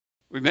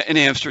we met in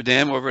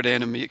Amsterdam over at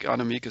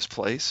Annemieka's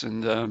place,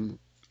 and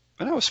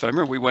that was fun. I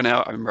remember we went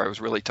out. I remember I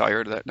was really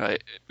tired that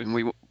night, and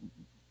we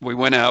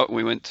went out. And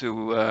we went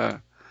to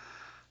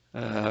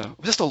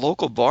just a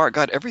local bar.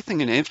 God,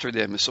 everything in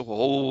Amsterdam is so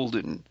old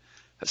and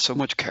has so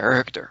much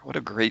character. What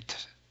a great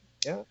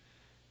Yeah.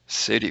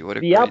 city. What a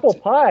The great. apple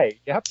pie.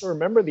 You have to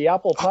remember the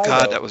apple Oh pie,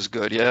 God, that though. was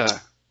good. Yeah,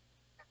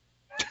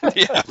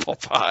 the apple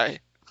pie.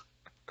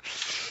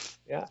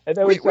 Yeah, and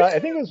that We, was we I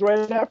think it was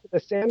right after the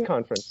SAN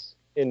conference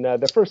in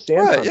the first SAN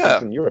right. conference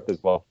Yeah, in Europe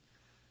as well.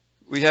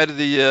 we had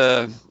the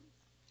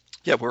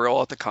yeah. We were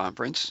all at the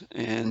conference,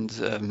 Yeah, and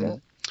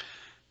then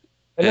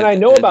and I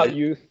know and about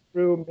you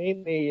through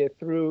mainly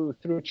through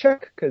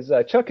Chuck because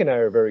Chuck and I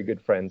are very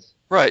good friends.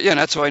 right. Yeah, and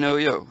that's why I know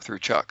you through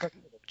Chuck. Chuck,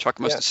 Chuck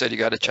must yeah, have said you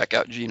got to yeah. check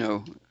out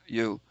Gino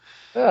Yu.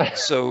 Ah,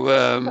 So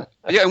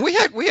yeah, and we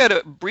had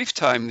a brief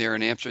time there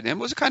in Amsterdam.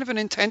 It was kind of an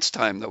intense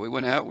time though. We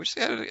went out. We just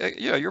had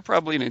yeah, you're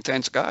probably an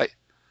intense guy.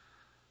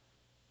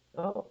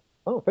 oh,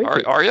 oh, thank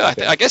you. Are you?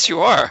 Okay. I guess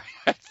you are.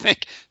 I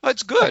think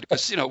that's good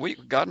because we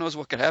God knows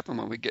what could happen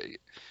when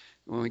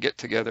we get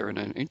together in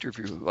an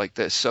interview like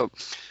this. So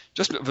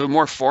just a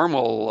more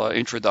formal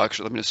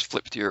introduction. Let me just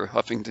flip to your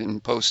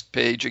Huffington Post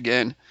page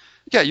again.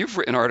 Yeah, you've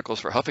written articles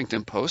for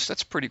Huffington Post.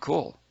 That's pretty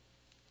cool.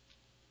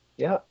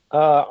 Yeah,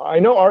 I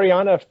know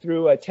Ariana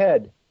through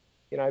TED.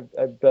 You know,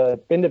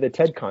 I've been to the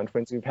TED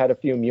conference. We've had a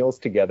few meals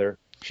together.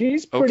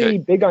 She's Okay. pretty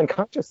big on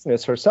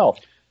consciousness herself.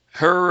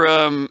 Her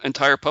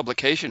entire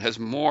publication has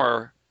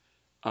more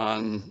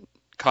on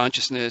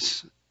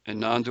consciousness and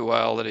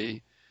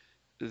non-duality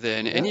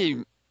than Yeah,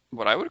 any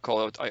what I would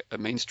call a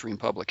mainstream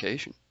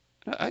publication.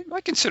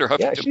 I consider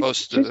yeah, Huffington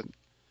Post. she's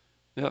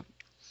Yeah.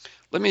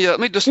 Let me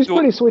just she's do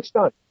pretty switched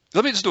on.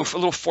 let me just do a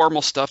little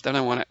formal stuff. Then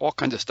I want all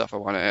kinds of stuff I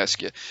want to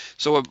ask you.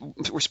 So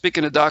we're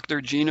speaking to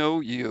Dr. Gino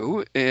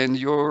Yu, and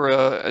you're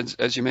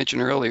as you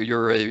mentioned earlier,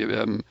 you're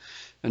an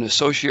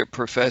associate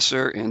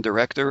professor and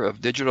director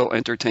of digital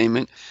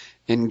entertainment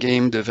and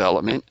game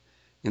development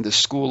in the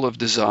School of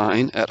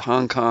Design at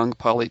Hong Kong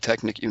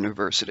Polytechnic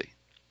University.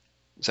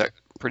 Is that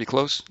pretty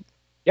close?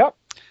 Yep,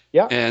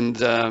 yeah, And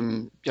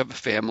you have a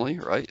family,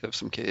 right? You have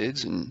some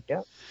kids and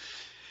yeah. Four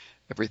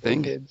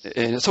everything. kids.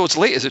 And so it's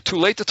late. Is it too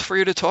late for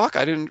you to talk?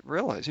 I didn't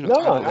realize. It's No,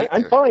 kind of late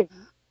I'm there. fine.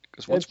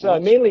 Because It's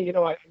mainly,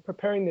 I'm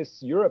preparing this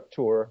Europe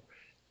tour,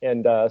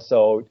 and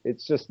so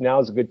it's just now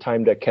is a good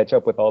time to catch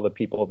up with all the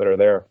people that are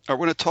there. I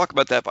want to talk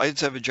about that, but I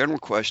just have a general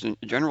question.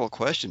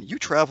 You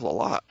travel a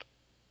lot.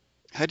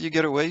 How do you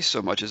get away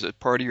so much? Is it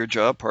part of your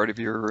job, part of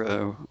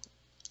your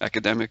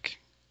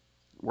academic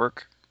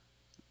work?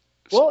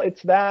 Well,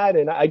 it's that,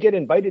 and I get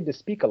invited to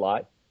speak a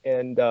lot,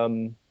 and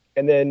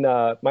then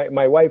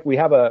my wife, we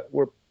have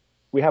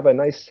a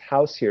nice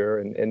house here,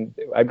 and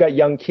I've got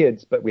young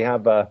kids, but we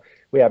have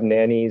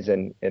nannies,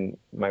 and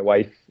my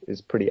wife is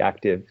pretty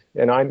active,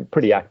 and I'm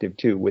pretty active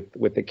too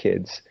with the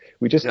kids.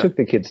 We just Yeah. took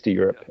the kids to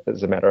Europe,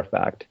 as a matter of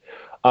fact.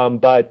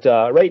 But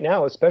right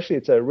now, especially,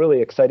 it's a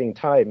really exciting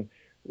time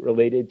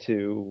related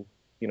to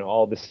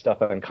all this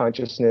stuff on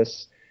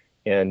consciousness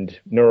and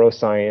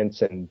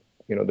neuroscience, and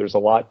there's a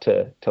lot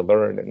to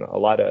learn and a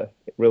lot of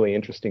really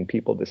interesting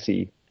people to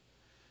see.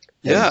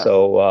 And Yeah.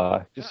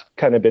 so just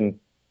kind of been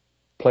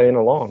playing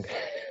along.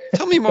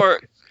 Tell me more.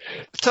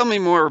 Tell me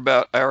more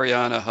about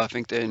Ariana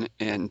Huffington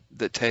and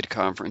the TED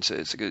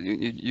conferences.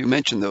 You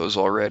mentioned those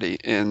already.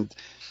 And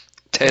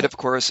TED, Yeah, of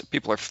course,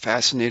 people are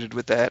fascinated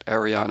with that.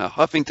 Ariana yeah,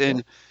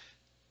 Huffington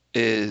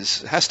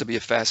has to be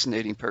a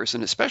fascinating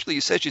person, especially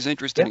you said she's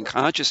interested yeah, in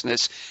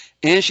consciousness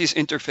and she's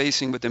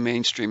interfacing with the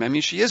mainstream. I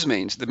mean, she is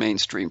the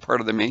mainstream, part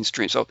of the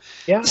mainstream. So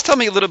yeah. just tell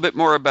me a little bit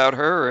more about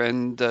her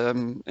and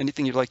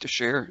anything you'd like to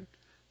share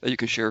that you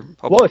can share Well,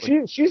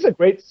 publicly. she's a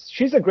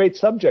great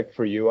subject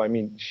for you. I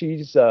mean,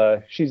 she's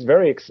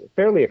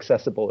fairly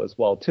accessible as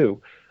well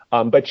too.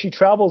 But she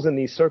travels in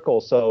these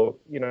circles. So,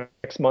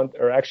 next month,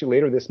 or actually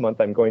later this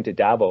month, I'm going to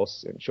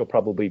Davos, and she'll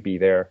probably be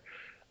there.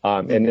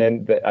 And Hmm.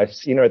 then I've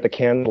seen her at the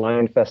Cannes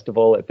Lion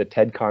Festival, at the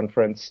TED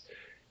conference,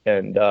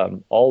 and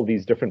all of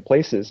these different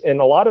places.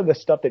 And a lot of the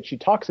stuff that she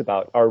talks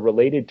about are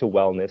related to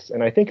wellness.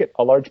 And I think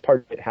a large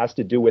part of it has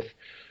to do with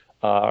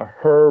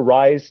her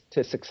rise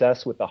to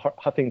success with the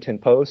Huffington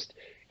Post,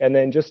 and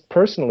then just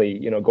personally,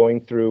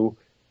 going through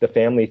the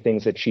family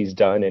things that she's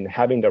done and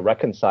having to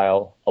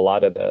reconcile a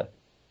lot of the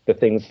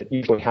things that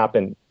usually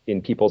happen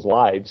in people's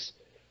lives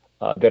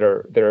that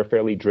are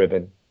fairly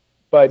driven.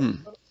 But Hmm.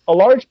 a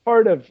large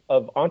part of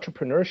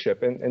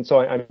entrepreneurship, and so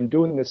I'm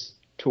doing this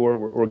tour.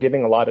 We're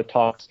giving a lot of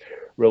talks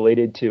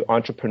related to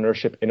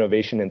entrepreneurship,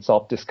 innovation, and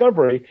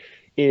self-discovery.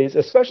 Is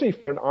especially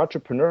for an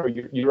entrepreneur,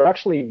 you're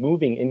actually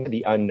moving into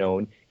the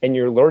unknown and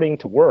you're learning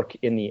to work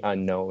in the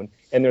unknown.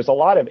 And there's a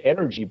lot of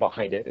energy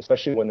behind it,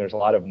 especially when there's a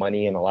lot of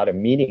money and a lot of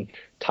meaning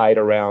tied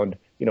around,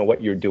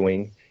 what you're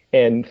doing.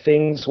 And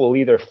things will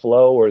either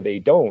flow or they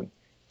don't.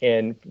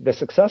 And the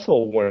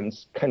successful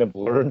ones kind of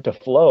learn to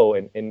flow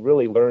and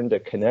really learn to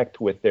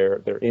connect with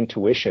their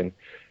intuition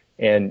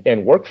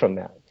and work from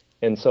that.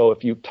 And so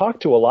if you talk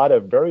to a lot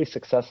of very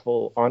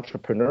successful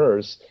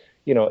entrepreneurs,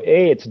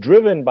 it's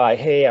driven by,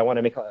 hey, I want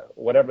to make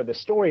whatever the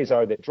stories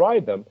are that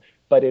drive them.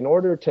 But in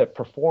order to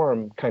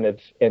perform kind of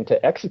and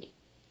to execute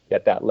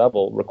at that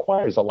level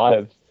requires a lot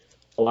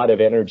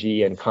of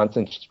energy and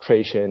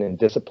concentration and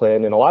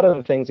discipline and a lot of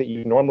the things that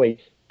you normally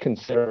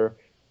consider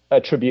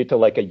attribute to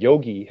like a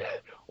yogi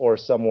or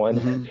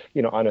someone,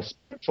 Hmm. on a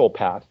spiritual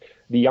path.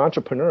 The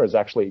entrepreneur is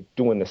actually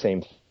doing the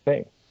same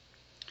thing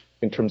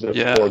in terms of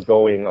Yeah.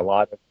 foregoing a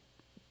lot of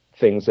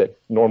things that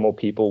normal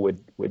people would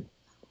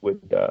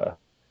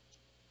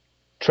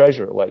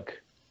treasure,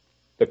 like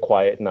the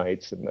quiet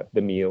nights and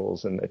the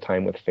meals and the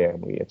time with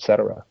family,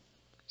 etc.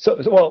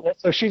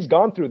 So she's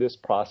gone through this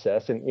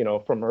process, and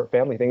from her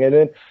family thing, and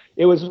then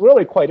it was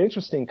really quite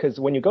interesting because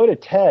when you go to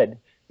TED,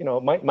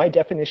 my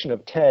definition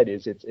of TED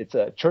is it's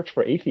a church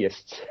for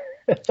atheists.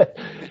 But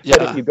if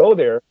Yeah. you go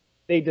there,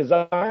 they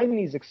design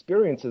these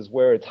experiences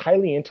where it's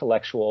highly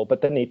intellectual,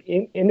 but then they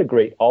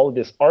integrate all of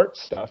this art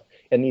stuff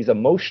and these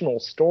emotional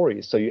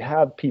stories. So you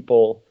have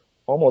people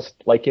almost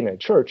like in a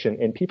church,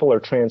 and people are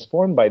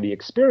transformed by the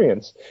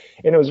experience.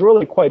 And it was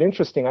really quite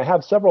interesting. I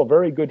have several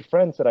very good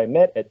friends that I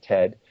met at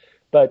TED,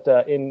 but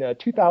in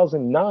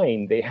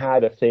 2009, they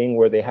had a thing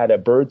where they had a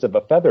Birds of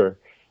a Feather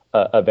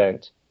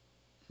event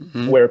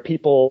Hmm. where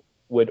people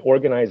would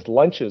organize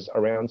lunches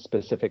around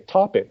specific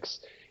topics.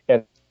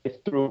 And I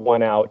threw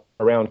one out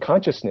around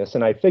consciousness.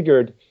 And I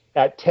figured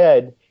at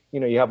TED,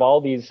 you have all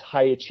these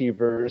high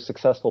achievers,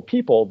 successful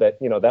people that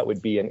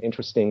would be an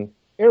interesting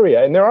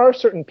area. And there are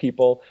certain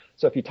people.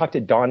 So if you talk to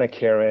Donna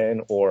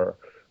Karen or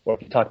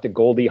if you talk to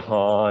Goldie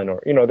Hawn,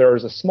 or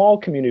there's a small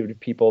community of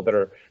people that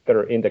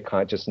are into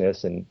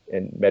consciousness and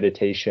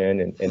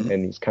meditation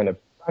and these kind of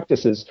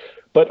practices.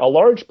 But a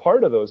large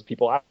part of those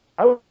people,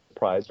 I was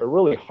surprised, are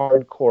really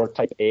hardcore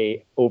type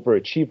A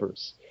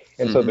overachievers.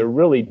 And so Hmm. they're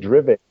really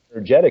driven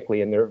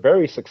energetically and they're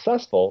very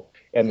successful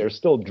and they're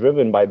still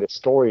driven by the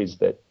stories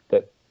that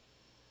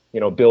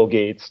Bill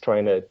Gates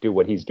trying to do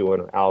what he's doing,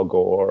 or Al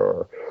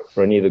Gore,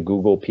 or any of the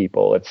Google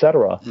people, et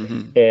cetera.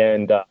 Hmm.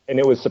 And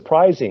it was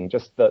surprising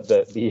just the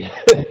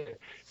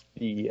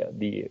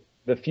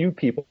the few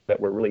people that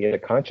were really into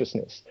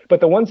consciousness. But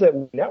the ones that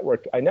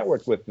I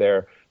networked with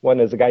there, one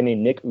is a guy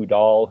named Nick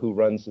Udall who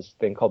runs this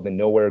thing called the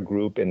Nowhere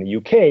Group in the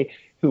UK,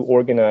 who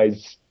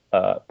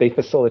they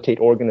facilitate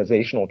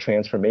organizational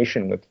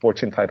transformation with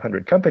Fortune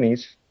 500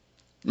 companies,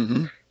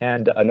 Hmm.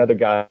 and another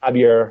guy,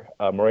 Javier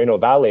Moreno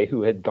Valle,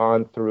 who had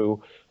gone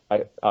through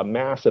a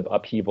massive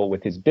upheaval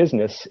with his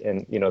business,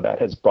 and that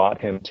has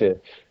brought him to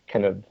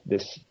kind of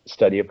this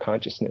study of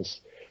consciousness.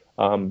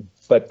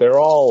 But they're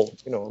all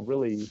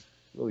really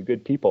really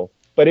good people.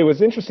 But it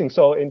was interesting.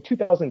 So in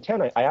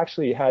 2010, I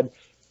actually had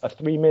a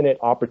 3-minute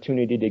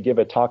opportunity to give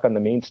a talk on the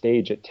main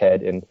stage at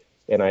TED, and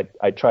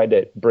I tried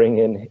to bring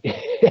in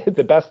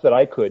the best that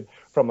I could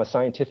from a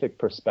scientific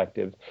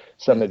perspective,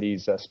 some of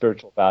these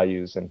spiritual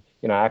values. And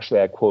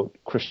actually, I quote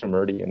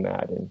Krishnamurti in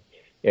that,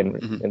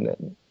 Hmm.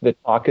 and the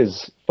talk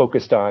is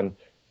focused on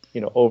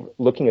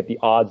looking at the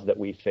odds that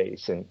we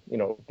face, and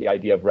the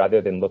idea of, rather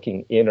than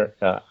looking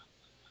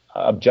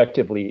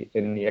objectively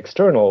in the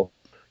external,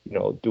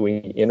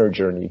 doing the inner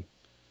journey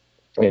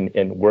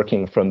and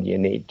working from the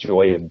innate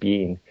joy of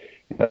being.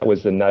 That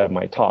was the nut of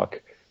my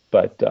talk.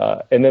 But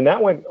and then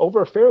that went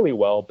over fairly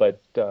well.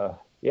 But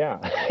yeah,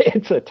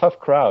 it's a tough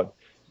crowd.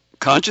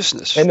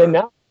 Consciousness, And then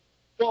sure.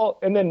 now,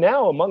 and then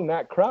now among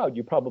that crowd,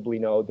 you probably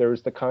know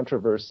there's the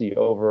controversy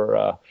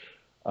over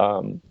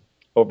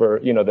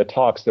the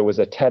talks. There was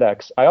a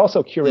TEDx. I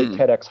also curate Mm.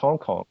 TEDx Hong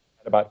Kong.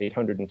 Had about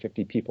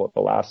 850 people at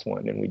the last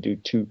one, and we do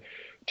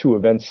two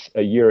events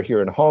a year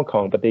here in Hong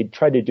Kong. But they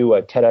tried to do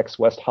a TEDx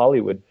West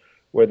Hollywood,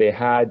 where they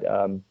had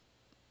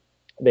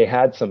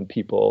some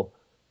people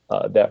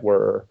that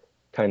were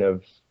kind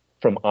of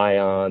from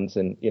ions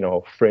and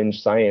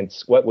fringe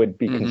science, what would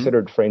be Hmm.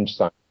 considered fringe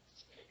science,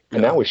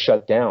 and that Yeah. was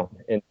shut down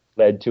and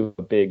led to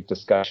a big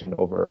discussion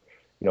over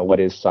what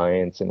is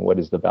science and what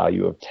is the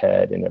value of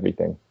TED and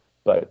everything.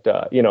 But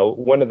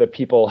one of the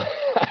people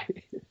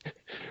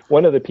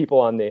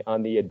on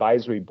the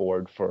advisory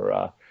board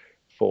for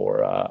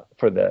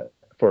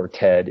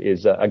TED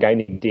is a guy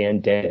named Dan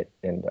Dennett,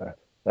 and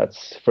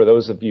that's for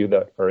those of you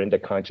that are into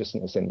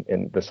consciousness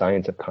and the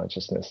science of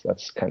consciousness.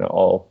 That's kind of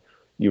all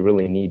you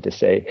really need to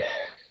say.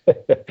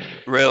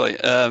 Really.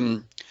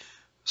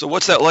 So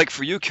what's that like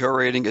for you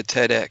curating a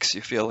TEDx?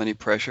 You feel any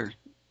pressure?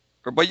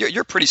 But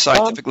you're pretty um,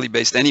 scientifically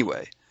based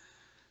anyway.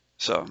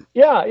 So.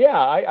 yeah,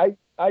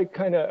 I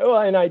kind of,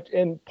 well,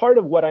 and part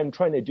of what I'm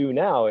trying to do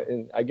now,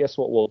 and I guess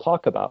what we'll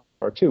talk about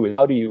or too, is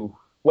how do you,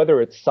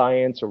 whether it's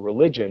science or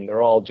religion,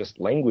 they're all just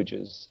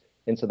languages.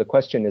 And so the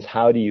question is,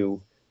 how do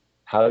you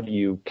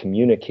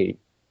communicate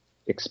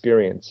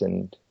experience,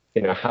 and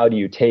how do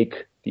you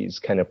take these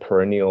kind of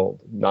perennial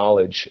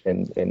knowledge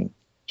and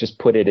just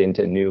put it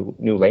into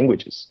new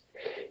languages.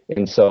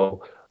 And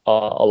so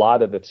a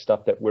lot of the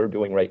stuff that we're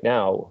doing right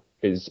now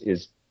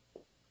is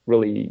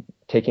really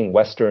taking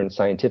Western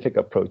scientific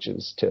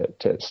approaches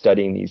to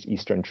studying these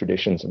Eastern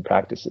traditions and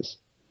practices.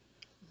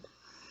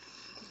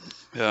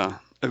 Yeah.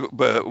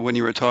 But when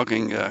you were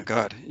talking,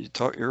 God, you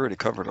already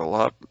covered a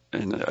lot,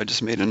 and I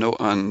just made a note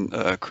on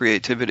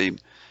creativity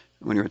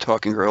when you were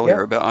talking earlier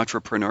Yeah. about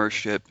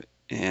entrepreneurship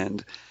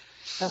and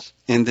Yeah.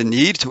 and the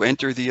need to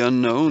enter the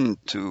unknown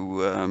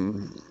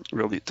to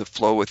really to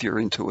flow with your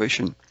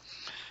intuition.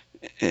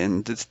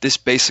 And this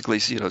basically,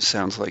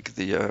 sounds like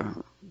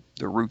the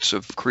roots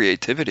of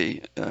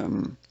creativity.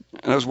 And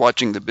I was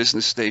watching the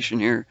business station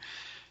here,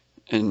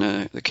 and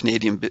the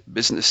Canadian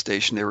business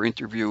station. They were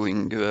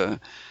interviewing a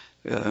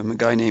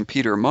guy named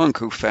Peter Monk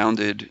who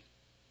founded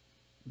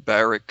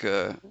Barrick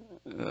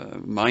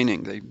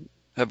Mining. They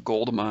have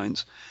gold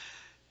mines,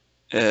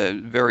 a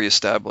very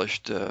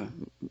established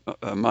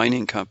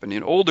mining company.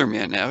 An older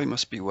man now, he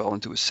must be well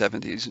into his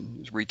 70s, and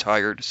he's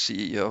retired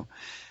CEO.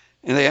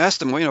 And they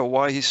asked him,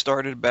 why he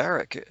started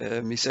Barrick.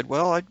 He said,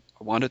 well, I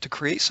wanted to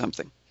create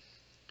something.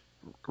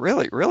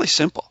 Really, really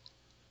simple.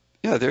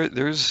 Yeah,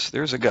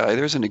 there's a guy,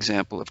 there's an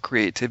example of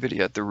creativity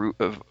at the root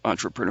of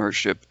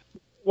entrepreneurship.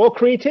 Well,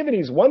 creativity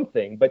is one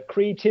thing, but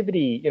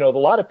creativity, a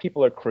lot of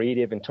people are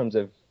creative in terms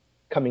of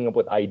coming up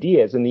with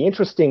ideas. And the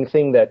interesting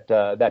thing that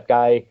that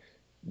guy,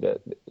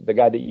 the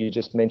guy that you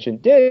just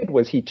mentioned, did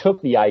was he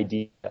took the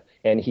idea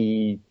and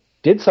he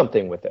did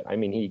something with it. I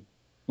mean, he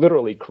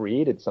literally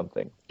created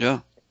something, Yeah.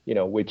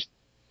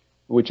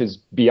 Which is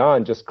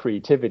beyond just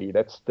creativity.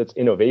 That's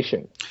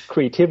innovation.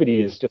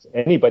 Creativity is just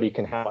anybody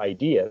can have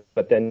ideas,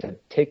 but then to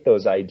take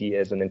those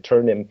ideas and then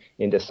turn them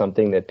into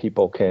something that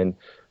people can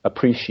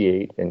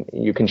appreciate and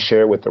you can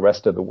share with the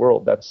rest of the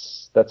world.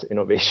 That's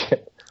innovation.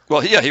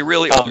 Well, yeah, he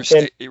really And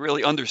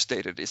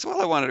understated it. He said,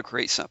 well, I wanted to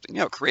create something.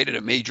 Created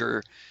a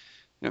major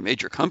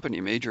company,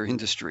 major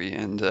industry,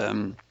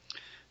 and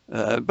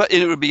but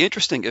it would be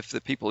interesting if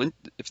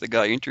if the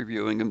guy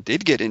interviewing him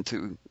did get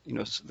into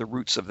the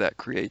roots of that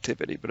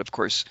creativity. But of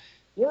course,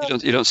 yeah,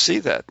 you don't see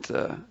that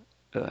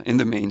in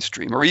the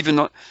mainstream, or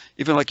even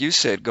like you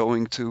said,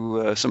 going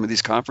to some of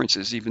these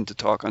conferences, even to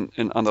talk on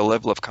the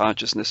level of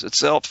consciousness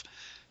itself,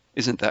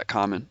 isn't that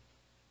common.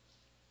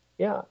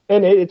 yeah,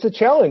 and it's a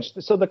challenge.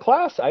 So the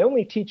class, I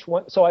only teach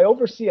one. So I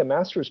oversee a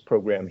master's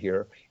program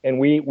here, and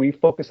we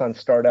focus on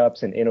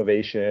startups and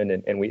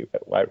innovation, and we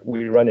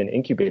run an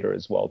incubator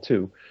as well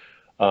too.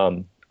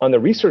 On the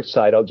research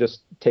side, I'll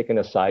just take an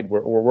aside. I'm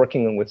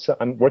working with some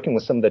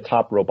of the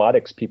top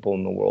robotics people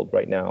in the world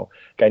right now.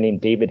 A guy named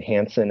David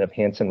Hansen of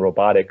Hansen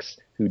Robotics,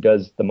 who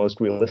does the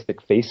most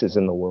realistic faces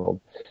in the world.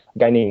 A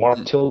guy named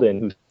Mark Tilden,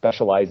 who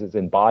specializes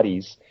in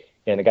bodies,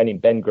 and a guy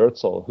named Ben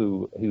Goertzel,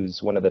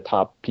 who's one of the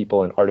top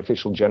people in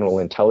artificial general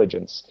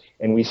intelligence.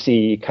 And we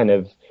see kind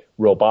of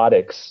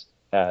robotics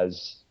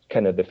as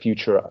kind of the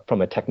future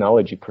from a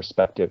technology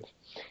perspective.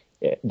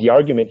 The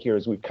argument here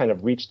is we've kind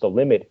of reached the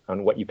limit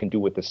on what you can do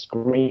with the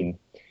screen.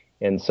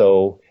 And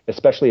so,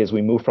 especially as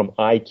we move from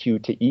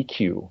IQ to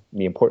EQ,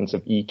 the importance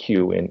of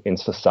EQ in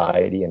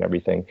society and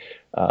everything,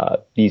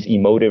 these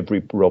emotive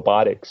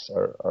robotics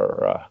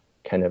are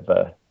kind of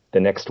the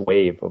next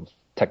wave of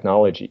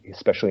technology,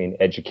 especially in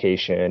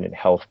education and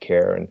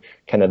healthcare and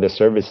kind of the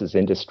services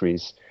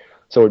industries.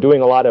 So we're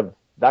doing a lot of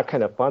that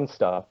kind of fun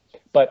stuff.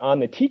 But on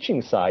the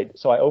teaching side,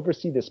 so I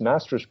oversee this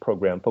master's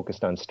program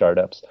focused on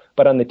startups.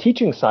 But on the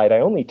teaching side,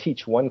 I only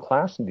teach one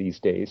class these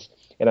days,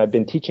 and I've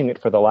been teaching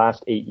it for the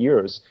last 8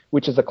 years,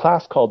 which is a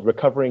class called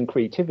Recovering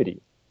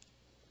Creativity.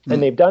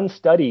 And they've done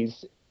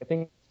studies, I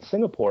think, in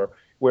Singapore,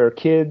 where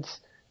kids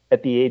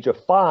at the age of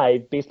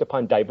 5, based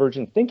upon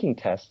divergent thinking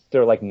tests,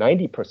 they're like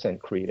 90%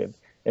 creative.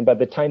 And by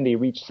the time they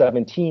reach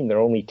 17, they're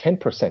only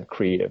 10%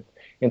 creative.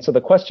 And so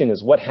the question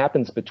is, what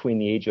happens between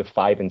the age of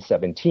 5 and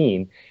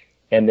 17?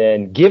 And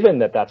then given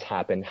that that's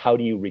happened, how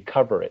do you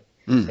recover it?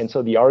 And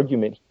so the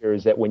argument here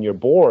is that when you're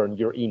born,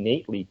 you're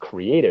innately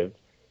creative.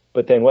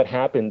 But then what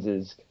happens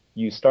is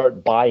you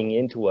start buying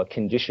into a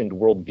conditioned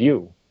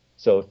worldview.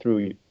 So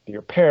through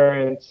your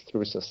parents,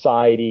 through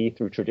society,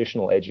 through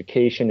traditional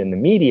education and the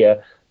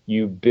media,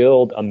 you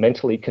build a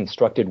mentally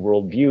constructed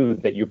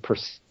worldview that you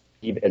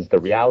perceive as the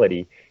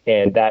reality.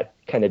 And that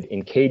kind of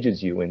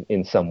encages you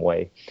in some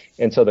way.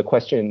 And so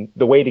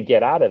the way to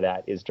get out of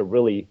that is to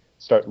really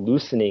start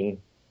loosening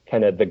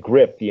kind of the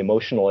grip, the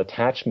emotional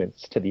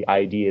attachments to the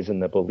ideas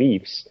and the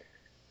beliefs.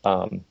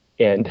 And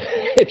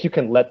if you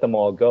can let them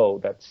all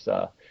go,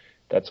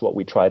 that's what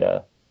we try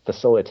to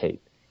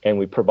facilitate. And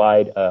we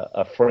provide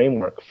a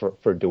framework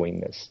for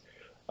doing this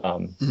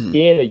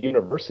in a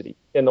university.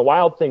 And the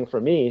wild thing for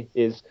me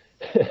is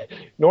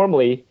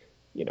normally,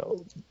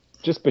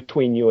 just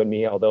between you and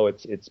me, although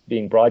it's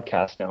being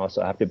broadcast now,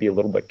 so I have to be a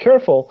little bit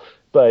careful,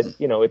 but,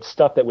 it's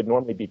stuff that would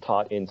normally be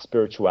taught in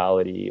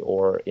spirituality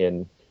or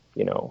in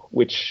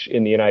which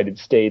in the United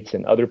States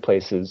and other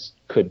places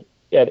could,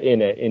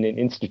 in an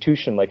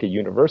institution like a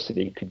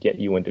university, could get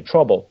you into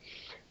trouble.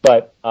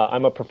 But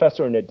I'm a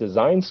professor in a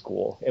design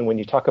school, and when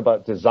you talk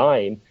about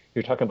design,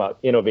 you're talking about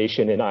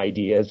innovation and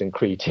ideas and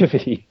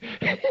creativity.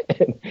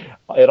 And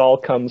it all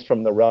comes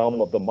from the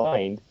realm of the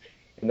mind.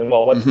 And then,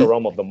 well, what's the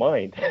realm of the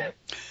mind?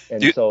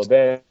 And so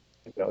then,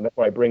 that's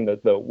why I bring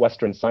the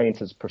Western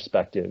sciences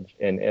perspective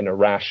and a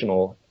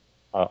rational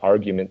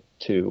argument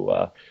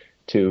to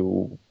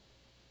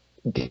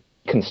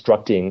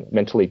deconstructing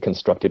mentally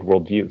constructed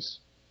worldviews.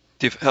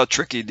 How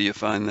tricky do you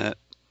find that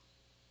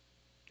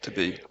to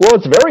be? Well,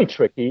 it's very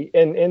tricky,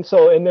 and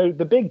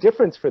the big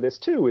difference for this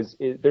too is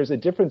there's a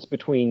difference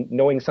between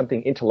knowing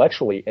something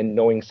intellectually and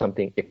knowing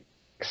something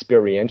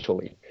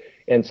experientially,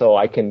 and so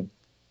I can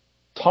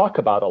talk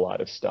about a lot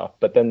of stuff,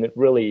 but then it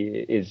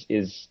really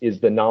is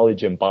the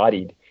knowledge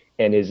embodied,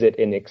 and is it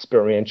an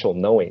experiential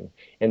knowing?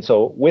 And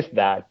so with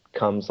that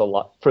comes a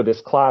lot, for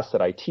this class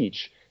that I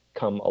teach,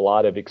 come a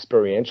lot of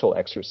experiential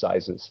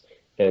exercises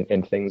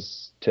and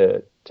things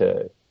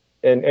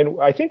and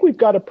I think we've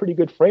got a pretty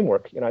good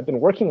framework. I've been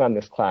working on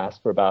this class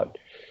for about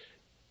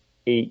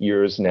 8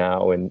 years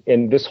now,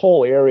 and this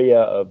whole area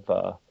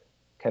of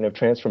kind of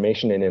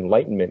transformation and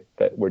enlightenment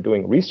that we're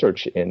doing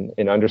research in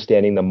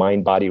understanding the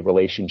mind-body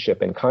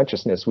relationship and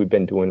consciousness, we've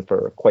been doing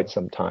for quite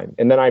some time.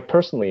 And then I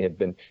personally have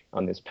been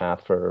on this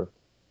path for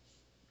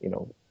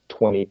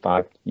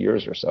 25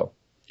 years or so.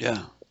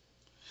 Yeah.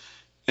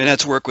 And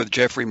that's work with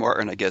Jeffrey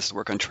Martin, I guess,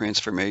 work on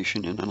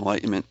transformation and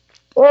enlightenment.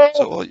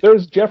 Well,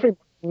 there's Jeffrey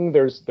Martin,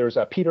 there's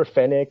Peter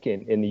Fenwick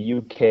in the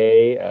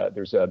UK,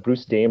 there's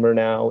Bruce Damer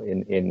now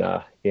and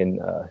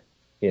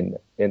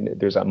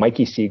there's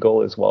Mikey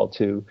Siegel as well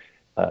too,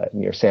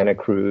 near Santa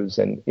Cruz,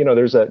 and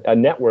there's a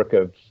network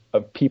of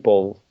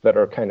people that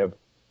are kind of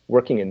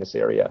working in this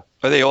area.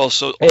 Are they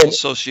also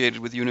associated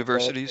with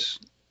universities?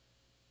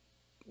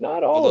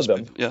 Not all of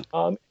them. People,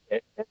 yeah.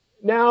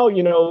 Now,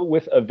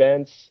 with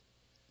events,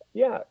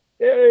 yeah,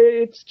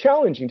 it's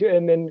challenging too.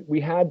 And then we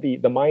had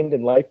the Mind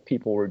and Life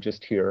people were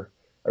just here,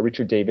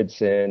 Richard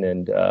Davidson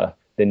and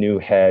the new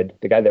head,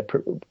 the guy that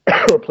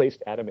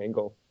replaced Adam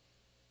Engel.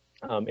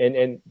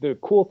 And the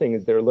cool thing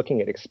is they're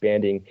looking at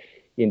expanding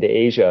into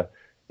Asia.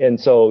 And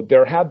so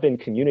there have been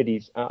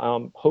communities.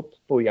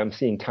 Hopefully, I'm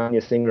seeing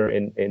Tanya Singer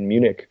in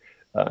Munich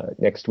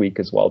next week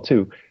as well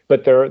too.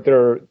 But there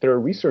are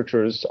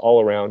researchers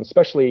all around,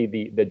 especially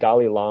the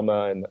Dalai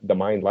Lama and the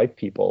Mind Life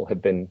people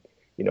have been,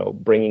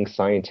 bringing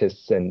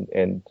scientists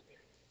and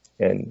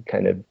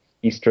kind of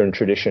Eastern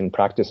tradition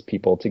practice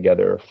people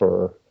together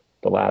for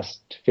the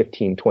last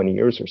 15, 20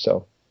 years or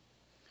so,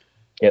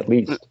 at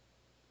least.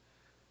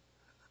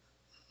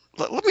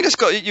 Let me just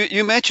go.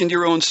 You mentioned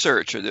your own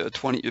search,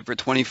 for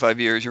 25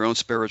 years, your own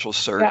spiritual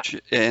search,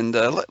 and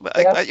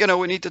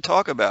we need to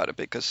talk about it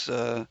because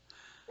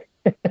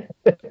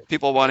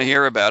people want to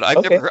hear about it.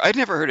 I've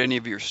never heard any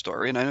of your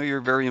story, and I know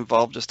you're very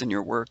involved just in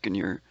your work and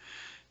your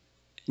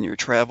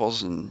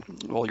travels and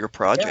all your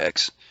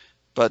projects.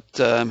 But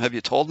have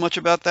you told much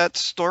about that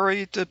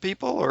story to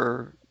people,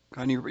 or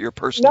kind of your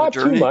personal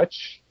journey?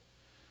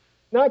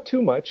 Not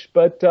too much,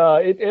 but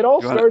it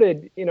all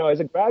started, as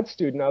a grad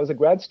student. I was a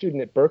grad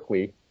student at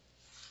Berkeley,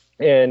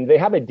 and they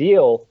have a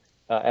deal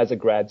as a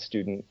grad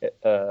student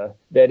that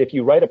if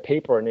you write a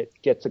paper and it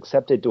gets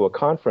accepted to a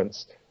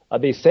conference,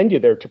 they send you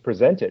there to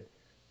present it.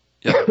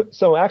 Yeah.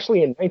 So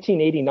actually in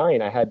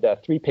 1989, I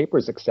had 3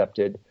 papers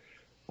accepted,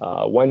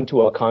 one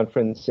to a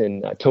conference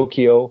in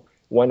Tokyo,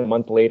 one a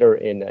month later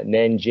in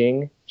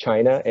Nanjing,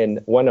 China, and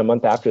one a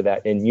month after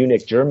that in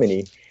Munich,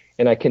 Germany.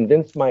 And I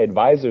convinced my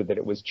advisor that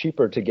it was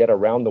cheaper to get a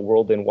round the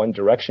world in one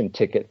direction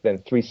ticket than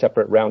 3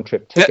 separate round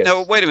trip tickets.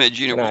 Now, wait a minute,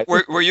 Gino.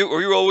 Were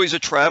you always a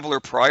traveler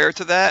prior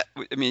to that?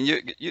 I mean,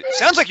 you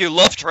sounds like you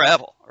love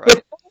travel,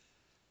 right?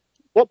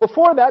 Well,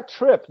 before that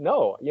trip,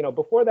 no.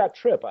 Before that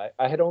trip,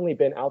 I had only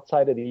been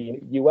outside of the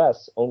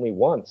U.S. only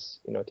once,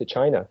 to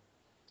China.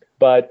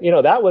 But,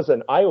 that was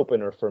an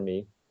eye-opener for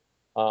me.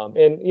 And,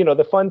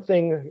 the fun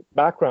thing,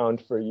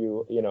 background for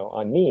you,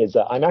 on me is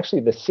I'm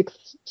actually the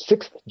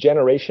sixth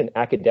generation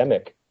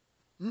academic.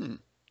 Mm.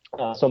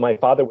 So my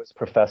father was a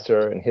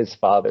professor and his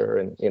father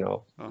and,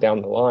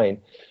 down the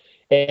line.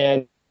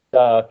 And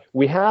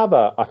we have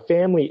a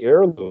family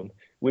heirloom,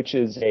 which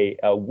is a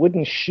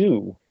wooden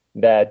shoe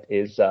that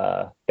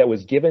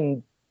was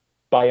given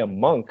by a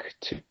monk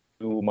to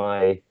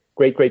my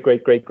great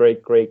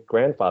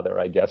grandfather,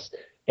 I guess.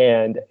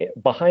 And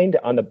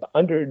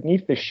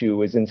underneath the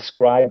shoe is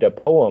inscribed a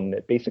poem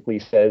that basically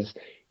says,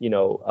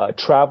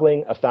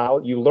 traveling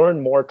you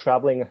learn more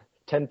traveling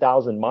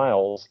 10,000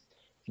 miles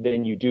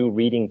than you do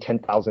reading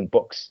 10,000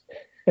 books.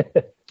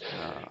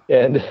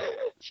 And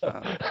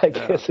so I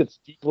guess it's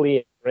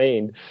deeply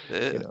ingrained,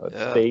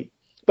 state.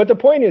 But the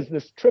point is,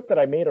 this trip that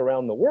I made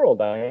around the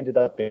world, I ended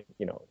up in,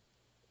 it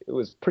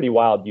was pretty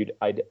wild.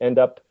 I'd end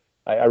up,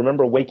 I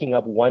remember waking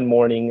up one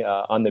morning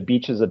on the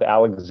beaches of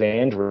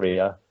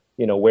Alexandria,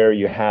 where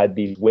you had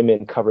these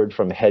women covered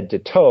from head to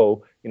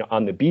toe,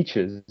 on the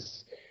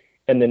beaches.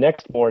 And the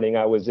next morning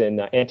I was in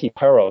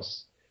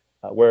Antiparos,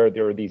 where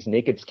there were these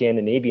naked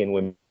Scandinavian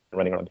women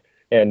running around.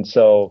 And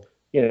so,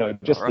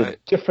 just the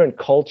different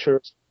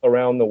cultures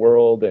around the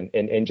world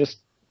and just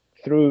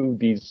through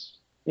these,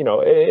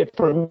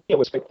 for me, it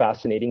was quite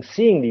fascinating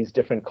seeing these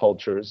different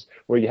cultures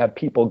where you have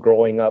people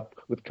growing up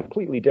with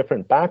completely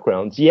different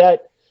backgrounds.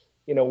 Yet,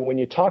 when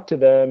you talk to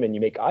them and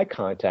you make eye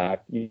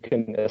contact, you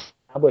can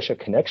establish a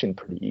connection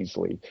pretty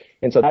easily.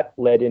 And so that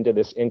led into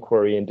this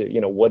inquiry into,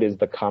 what is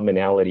the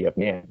commonality of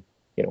man?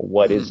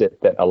 What is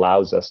it that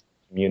allows us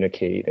to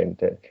communicate and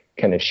to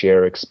kind of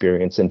share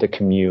experience and to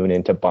commune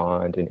and to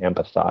bond and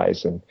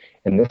empathize and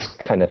this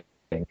kind of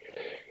thing.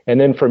 And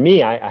then for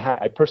me,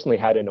 I personally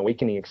had an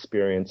awakening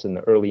experience in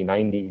the early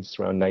 90s,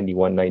 around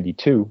 91,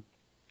 92.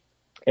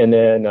 And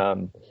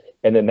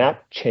then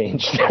that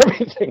changed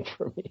everything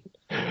for me.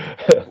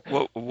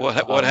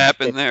 What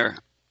happened there?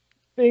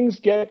 Things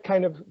got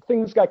kind of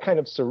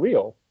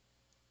surreal.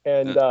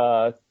 And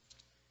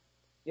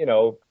you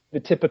know, the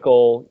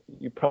typical,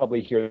 you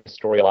probably hear the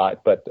story a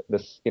lot, but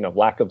this, you know,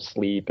 lack of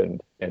sleep and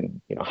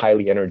you know,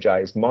 highly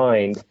energized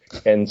mind.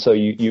 And so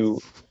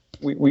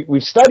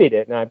we've studied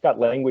it, and I've got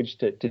language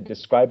to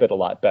describe it a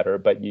lot better,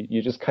 but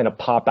you just kind of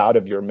pop out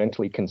of your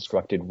mentally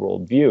constructed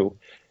worldview.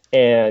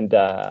 And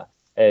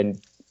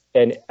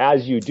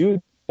as you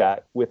do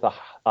that with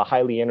a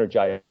highly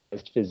energized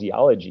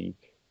physiology,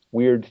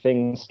 weird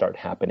things start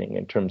happening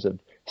in terms of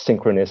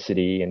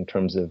synchronicity, in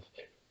terms of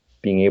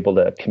being able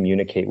to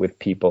communicate with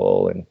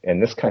people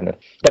and this kind of,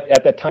 but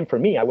at that time for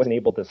me, I wasn't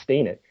able to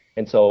sustain it.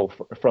 And so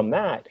from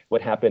that,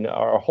 what happened,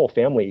 our whole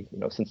family, you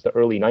know, since the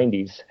early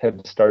 90s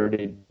have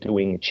started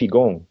doing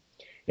Qigong.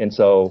 And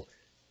so,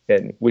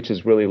 which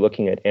is really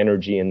looking at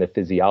energy and the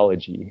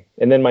physiology.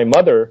 And then my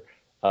mother,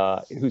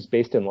 who's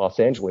based in Los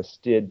Angeles,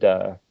 did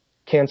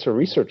cancer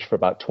research for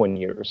about 20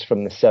 years,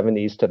 from the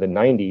 70s to the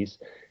 90s,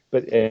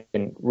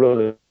 and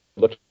really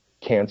looked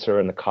cancer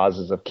and the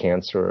causes of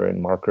cancer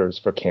and markers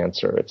for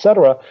cancer, et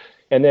cetera.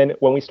 And then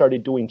when we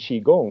started doing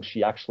Qigong,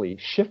 she actually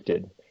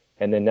shifted.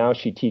 And then now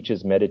she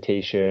teaches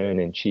meditation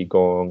and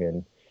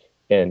Qigong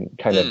and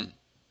kind of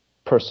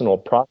personal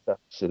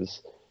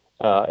processes.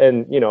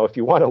 And, you know, if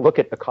you want to look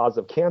at the cause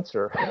of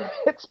cancer,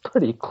 it's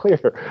pretty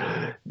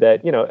clear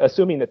that, you know,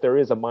 assuming that there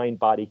is a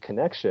mind-body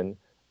connection,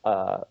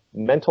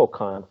 mental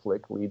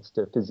conflict leads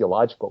to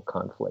physiological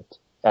conflict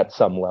at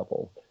some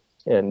level.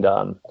 And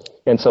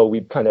so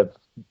we've kind of,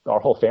 our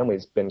whole family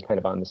has been kind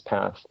of on this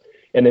path.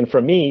 And then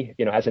for me,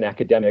 you know, as an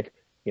academic,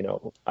 you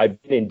know,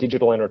 I've been in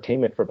digital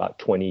entertainment for about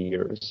 20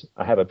 years.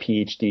 I have a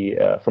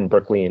PhD from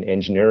Berkeley in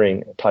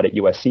engineering, taught at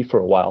USC for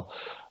a while.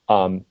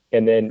 And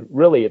then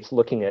really it's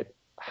looking at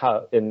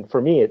how, and for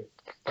me,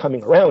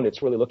 coming around,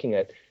 it's really looking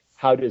at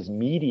how does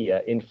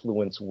media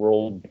influence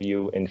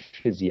worldview and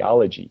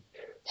physiology.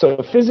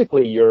 So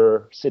physically,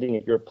 you're sitting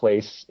at your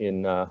place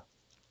in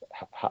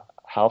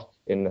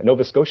in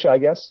Nova Scotia, I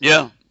guess.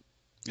 Yeah.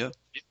 Yeah.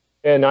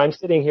 And I'm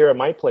sitting here at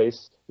my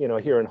place, you know,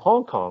 here in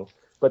Hong Kong.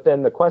 But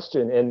then the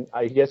question, and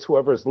I guess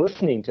whoever's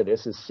listening to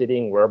this is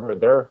sitting wherever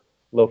they're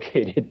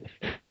located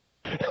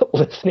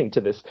listening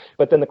to this.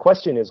 But then the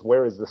question is,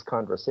 where is this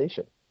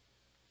conversation?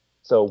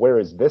 So where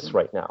is this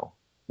right now,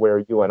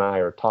 where you and I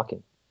are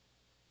talking?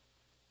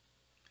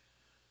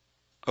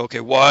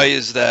 Okay, why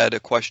is that a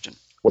question?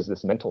 What is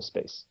this mental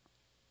space?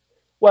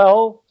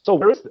 Well, so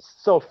where is this?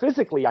 So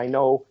physically, I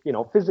know, you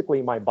know,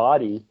 physically my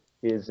body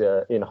is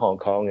in Hong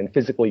Kong, and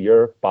physically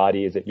your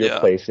body is at your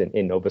place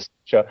in Nova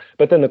Scotia.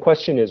 But then the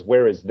question is,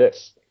 where is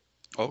this?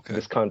 Okay.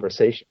 This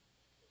conversation.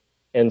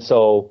 And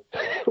so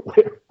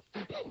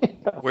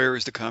where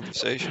is the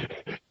conversation?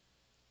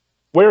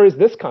 Where is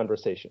this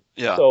conversation?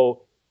 Yeah.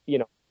 So, you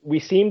know, we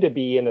seem to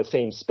be in the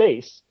same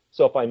space.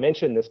 So if I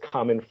mention this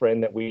common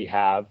friend that we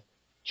have,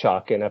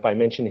 Chuck, and if I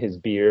mention his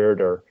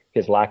beard or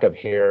his lack of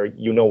hair,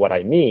 you know what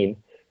I mean,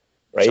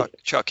 right?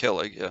 Chuck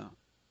Hillig, yeah.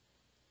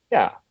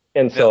 Yeah.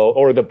 And so,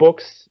 or the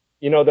books,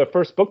 you know, the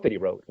first book that he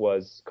wrote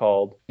was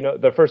called, you know,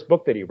 the first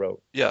book that he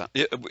wrote. Yeah.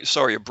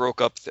 Sorry, it broke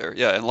up there.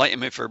 Yeah.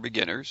 Enlightenment for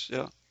Beginners.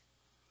 Yeah.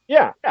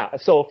 Yeah. Yeah.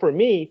 So for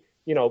me,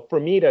 you know, for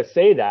me to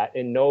say that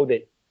and know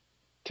that,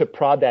 to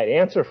prod that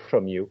answer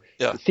from you,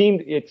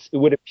 it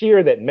would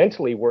appear that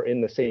mentally we're in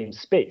the same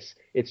space.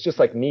 It's just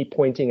like me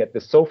pointing at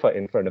the sofa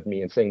in front of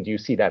me and saying, do you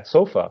see that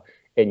sofa?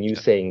 And you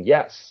saying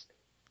yes,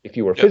 if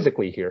you were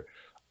physically here.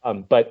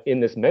 But in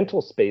this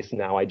mental space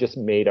now, I just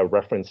made a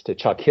reference to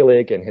Chuck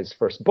Hillig and his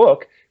first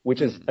book,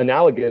 which is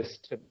analogous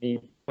to me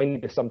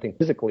pointing to something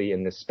physically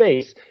in this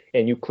space,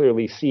 and you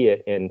clearly see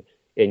it, and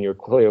you're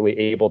clearly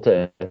able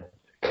to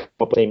come up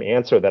with the same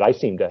answer that I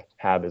seem to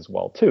have as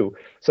well too.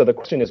 So the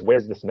question is,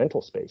 where's this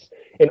mental space?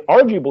 And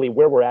arguably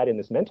where we're at in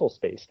this mental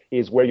space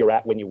is where you're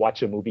at when you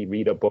watch a movie,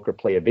 read a book, or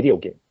play a video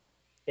game.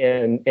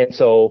 And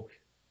so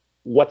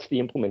what's the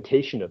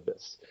implementation of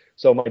this?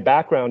 So my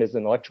background as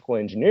an electrical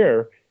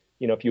engineer,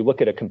 you know, if you look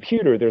at a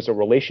computer, there's a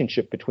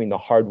relationship between the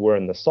hardware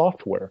and the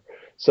software.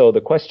 So the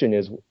question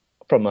is,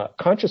 from a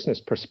consciousness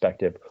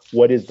perspective,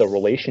 what is the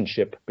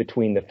relationship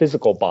between the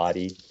physical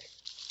body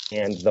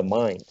and the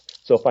mind?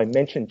 So if I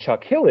mention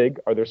Chuck Hillig,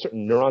 are there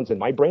certain neurons in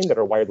my brain that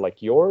are wired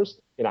like yours?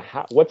 You know,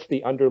 what's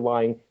the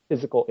underlying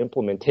physical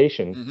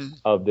implementation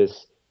of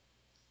this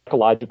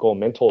ecological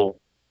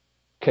mental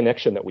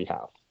connection that we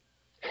have?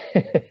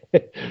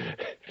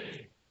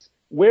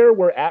 Where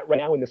we're at right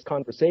now in this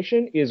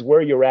conversation is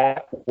where you're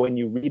at when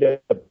you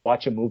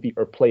watch a movie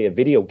or play a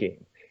video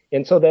game.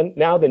 And so then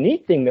now the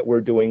neat thing that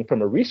we're doing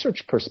from a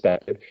research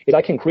perspective is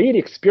I can create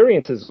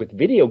experiences with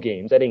video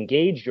games that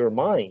engage your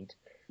mind.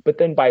 But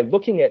then by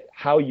looking at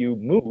how you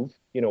move,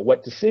 you know,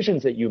 what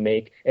decisions that you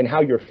make and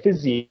how your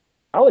physiology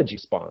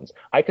responds.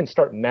 I can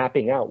start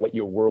mapping out what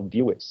your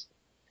worldview is.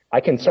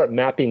 I can start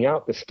mapping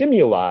out the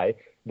stimuli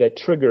that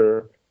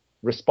trigger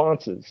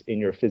responses in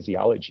your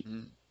physiology.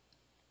 Mm.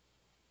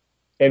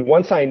 And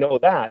once I know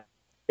that,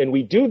 and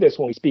we do this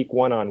when we speak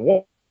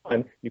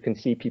one-on-one, you can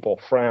see people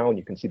frown,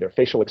 you can see their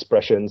facial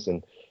expressions,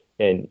 and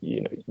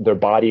you know, their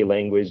body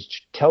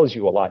language tells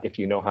you a lot if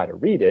you know how to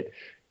read it.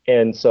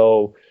 And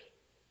so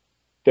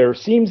there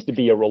seems to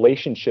be a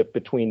relationship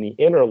between the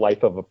inner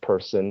life of a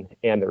person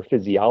and their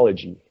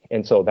physiology.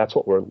 And so that's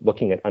what we're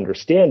looking at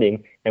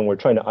understanding. And we're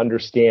trying to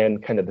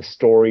understand kind of the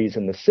stories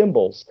and the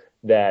symbols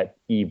that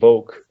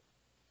evoke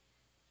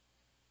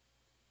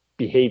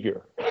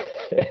behavior,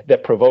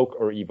 that provoke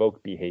or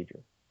evoke behavior,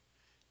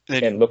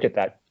 and look at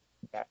that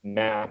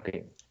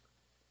mapping.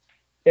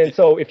 And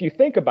so if you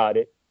think about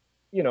it,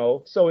 you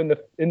know, so in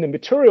the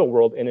material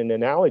world, in an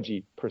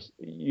analogy,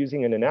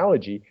 using an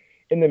analogy,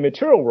 in the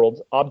material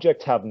world,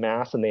 objects have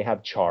mass and they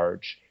have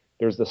charge.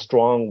 There's the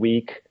strong,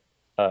 weak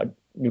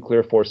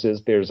nuclear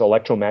forces, there's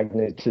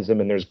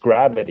electromagnetism, and there's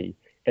gravity.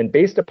 And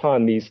based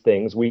upon these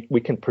things,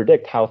 we can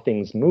predict how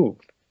things move.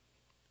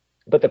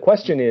 But the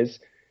question is,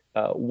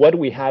 what do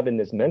we have in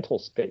this mental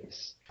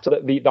space? So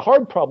the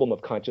hard problem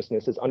of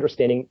consciousness is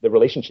understanding the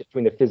relationship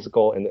between the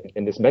physical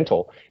and this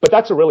mental. But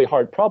that's a really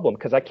hard problem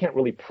because I can't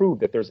really prove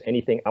that there's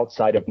anything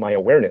outside of my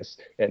awareness.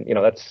 And you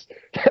know,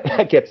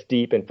 that gets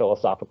deep and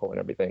philosophical and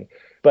everything.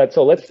 But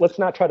so let's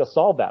not try to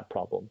solve that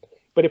problem.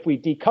 But if we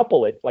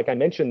decouple it, like I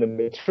mentioned, the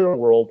material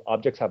world,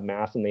 objects have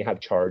mass and they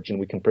have charge, and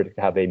we can predict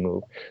how they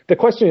move. The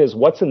question is,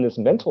 what's in this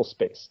mental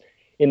space?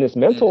 In this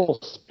mental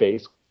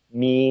space,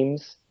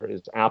 memes, or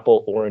is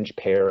apple, orange,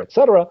 pear,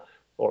 etc.,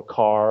 or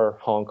car,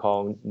 Hong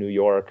Kong, New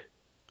York,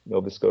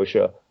 Nova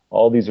Scotia,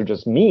 all these are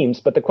just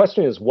memes. But the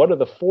question is, what are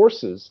the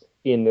forces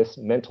in this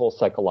mental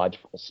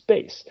psychological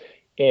space?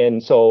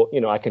 And so,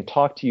 you know, I can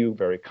talk to you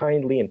very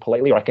kindly and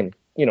politely, or I can,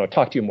 you know,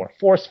 talk to you more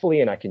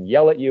forcefully, and I can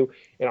yell at you.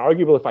 And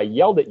arguably, if I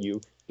yelled at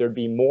you, there'd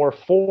be more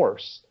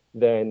force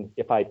than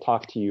if I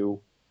talked to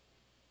you.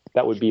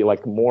 That would be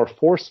like more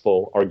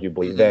forceful,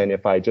 arguably, than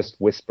if I just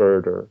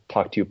whispered or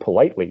talked to you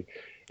politely.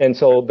 And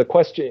so the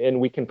question, and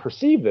we can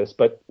perceive this,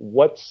 but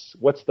what's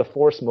the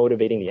force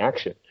motivating the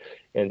action?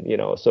 And, you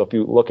know, so if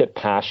you look at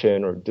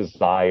passion or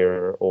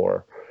desire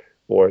or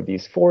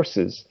these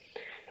forces,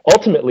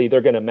 ultimately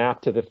they're going to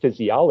map to the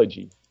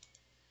physiology.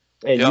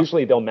 And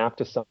usually they'll map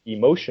to some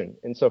emotion.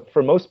 And so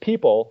for most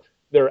people,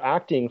 they're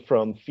acting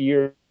from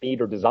fear, need,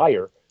 or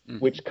desire,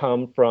 which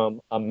come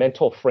from a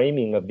mental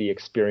framing of the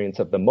experience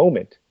of the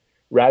moment,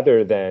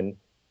 rather than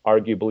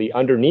arguably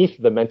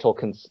underneath the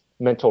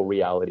mental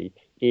reality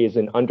is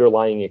an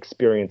underlying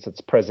experience that's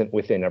present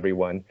within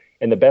everyone.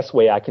 And the best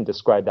way I can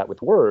describe that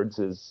with words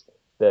is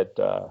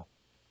that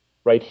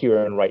right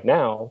here and right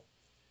now,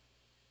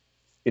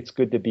 it's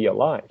good to be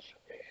alive.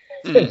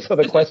 And so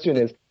the question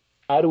is,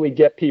 how do we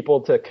get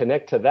people to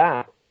connect to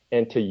that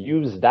and to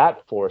use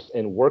that force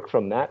and work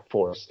from that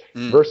force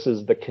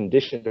versus the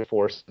conditioned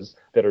forces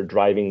that are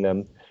driving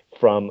them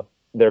from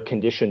their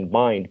conditioned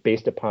mind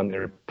based upon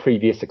their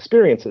previous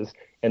experiences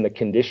and the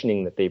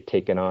conditioning that they've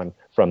taken on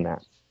from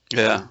that?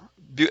 Yeah.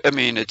 I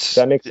mean, does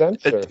that make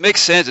sense? It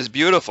makes sense. It's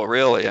beautiful,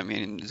 really. I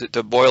mean,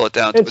 to boil it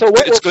down,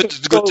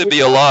 it's good to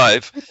be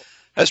alive.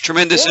 Has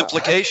tremendous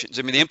implications.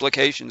 I mean, the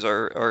implications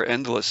are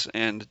endless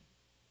and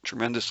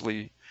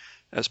tremendously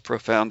as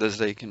profound as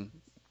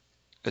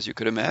you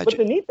could imagine. But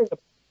the neat thing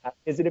about that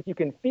is that if you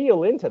can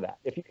feel into that,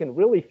 if you can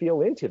really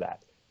feel into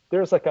that,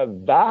 there's like a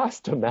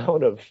vast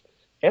amount of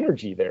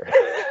energy there.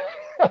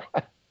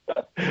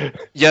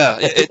 Yeah,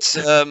 it's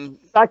the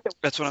fact that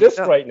that's what I'm just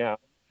right now.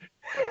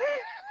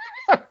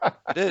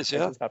 It is,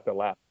 yeah. I just have to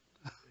laugh.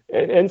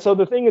 And so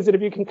the thing is that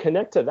if you can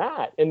connect to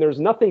that, and there's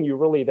nothing you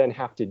really then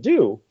have to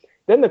do,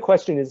 then the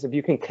question is if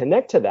you can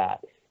connect to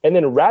that, and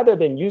then rather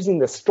than using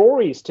the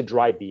stories to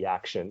drive the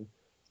action,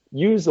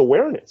 use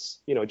awareness.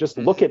 You know, just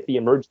look at the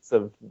emergence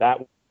of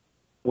that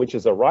which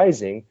is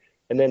arising,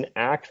 and then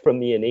act from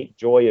the innate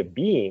joy of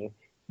being.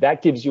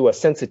 That gives you a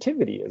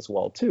sensitivity as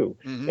well, too.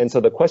 And so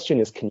the question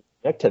is, can you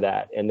connect to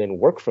that and then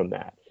work from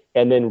that?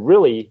 And then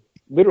really,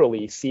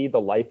 literally see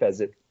the life as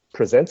it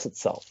presents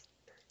itself.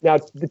 Now,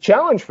 the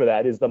challenge for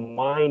that is the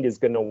mind is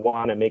going to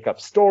want to make up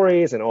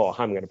stories and, oh,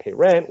 how am I going to pay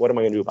rent? What am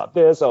I going to do about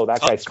this? Oh,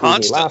 that guy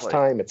screwed me last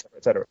time, et cetera,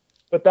 et cetera.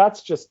 But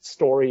that's just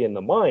story in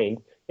the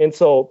mind. And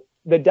so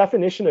the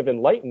definition of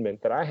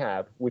enlightenment that I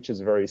have, which is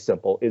very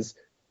simple, is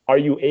are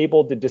you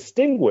able to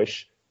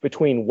distinguish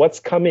between what's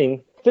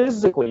coming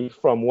physically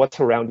from what's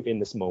around you in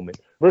this moment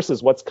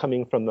versus what's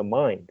coming from the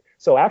mind?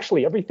 So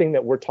actually, everything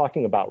that we're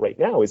talking about right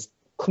now is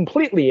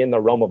completely in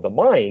the realm of the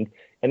mind.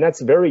 And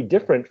that's very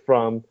different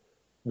from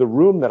the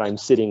room that I'm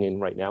sitting in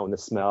right now, and the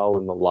smell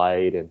and the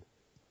light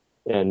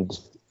and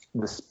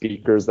the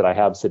speakers that I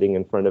have sitting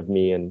in front of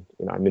me. And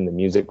you know, I'm in the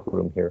music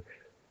room here,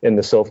 and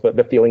the sofa,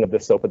 the feeling of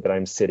the sofa that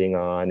I'm sitting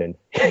on, and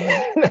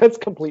that's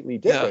completely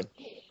different.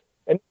 Yeah.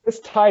 And this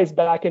ties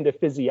back into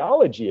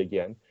physiology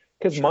again,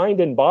 because mind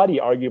and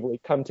body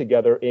arguably come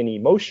together in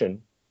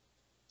emotion.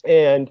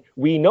 And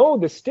we know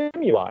the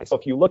stimuli. So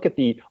if you look at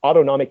the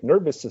autonomic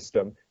nervous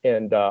system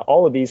and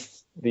all of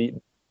these,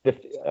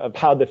 of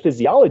how the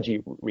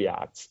physiology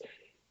reacts,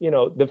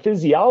 the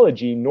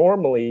physiology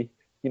normally,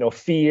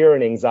 fear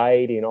and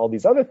anxiety and all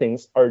these other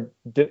things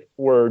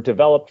were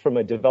developed from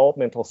a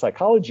developmental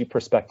psychology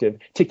perspective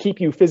to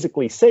keep you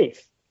physically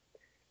safe.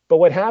 But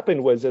what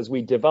happened was, as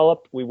we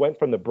went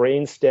from the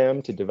brain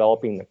stem to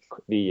developing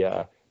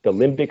the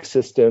limbic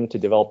system to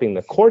developing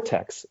the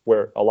cortex,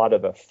 where a lot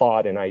of the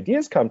thought and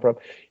ideas come from,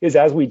 is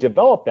as we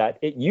develop that,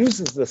 it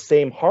uses the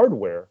same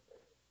hardware,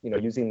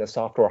 using the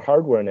software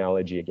hardware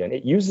analogy again,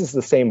 it uses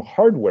the same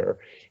hardware.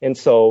 And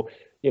so,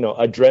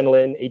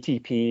 adrenaline,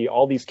 ATP,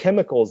 all these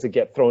chemicals that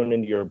get thrown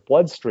into your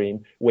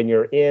bloodstream when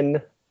you're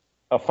in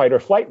a fight or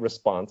flight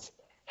response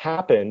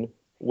happen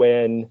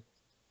when,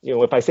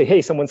 if I say,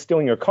 hey, someone's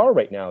stealing your car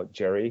right now,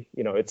 Jerry,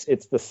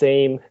 it's the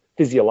same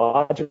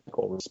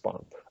physiological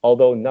response,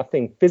 although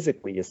nothing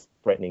physically is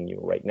threatening you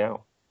right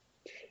now.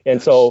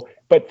 And so,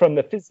 but from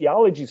the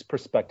physiology's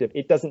perspective,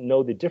 it doesn't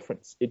know the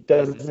difference. It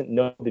doesn't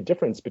know the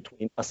difference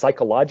between a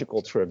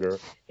psychological trigger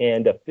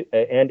and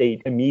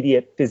a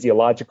immediate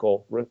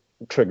physiological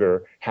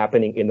trigger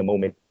happening in the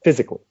moment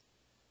physically.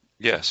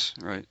 Yes,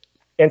 right.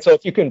 And so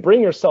if you can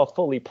bring yourself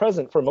fully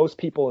present, for most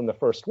people in the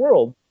first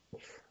world,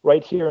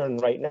 right here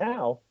and right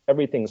now,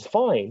 everything's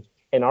fine.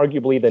 And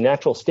arguably the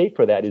natural state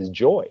for that is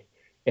joy.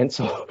 And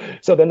so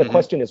then the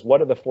question is,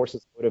 what are the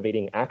forces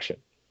motivating action?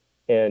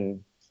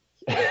 And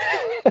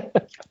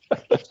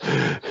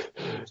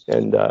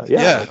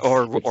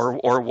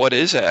or what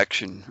is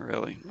action,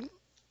 really?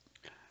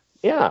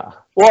 Yeah.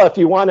 Well, if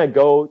you want to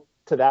go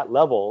to that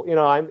level,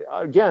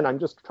 I'm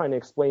just trying to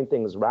explain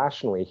things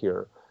rationally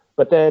here.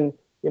 But then,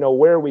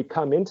 where we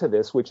come into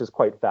this, which is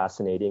quite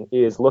fascinating,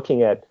 is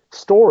looking at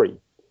story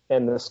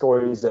and the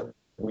stories that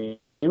we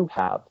do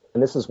have.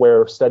 And this is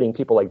where studying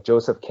people like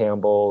Joseph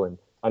Campbell and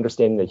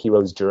understanding the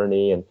hero's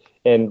journey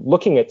and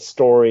looking at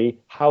story,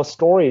 how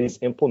story is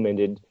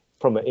implemented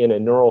in a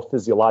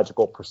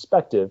neurophysiological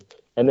perspective,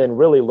 and then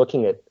really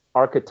looking at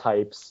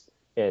archetypes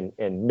and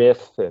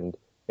myth and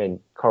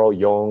Carl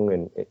Jung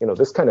and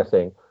this kind of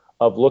thing,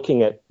 of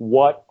looking at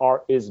what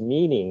is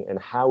meaning and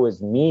how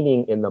is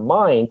meaning in the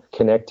mind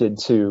connected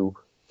to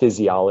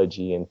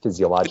physiology and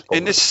physiological.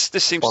 And this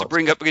seems to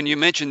bring up, again, you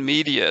mentioned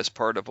media as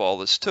part of all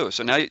this too.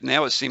 So now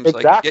it seems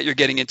exactly. like you're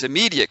getting into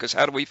media, because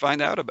how do we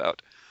find out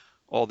about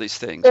all these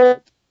things?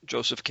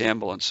 Joseph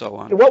Campbell and so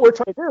on. And what we're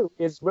trying to do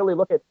is really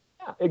look at,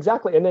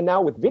 exactly. And then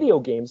now with video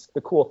games,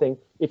 the cool thing,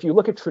 if you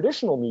look at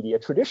traditional media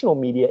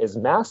is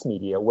mass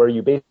media, where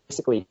you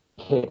basically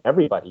hit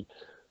everybody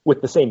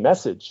with the same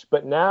message.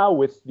 But now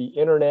with the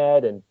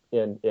internet and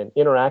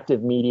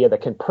interactive media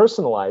that can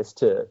personalize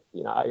to,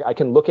 I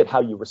can look at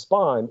how you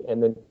respond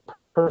and then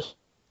personalize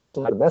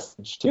the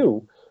message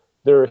too.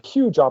 There are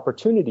huge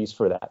opportunities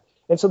for that.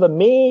 And so the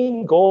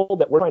main goal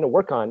that we're trying to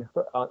work on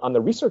the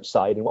research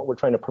side and what we're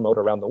trying to promote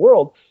around the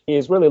world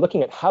is really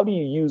looking at how do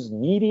you use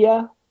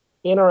media,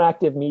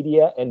 interactive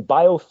media, and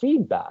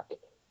biofeedback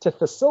to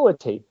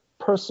facilitate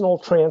personal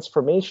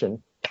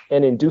transformation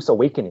and induce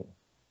awakening.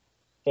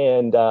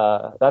 And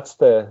that's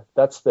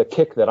the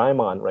kick that I'm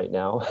on right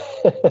now.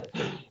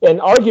 And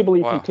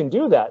arguably, if you can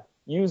do that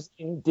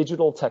using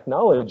digital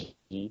technology,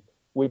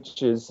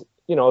 which is,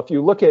 if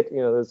you look at,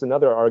 there's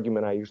another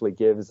argument I usually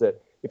give, is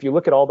that if you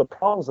look at all the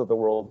problems of the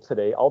world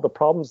today, all the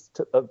problems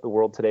of the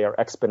world today are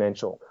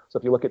exponential. So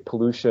if you look at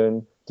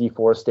pollution,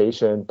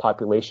 deforestation,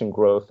 population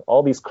growth,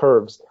 all these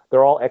curves,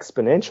 they're all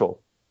exponential.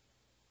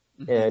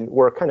 And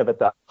we're kind of at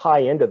the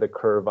high end of the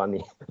curve on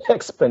the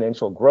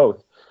exponential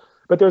growth.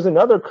 But there's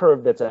another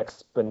curve that's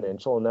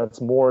exponential, and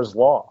that's Moore's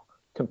law,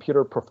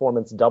 computer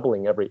performance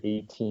doubling every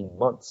 18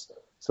 months.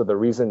 So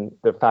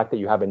the fact that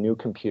you have a new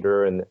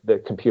computer and the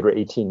computer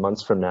 18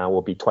 months from now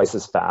will be twice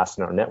as fast,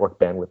 and our network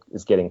bandwidth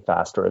is getting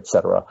faster, et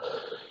cetera.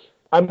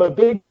 I'm a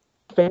big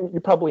fan, you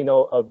probably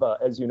know of,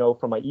 as you know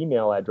from my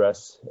email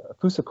address,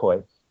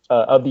 Fusukoi,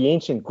 of the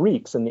ancient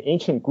Greeks. And the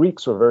ancient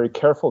Greeks were very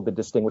careful to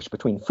distinguish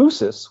between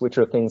phusis, which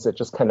are things that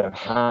just kind of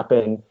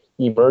happen,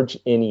 emerge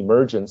in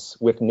emergence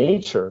with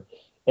nature,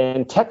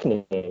 and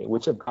techne,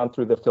 which have gone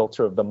through the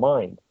filter of the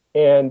mind.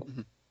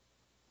 And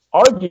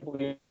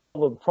arguably,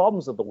 all of the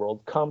problems of the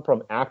world come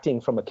from acting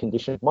from a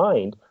conditioned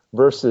mind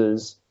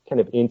versus kind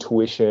of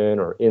intuition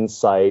or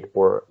insight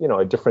or,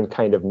 a different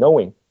kind of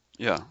knowing.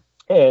 Yeah.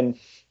 And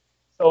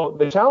so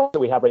the challenge that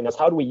we have right now is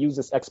how do we use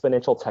this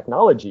exponential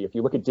technology? If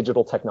you look at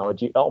digital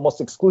technology, it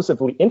almost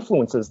exclusively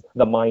influences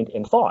the mind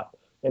and thought.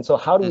 And so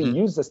how do we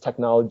use this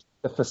technology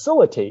to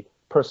facilitate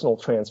personal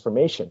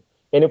transformation?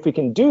 And if we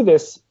can do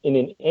this in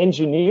an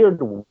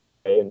engineered way,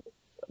 and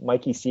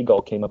Mikey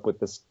Seagull came up with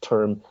this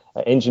term,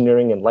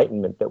 engineering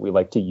enlightenment, that we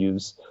like to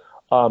use.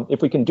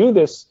 If we can do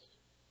this,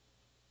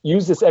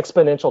 use this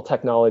exponential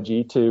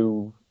technology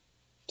to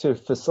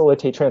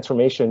facilitate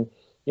transformation,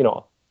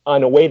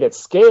 on a way that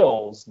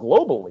scales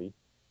globally,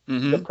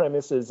 the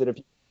premise is that if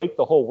you break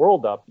the whole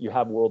world up, you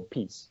have world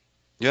peace.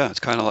 Yeah, it's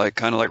kind of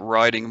like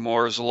riding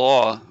Moore's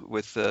law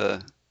with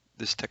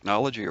this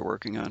technology you're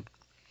working on.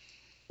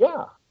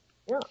 Yeah,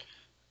 yeah.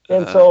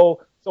 And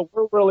so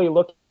we're really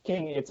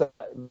looking, it's a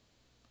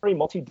very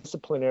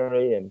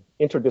multidisciplinary and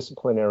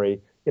interdisciplinary,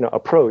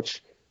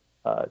 approach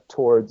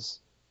towards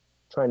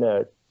trying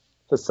to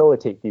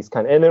facilitate these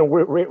and then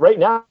we're right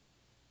now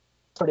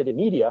started in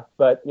media,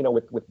 but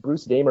with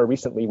Bruce Damer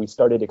recently, we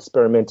started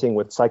experimenting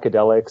with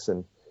psychedelics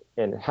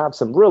and have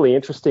some really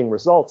interesting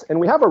results. And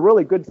we have a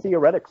really good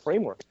theoretic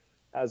framework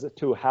as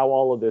to how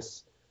all of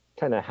this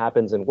kind of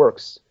happens and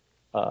works,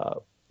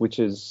 which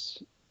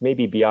is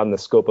maybe beyond the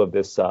scope of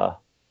this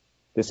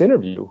this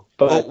interview.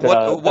 But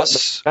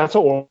that's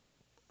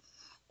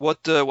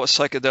what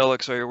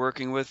psychedelics are you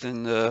working with,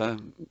 and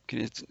can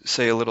you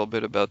say a little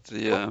bit about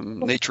the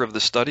nature of the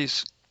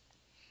studies?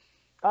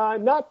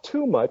 Not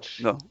too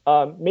much. No.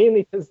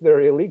 Mainly because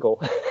they're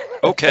illegal.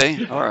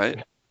 Okay. All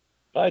right.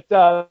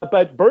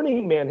 But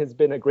Burning Man has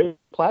been a great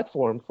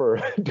platform for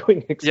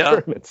doing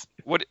experiments.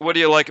 Yeah. What do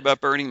you like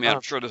about Burning Man?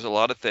 I'm sure there's a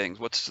lot of things.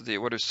 What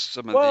are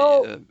some of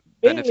the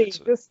benefits?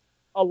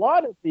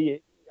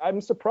 Mainly I'm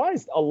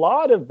surprised. A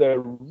lot of the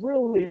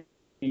really,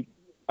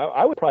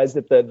 I was surprised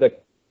at the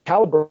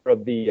caliber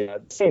of the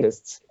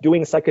scientists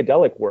doing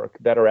psychedelic work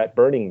that are at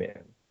Burning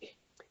Man.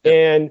 Yeah.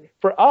 And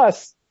for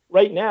us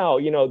right now,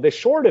 the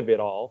short of it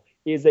all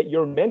is that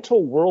your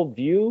mental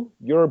worldview,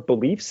 your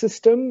belief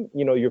system,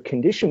 your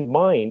conditioned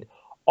mind,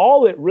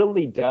 all it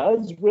really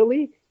does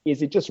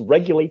is it just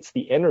regulates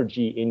the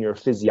energy in your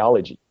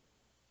physiology.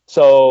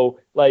 So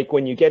like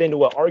when you get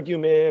into an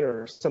argument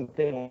or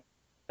something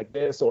like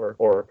this,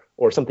 or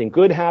something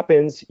good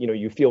happens,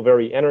 you feel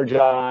very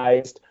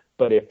energized.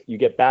 But if you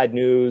get bad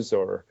news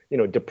or,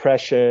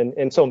 depression,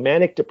 and so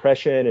manic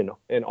depression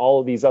and all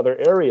of these other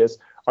areas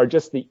are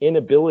just the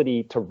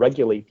inability to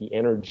regulate the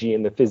energy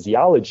and the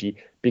physiology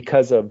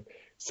because of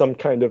some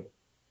kind of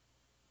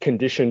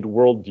conditioned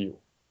worldview.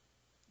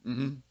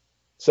 Mm-hmm.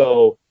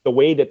 So the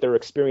way that they're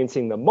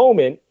experiencing the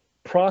moment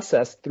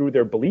processed through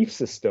their belief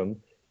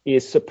system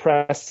is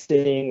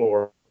suppressing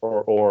or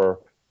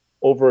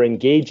over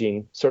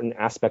engaging certain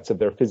aspects of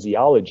their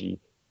physiology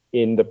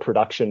in the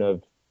production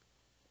of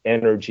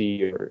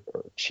energy or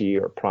chi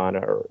or prana,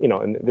 or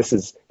and this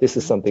is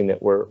something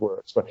that we're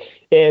exploring.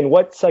 And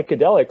what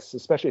psychedelics,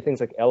 especially things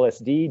like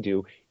LSD,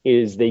 do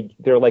is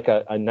they're like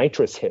a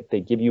nitrous hit. They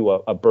give you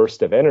a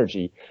burst of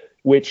energy,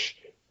 which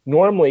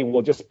normally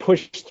will just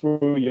push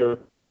through your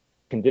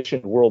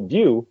conditioned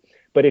worldview.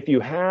 But if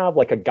you have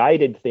like a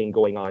guided thing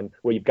going on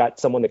where you've got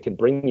someone that can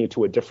bring you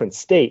to a different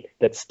state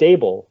that's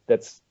stable,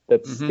 that's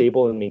Mm-hmm.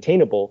 stable and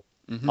maintainable,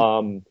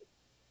 Mm-hmm.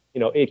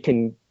 It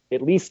can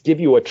at least give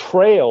you a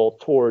trail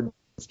towards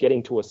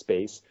getting to a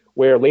space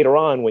where later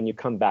on, when you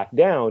come back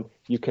down,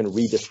 you can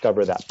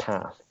rediscover that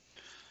path.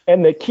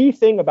 And the key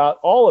thing about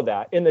all of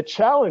that, and the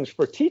challenge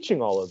for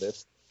teaching all of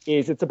this,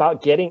 is it's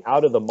about getting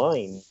out of the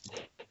mind.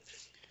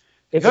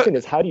 And second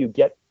is, how do you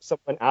get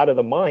someone out of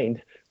the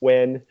mind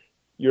when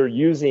you're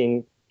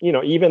using,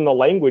 even the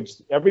language,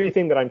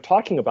 everything that I'm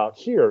talking about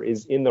here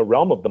is in the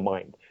realm of the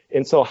mind.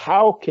 And so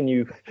how can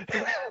you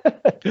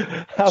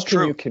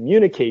you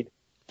communicate,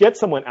 get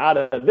someone out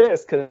of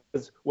this?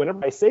 Because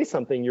whenever I say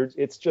something,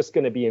 it's just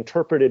going to be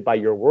interpreted by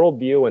your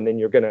worldview, and then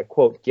you're going to,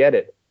 quote, get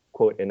it,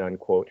 quote and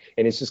unquote,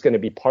 and it's just going to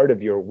be part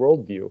of your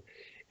worldview.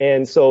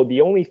 And so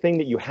the only thing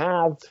that you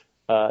have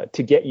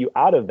to get you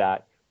out of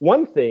that,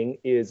 one thing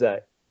is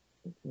the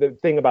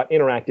thing about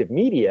interactive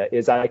media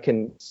is I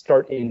can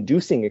start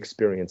inducing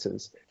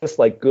experiences, just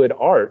like good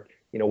art.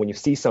 When you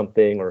see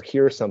something or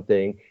hear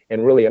something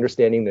and really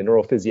understanding the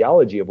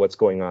neurophysiology of what's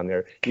going on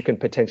there, you can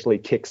potentially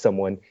kick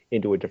someone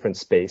into a different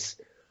space.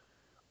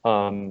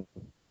 That's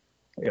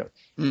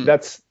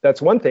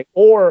one thing.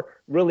 Or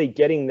really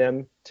getting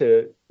them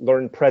to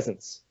learn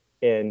presence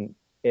and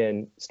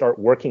start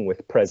working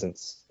with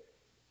presence,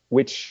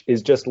 which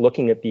is just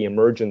looking at the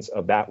emergence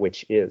of that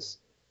which is.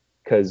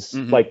 Because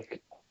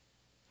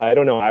I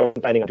don't know. I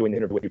wasn't planning on doing an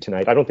interview with you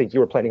tonight. I don't think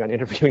you were planning on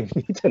interviewing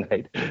me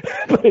tonight,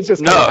 but it's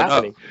just kind of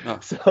happening. No.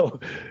 So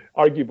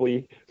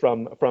arguably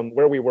from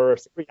where we were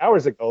 3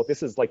 hours ago,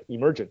 this is like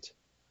emergent.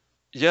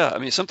 Yeah, I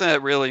mean, something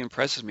that really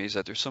impresses me is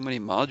that there's so many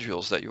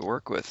modules that you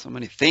work with, so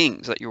many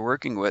things that you're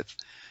working with.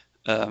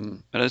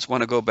 And I just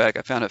want to go back.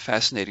 I found it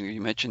fascinating. You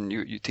mentioned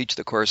you teach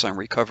the course on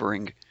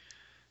recovering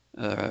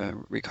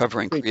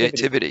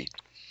creativity.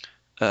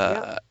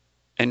 Yeah.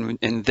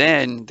 And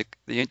then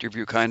the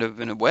interview kind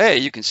of, in a way,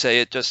 you can say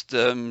it just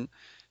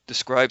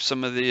describes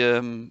some of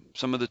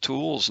the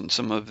tools and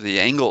some of the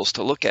angles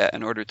to look at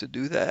in order to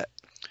do that.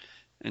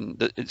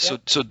 And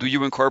so do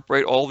you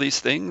incorporate all these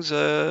things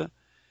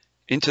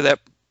into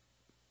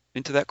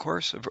that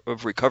course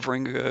of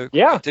recovering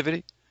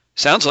creativity?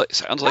 Sounds like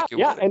you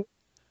would.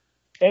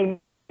 And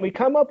we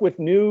come up with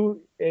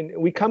new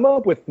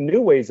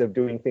ways of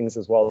doing things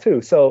as well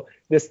too. So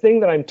this thing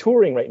that I'm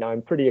touring right now,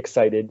 I'm pretty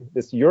excited.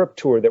 This Europe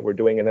tour that we're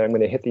doing, and then I'm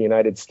going to hit the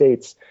United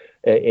States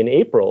in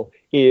April,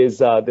 is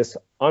this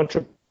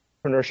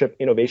entrepreneurship,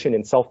 innovation,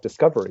 and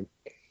self-discovery.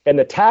 And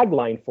the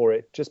tagline for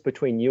it, just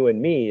between you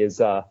and me, is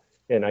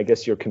and I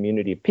guess your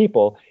community of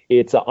people,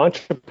 it's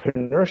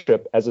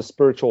entrepreneurship as a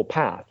spiritual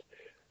path.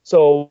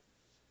 So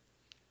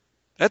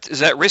Is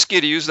that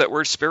risky to use that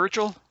word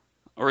spiritual,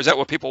 or is that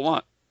what people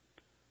want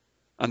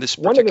on this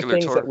One of the particular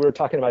things that tour? we were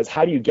talking about is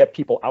how do you get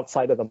people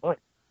outside of the mind?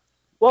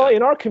 Well, Yeah.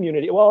 in our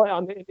community, well,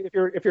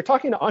 if you're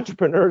talking to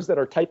entrepreneurs that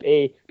are type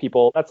A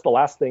people, that's the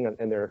last thing,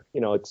 and they're,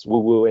 it's woo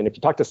woo. And if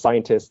you talk to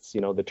scientists,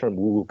 the term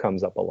woo woo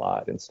comes up a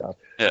lot and stuff.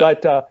 Yeah.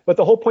 But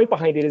the whole point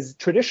behind it is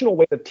traditional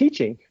way of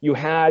teaching. You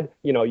have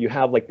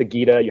like the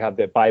Gita, you have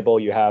the Bible,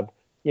 you have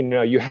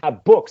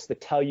books that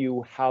tell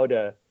you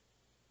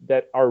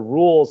that are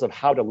rules of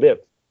how to live,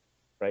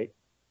 right?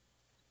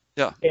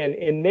 Yeah. And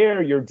in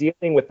there, you're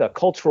dealing with a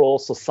cultural,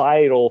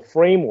 societal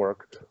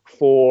framework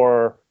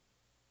for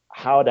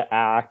how to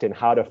act and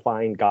how to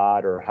find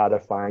God or how to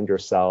find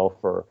yourself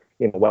or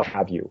what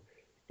have you.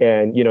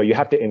 And you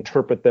have to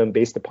interpret them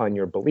based upon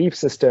your belief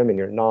system and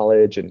your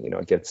knowledge, and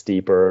it gets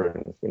deeper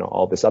and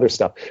all this other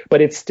stuff. But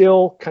it's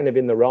still kind of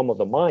in the realm of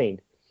the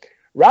mind.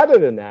 Rather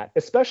than that,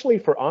 especially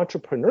for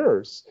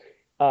entrepreneurs,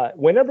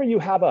 whenever you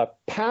have a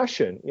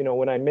passion,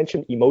 when I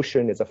mentioned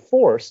emotion is a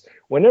force,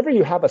 whenever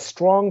you have a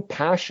strong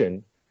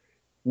passion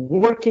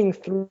working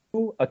through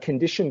a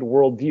conditioned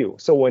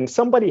worldview. So when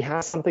somebody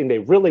has something they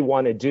really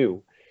want to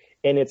do,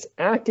 and it's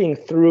acting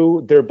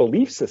through their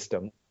belief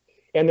system,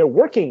 and they're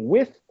working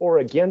with or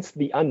against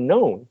the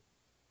unknown,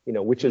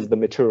 which is the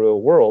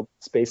material world,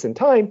 space and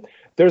time,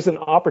 there's an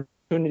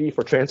opportunity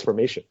for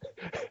transformation.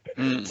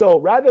 So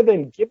rather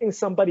than giving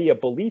somebody a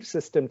belief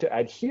system to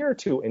adhere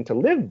to and to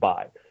live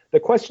by, the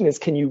question is,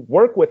 can you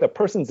work with a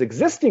person's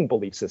existing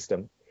belief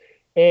system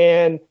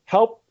and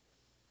help?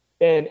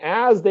 And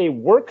as they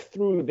work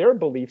through their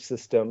belief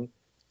system,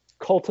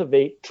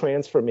 cultivate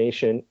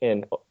transformation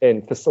and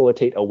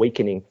facilitate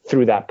awakening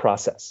through that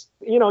process.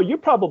 You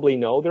probably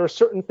know there are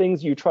certain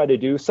things you try to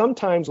do.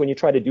 Sometimes when you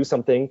try to do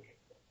something,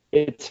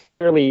 it's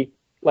fairly,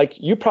 like,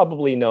 you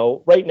probably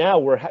know right now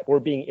we're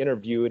being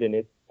interviewed,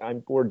 and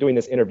we're doing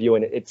this interview,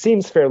 and it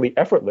seems fairly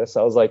effortless.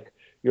 I was like,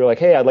 you're like,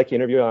 hey, I'd like to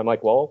interview. And I'm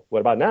like, well,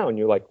 what about now? And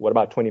you're like, what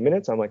about 20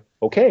 minutes? I'm like,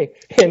 okay.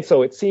 And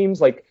so it seems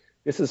like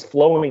this is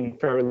flowing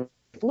fairly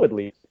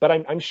fluidly, but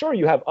I'm sure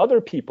you have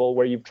other people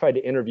where you've tried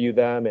to interview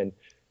them and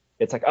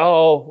it's like,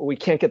 oh, we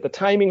can't get the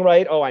timing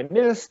right. Oh, I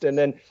missed. And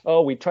then,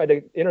 oh, we tried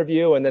to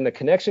interview and then the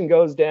connection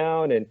goes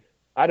down, and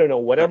I don't know,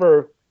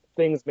 whatever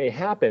things may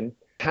happen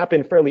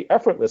fairly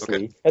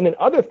effortlessly. Okay. And then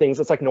other things,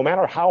 it's like, no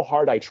matter how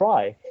hard I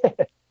try.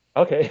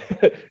 Okay.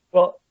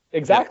 Well,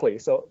 exactly.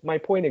 So my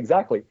point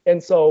exactly.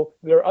 And so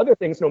there are other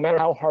things, no matter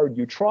how hard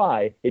you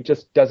try, it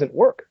just doesn't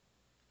work.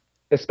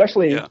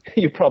 Especially,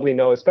 you probably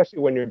know, especially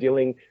when you're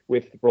dealing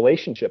with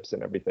relationships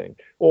and everything.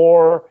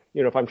 Or,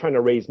 if I'm trying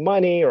to raise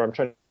money or I'm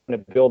trying to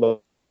build a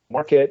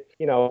market,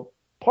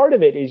 part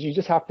of it is you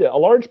just have to, a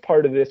large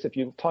part of this, if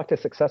you talk to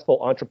successful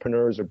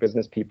entrepreneurs or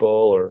business people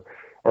or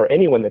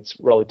anyone that's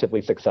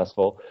relatively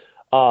successful,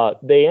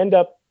 they end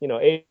up,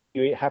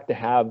 you have to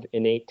have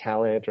innate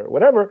talent or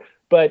whatever,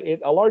 but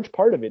a large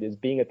part of it is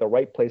being at the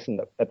right place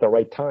at the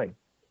right time.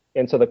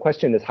 And so the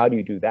question is, how do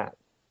you do that?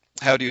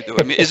 How do you do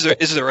it? I mean, is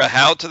there a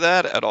how to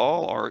that at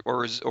all,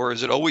 or is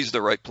it always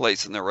the right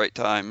place and the right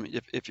time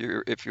if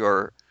your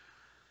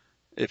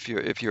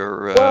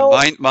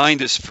Well,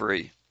 mind is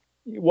free?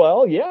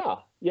 Well, yeah,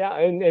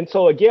 and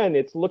so again,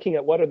 it's looking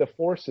at what are the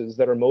forces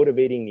that are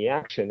motivating the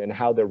action and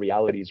how the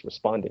reality is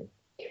responding.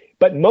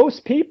 But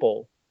most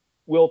people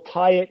will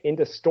tie it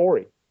into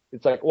story.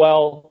 It's like,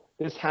 well,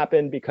 this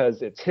happened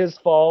because it's his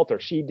fault, or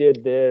she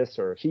did this,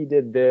 or he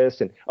did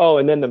this, and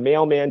and then the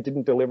mailman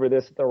didn't deliver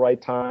this at the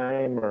right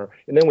time,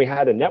 and then we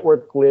had a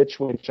network glitch,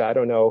 which I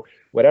don't know,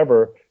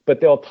 whatever.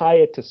 But they'll tie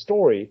it to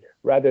story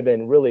rather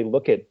than really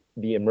look at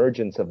the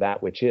emergence of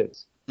that which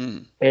is,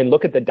 and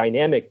look at the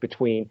dynamic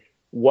between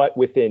what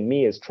within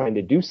me is trying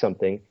to do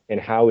something and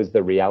how is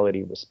the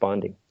reality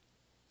responding.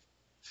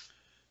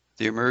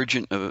 The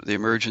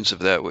emergence of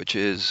that which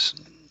is,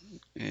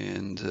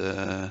 and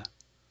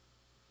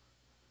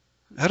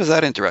how does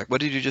that interact? What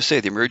did you just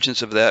say? The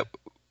emergence of that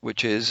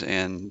which is,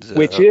 and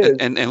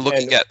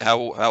looking at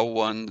how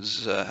one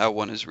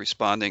is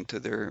responding to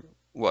their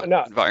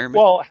environment.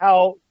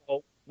 Well,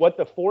 what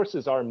the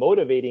forces are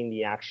motivating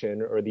the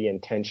action or the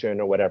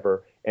intention or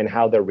whatever, and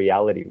how the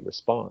reality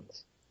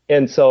responds.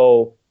 And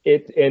so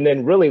and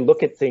then really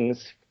look at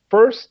things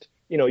first.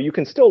 You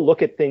can still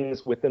look at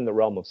things within the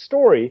realm of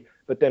story,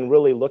 but then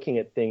really looking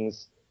at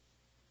things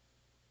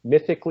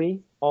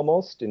mythically,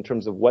 almost, in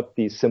terms of what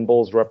these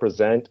symbols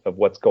represent of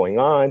what's going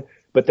on,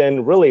 but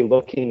then really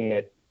looking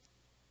at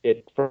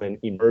it from an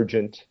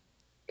emergent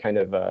kind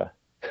of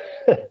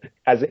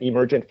as an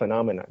emergent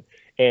phenomenon,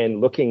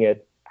 and looking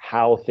at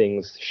how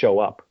things show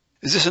up.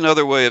 Is this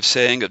another way of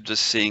saying of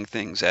just seeing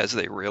things as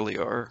they really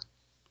are?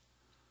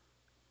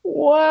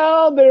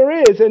 Well, there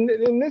is, and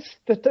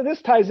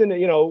this ties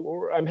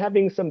into, I'm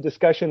having some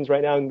discussions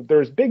right now, and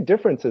there's big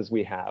differences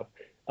we have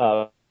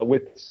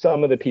with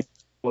some of the people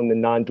in the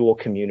non-dual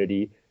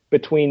community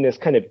between this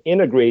kind of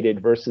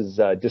integrated versus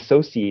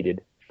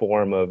dissociated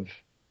form of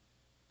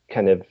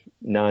kind of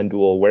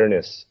non-dual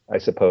awareness, I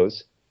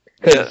suppose.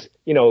 Because,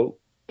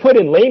 put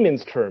in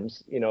layman's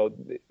terms,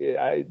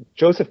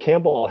 Joseph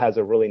Campbell has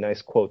a really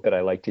nice quote that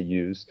I like to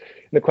use.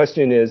 And the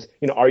question is,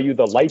 are you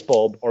the light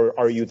bulb or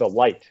are you the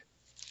light,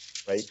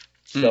 right?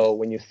 Mm. So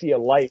when you see a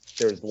light,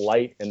 there's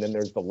light and then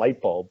there's the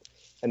light bulb.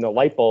 And the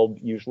light bulb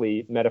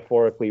usually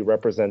metaphorically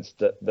represents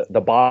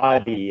the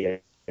body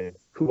and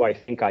who I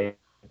think I am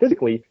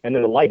physically. And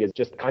then the light is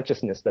just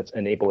consciousness that's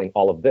enabling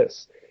all of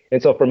this.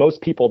 And so for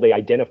most people, they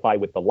identify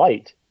with the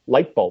light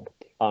bulb.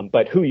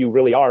 But who you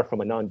really are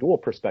from a non-dual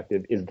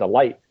perspective is the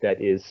light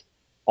that is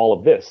all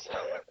of this,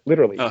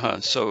 literally.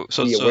 So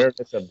the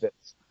awareness of this.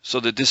 So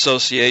the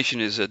dissociation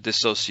is a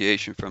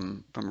dissociation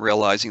from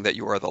realizing that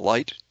you are the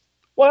light?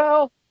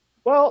 Well,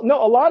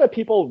 no, a lot of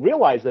people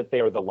realize that they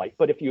are the light,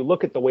 but if you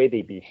look at the way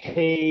they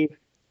behave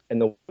and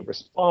the way they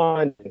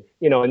respond,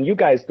 and you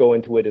guys go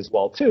into it as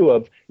well too,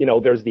 of,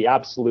 there's the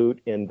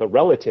absolute and the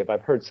relative.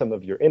 I've heard some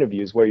of your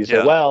interviews where you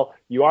say, well,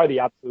 you are the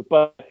absolute,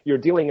 but you're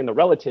dealing in the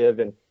relative.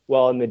 And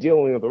well, in the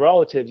dealing with the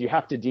relatives, you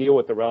have to deal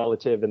with the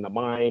relative and the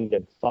mind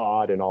and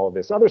thought and all of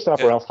this other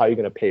stuff, or else how are you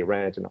going to pay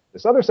rent and all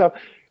this other stuff,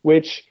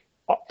 which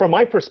from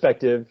my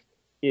perspective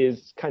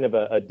is kind of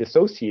a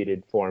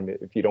dissociated form,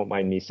 if you don't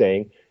mind me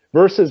saying,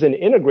 versus an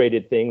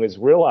integrated thing is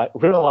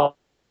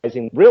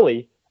realizing,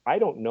 really, I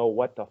don't know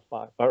what the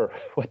fuck or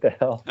what the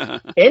hell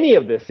any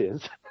of this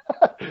is,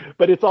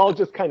 but it's all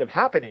just kind of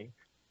happening.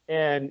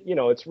 And,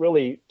 it's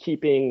really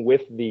keeping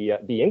with the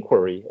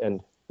inquiry and,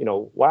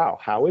 wow,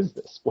 how is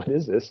this? What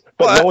is this?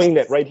 But knowing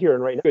that right here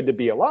and right now, good to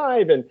be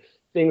alive and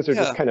things are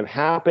just kind of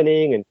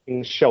happening and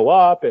things show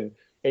up and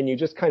you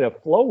just kind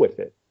of flow with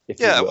it.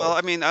 Well,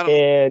 I mean,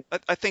 I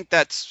think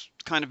that's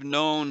kind of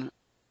known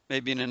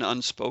maybe in an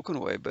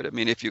unspoken way, but I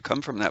mean, if you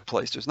come from that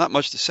place, there's not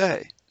much to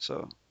say.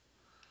 So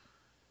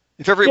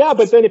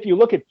but then if you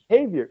look at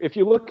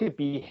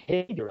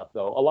behavior,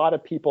 though, a lot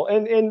of people,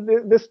 and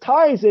this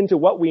ties into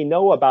what we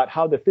know about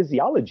how the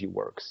physiology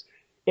works.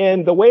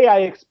 And the way I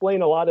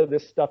explain a lot of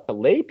this stuff to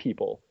lay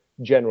people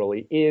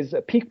generally is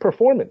peak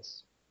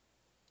performance.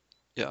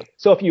 Yeah.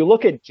 So if you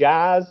look at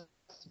jazz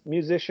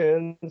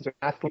musicians or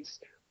athletes,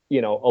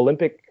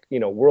 Olympic,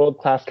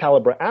 world-class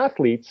caliber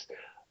athletes,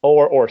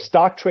 or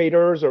stock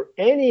traders, or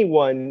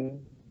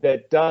anyone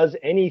that does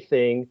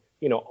anything,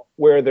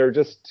 where they're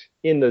just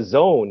in the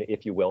zone,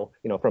 if you will,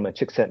 from a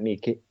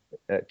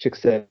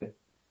Csikszentmihalyi,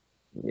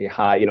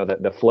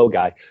 the flow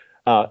guy,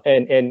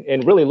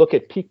 and really look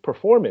at peak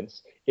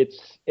performance.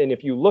 And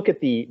if you look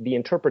at the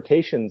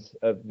interpretations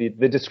of the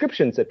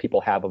descriptions that people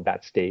have of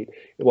that state,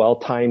 well,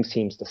 time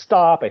seems to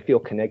stop. I feel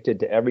connected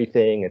to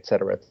everything, et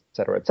cetera, et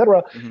cetera, et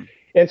cetera. Mm-hmm.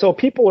 And so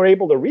people are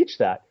able to reach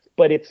that,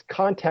 but it's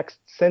context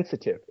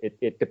sensitive.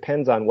 It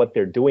depends on what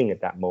they're doing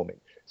at that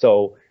moment.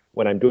 So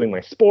when I'm doing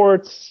my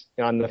sports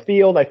on the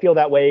field, I feel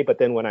that way. But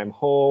then when I'm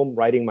home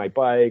riding my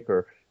bike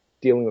or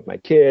dealing with my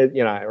kid,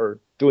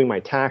 or doing my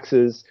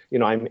taxes,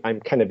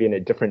 I'm kind of in a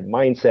different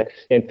mindset.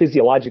 And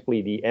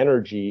physiologically, the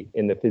energy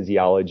in the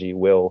physiology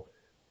will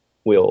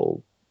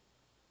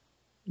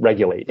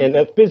regulate. And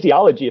the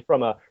physiology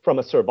from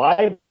a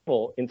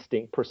survival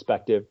instinct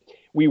perspective,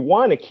 we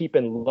want to keep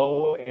in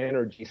low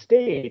energy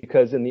state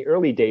because in the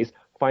early days,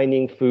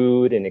 finding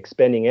food and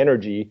expending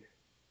energy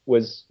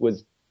was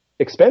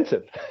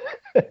expensive.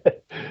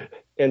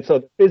 And so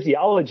the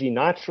physiology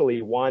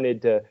naturally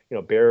wanted to,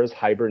 bears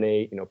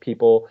hibernate,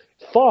 people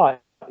thought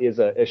is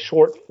a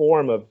short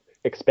form of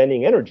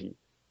expending energy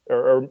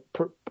or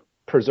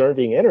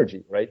preserving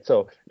energy, right?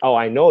 So,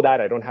 I know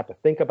that I don't have to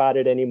think about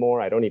it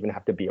anymore. I don't even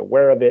have to be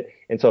aware of it.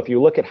 And so if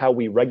you look at how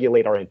we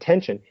regulate our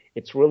intention,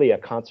 it's really a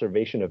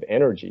conservation of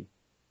energy.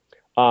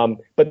 But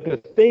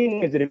the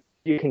thing is that if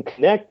you can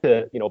connect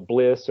to,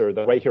 bliss or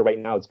the right here, right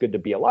now, it's good to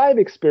be alive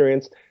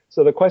experience.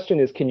 So the question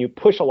is, can you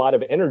push a lot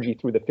of energy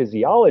through the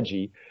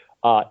physiology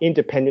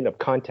independent of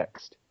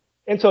context?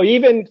 And so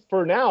even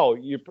for now,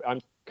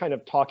 I'm kind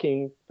of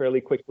talking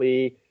fairly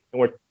quickly and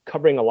we're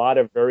covering a lot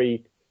of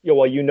very,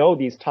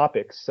 these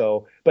topics.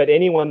 So, but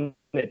anyone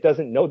that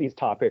doesn't know these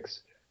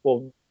topics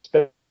will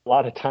spend a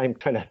lot of time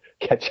trying to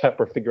catch up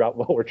or figure out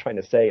what we're trying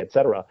to say, et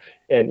cetera.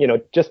 And,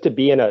 just to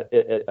be in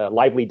a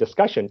lively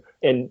discussion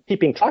and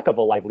keeping track of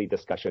a lively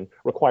discussion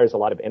requires a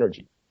lot of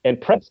energy. And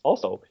presence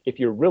also, if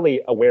you're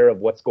really aware of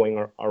what's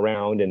going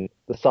around and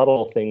the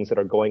subtle things that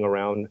are going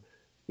around,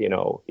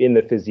 in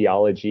the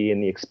physiology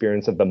and the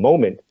experience of the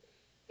moment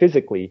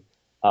physically,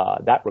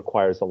 that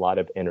requires a lot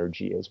of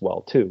energy as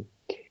well, too.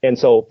 And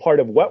so part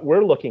of what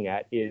we're looking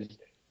at is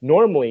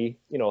normally,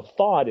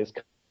 thought is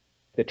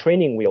the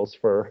training wheels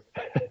for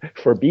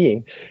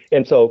being.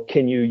 And so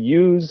can you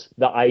use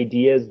the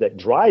ideas that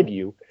drive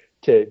you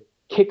to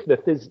kick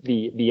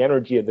the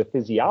energy of the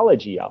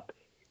physiology up?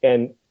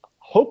 And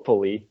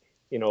hopefully,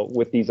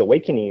 with these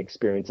awakening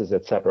experiences,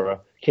 et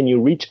cetera, can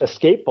you reach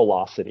escape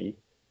velocity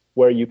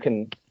where you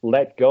can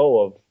let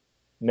go of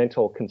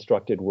mental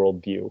constructed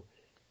worldview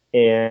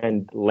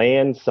and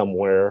land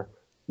somewhere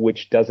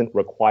which doesn't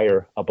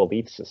require a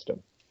belief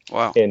system?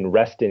 Wow. And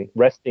resting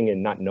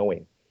and not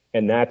knowing.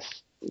 And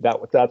that's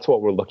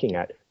what we're looking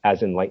at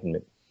as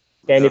enlightenment.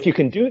 And if you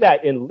can do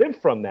that and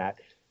live from that,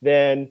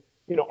 then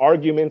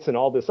arguments and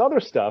all this other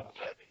stuff,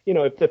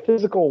 if the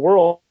physical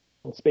world,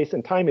 space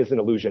and time is an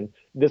illusion,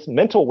 this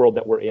mental world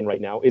that we're in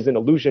right now is an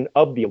illusion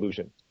of the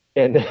illusion.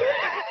 And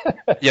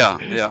Yeah,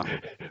 yeah,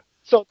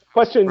 so the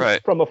question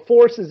right. from a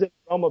forces in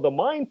the realm of the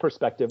mind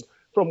perspective,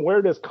 from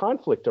where does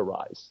conflict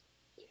arise?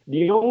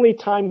 The only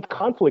time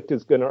conflict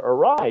is going to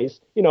arise,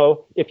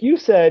 if you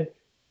said,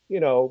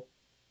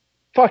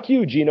 fuck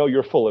you, Gino,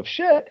 you're full of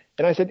shit.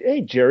 And I said,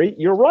 hey, Jerry,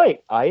 you're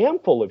right. I am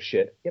full of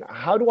shit.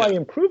 How do I Yeah.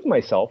 improve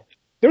myself?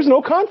 There's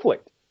no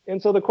conflict.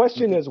 And so the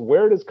question is,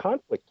 where does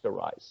conflict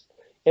arise?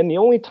 And the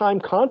only time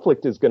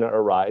conflict is going to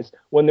arise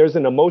when there's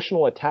an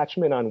emotional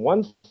attachment on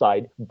one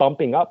side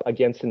bumping up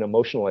against an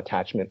emotional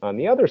attachment on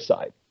the other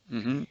side.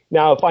 Mm-hmm.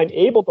 Now, if I'm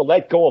able to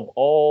let go of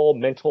all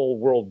mental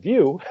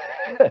worldview,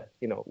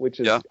 which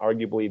is Yeah.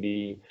 arguably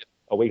the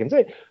awakened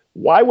state,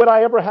 why would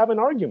I ever have an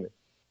argument?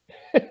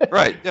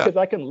 Right. Yeah. Because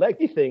I can let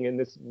anything in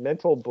this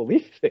mental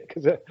belief thing,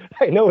 because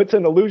I know it's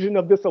an illusion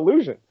of this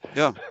illusion.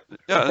 Yeah.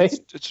 Yeah. Right?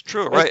 It's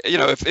true. Right.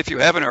 If you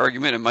have an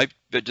argument, it might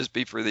just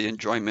be for the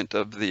enjoyment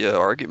of the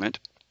argument.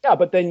 Yeah,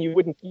 but then you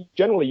wouldn't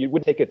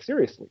take it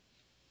seriously.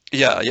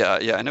 Yeah. Yeah.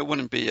 Yeah. And it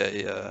wouldn't be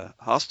a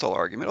hostile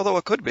argument, although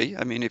it could be.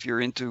 I mean, if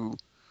you're into,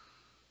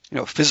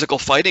 physical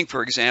fighting,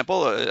 for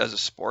example, as a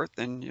sport,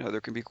 then,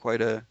 there can be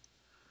quite a,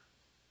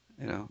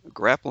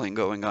 grappling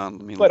going on.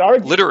 I mean, But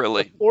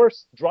literally.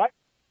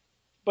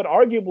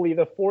 arguably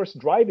the force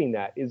driving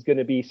that is going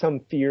to be some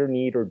fear,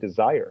 need, or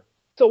desire.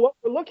 So what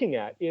we're looking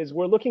at is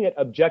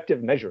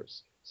objective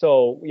measures.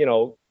 So,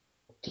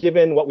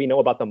 given what we know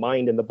about the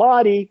mind and the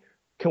body,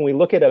 can we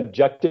look at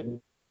objective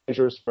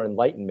measures for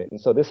enlightenment?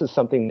 And so this is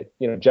something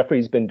that,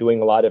 Jeffrey's been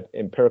doing a lot of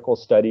empirical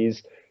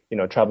studies,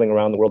 traveling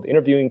around the world,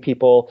 interviewing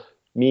people,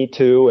 me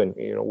too. And,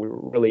 we're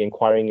really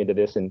inquiring into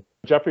this. And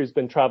Jeffrey's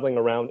been traveling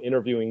around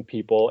interviewing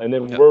people. And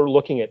then we're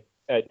looking at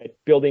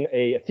building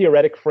a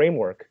theoretic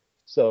framework,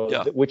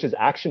 which is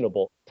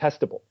actionable,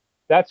 testable.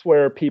 That's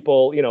where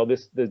people,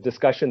 the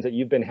discussions that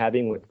you've been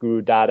having with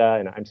Guru Dada,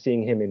 and I'm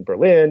seeing him in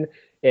Berlin,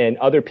 and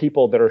other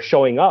people that are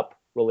showing up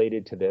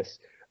related to this.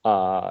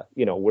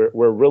 We're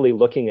really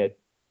looking at,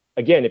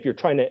 again, if you're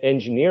trying to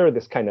engineer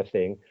this kind of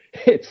thing,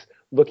 it's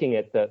looking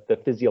at the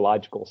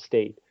physiological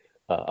state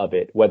of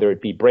it, whether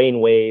it be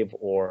brainwave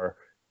or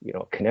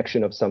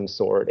connection of some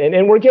sort.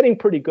 And we're getting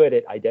pretty good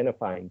at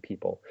identifying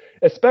people,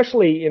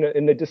 especially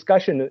in the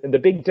discussion. The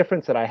big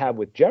difference that I have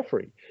with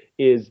Jeffrey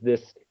is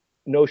this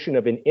notion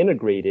of an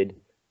integrated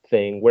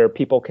thing where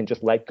people can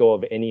just let go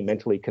of any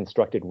mentally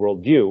constructed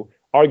worldview.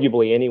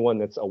 Arguably, anyone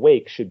that's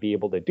awake should be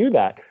able to do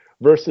that,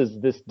 versus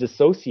this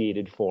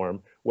dissociated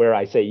form where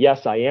I say,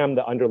 yes, I am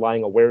the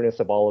underlying awareness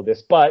of all of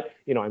this, but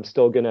I'm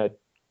still gonna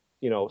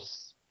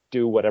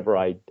do whatever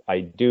I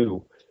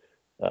do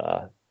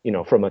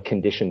from a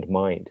conditioned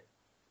mind.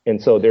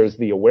 And so there's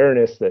the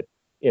awareness that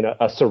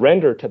a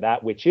surrender to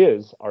that which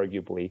is,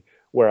 arguably,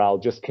 where I'll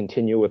just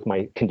continue with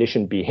my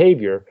conditioned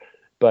behavior.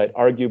 But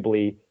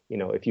arguably,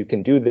 if you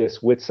can do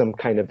this with some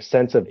kind of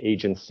sense of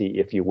agency,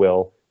 if you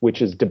will,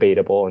 which is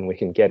debatable, and we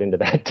can get into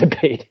that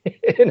debate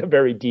in a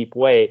very deep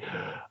way,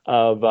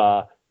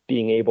 of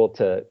being able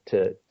to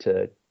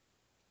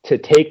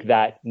take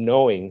that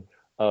knowing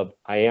of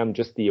I am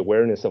just the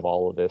awareness of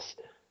all of this,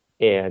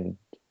 and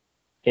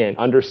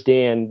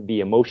understand the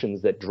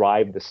emotions that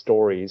drive the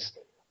stories,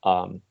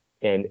 and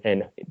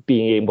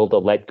being able to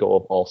let go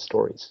of all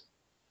stories.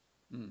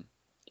 Mm.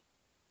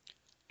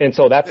 And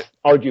so that's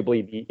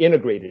arguably the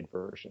integrated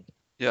version.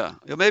 Yeah,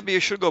 maybe you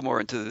should go more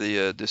into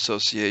the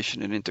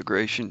dissociation and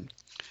integration,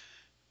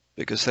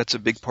 because that's a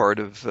big part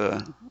of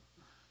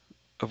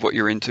what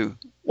you're into.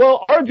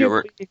 Well,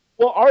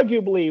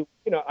 arguably,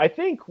 I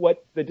think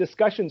what the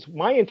discussions,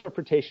 my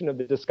interpretation of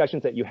the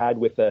discussions that you had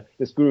with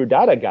this Guru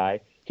Dada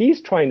guy,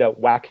 he's trying to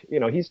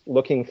he's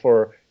looking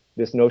for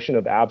this notion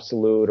of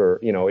absolute, or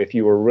if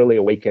you were really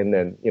awakened,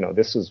 then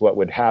this is what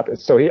would happen.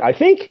 So I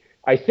think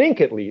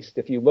at least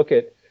if you look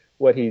at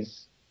what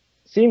he's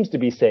seems to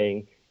be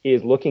saying,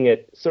 is looking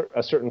at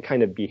a certain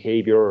kind of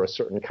behavior or a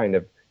certain kind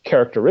of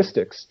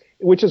characteristics,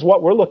 which is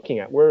what we're looking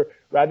at. We're,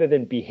 rather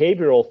than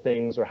behavioral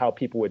things or how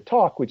people would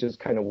talk, which is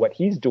kind of what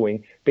he's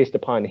doing based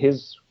upon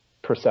his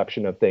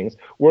perception of things,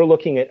 we're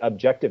looking at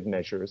objective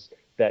measures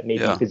that may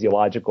be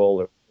physiological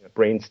or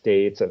brain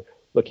states, of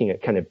looking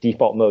at kind of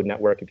default mode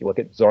network. If you look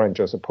at Zoran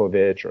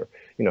Josipovich, or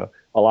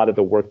a lot of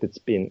the work that's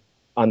been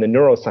on the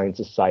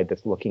neurosciences side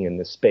that's looking in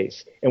this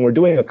space. And we're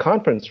doing a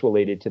conference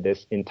related to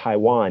this in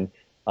Taiwan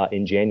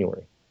in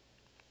January,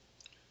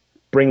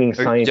 bringing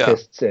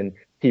scientists and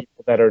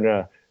people that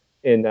are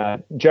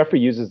in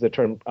Jeffrey uses the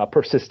term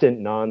persistent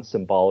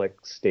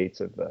non-symbolic states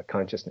of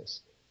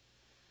consciousness.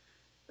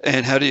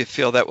 And how do you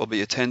feel that will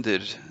be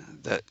attended,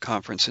 that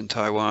conference in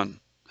Taiwan?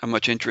 How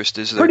much interest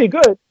is there? Pretty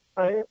good.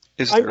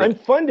 I'm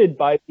funded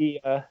by the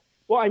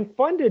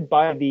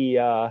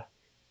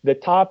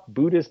top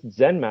Buddhist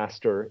Zen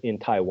master in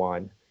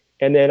Taiwan.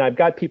 And then I've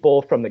got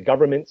people from the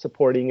government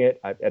supporting it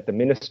at the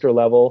minister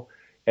level.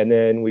 And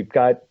then we've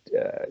got,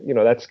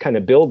 that's kind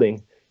of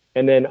building.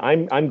 And then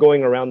I'm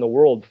going around the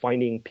world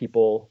finding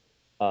people,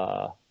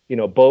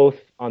 both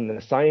on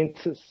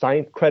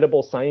the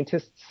credible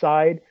scientist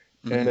side,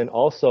 and Hmm. then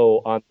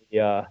also on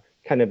the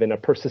kind of in a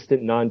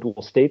persistent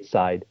non-dual state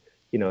side,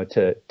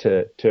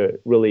 to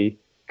really,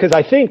 because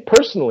I think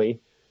personally,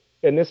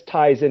 and this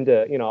ties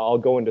into, I'll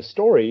go into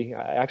story.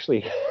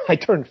 Actually, I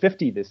turned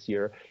 50 this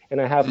year, and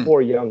I have Hmm.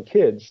 four young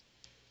kids.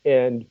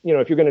 And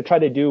if you're going to try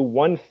to do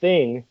one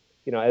thing,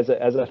 as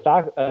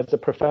a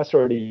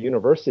professor at a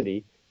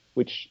university,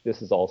 which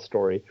this is all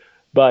story,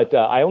 but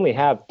I only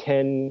have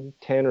 10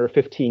 or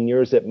 15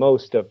 years at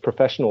most of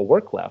professional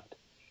work left.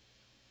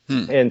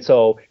 Hmm. And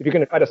so if you're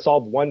going to try to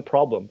solve one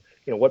problem,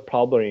 what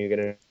problem are you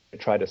going to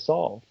try to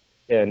solve?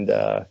 And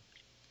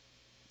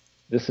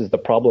this is the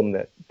problem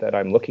that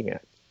I'm looking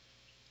at.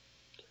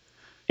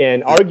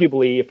 And Yeah.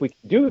 arguably, if we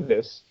can do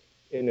this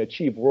and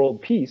achieve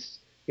world peace,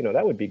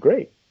 that would be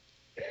great.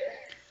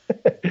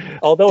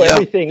 Although Yeah.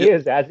 everything Yeah.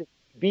 is as it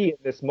be in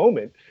this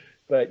moment,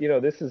 but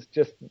this is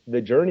just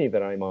the journey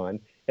that I'm on,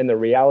 and the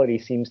reality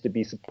seems to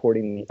be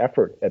supporting the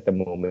effort at the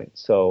moment.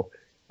 So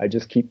I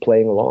just keep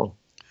playing along.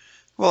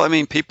 Well, I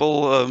mean,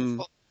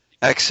 people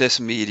access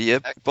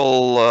media.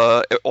 People,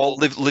 all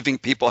living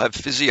people have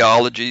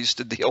physiologies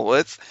to deal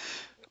with.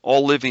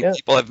 All living Yeah.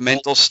 people have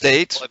mental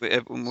states.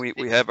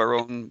 We have our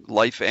own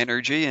life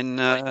energy,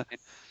 and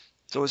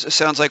so it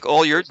sounds like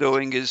all you're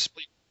doing is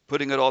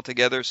putting it all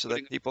together so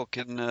that people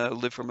can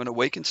live from an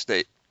awakened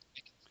state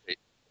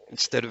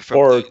instead of from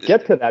Or the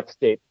get to that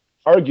state,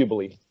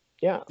 arguably.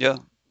 Yeah. yeah.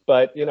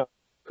 But,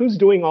 who's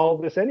doing all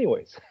of this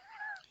anyways?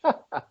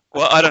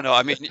 Well, I don't know.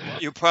 I mean,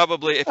 you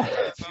probably if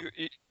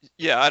you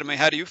yeah. I mean,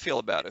 how do you feel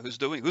about it? Who's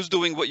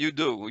doing what you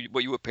do,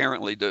 what you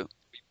apparently do?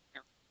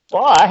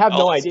 Well, I have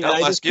no idea. And I I'll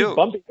just ask keep you.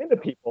 bumping into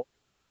people.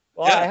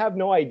 Well, I Yeah. have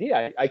no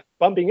idea. I keep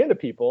bumping into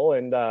people,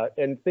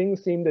 and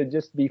things seem to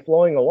just be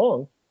flowing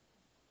along.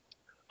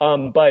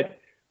 But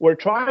we're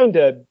trying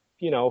to,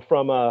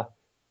 from a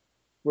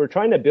we're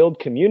trying to build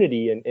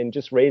community and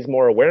just raise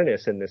more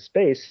awareness in this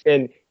space.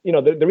 And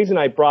the reason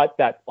I brought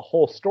that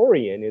whole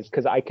story in is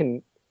because I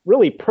can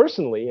really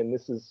personally, and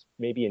this is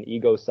maybe an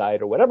ego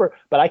side or whatever,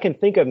 but I can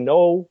think of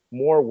no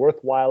more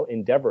worthwhile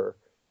endeavor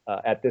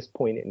at this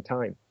point in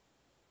time.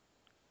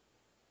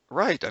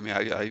 Right. I mean,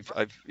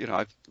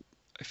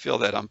 I feel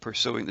that I'm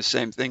pursuing the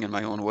same thing in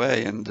my own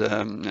way, and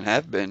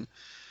have been.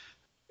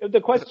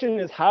 The question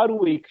is, how do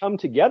we come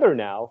together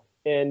now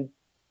and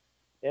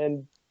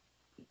and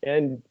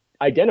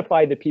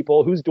identify the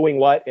people who's doing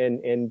what,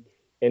 and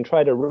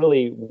try to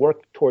really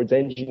work towards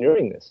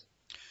engineering this.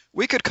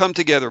 We could come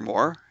together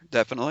more,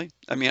 definitely.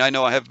 I mean, I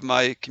know I have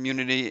my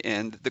community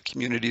and the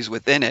communities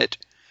within it,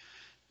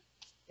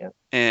 Yeah.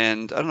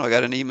 and I don't know. I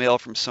got an email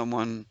from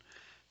someone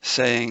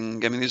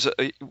saying, I mean,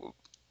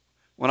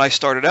 when I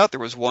started out, there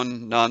was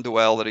one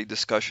non-duality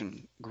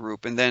discussion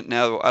group, and then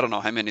now I don't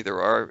know how many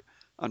there are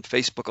on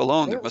Facebook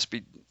alone. There Yeah. must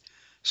be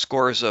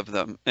scores of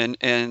them.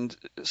 And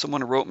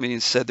someone wrote me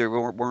and said they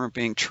weren't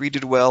being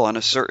treated well on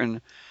a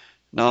certain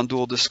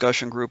non-dual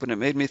discussion group, and it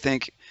made me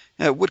think,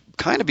 yeah, it would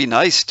kind of be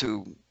nice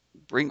to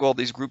bring all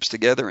these groups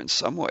together in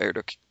some way, or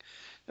to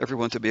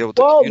everyone to be able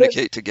to Well,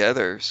 communicate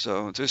together.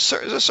 So there's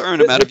a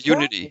certain amount the of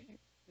unity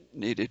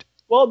needed.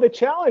 the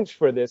challenge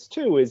for this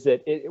too is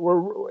that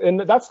and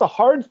that's the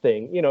hard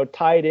thing,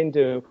 tied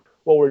into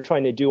what we're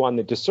trying to do on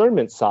the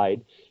discernment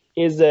side,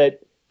 is that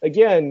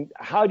again,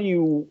 how do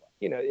you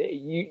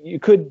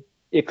could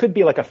it could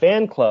be like a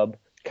fan club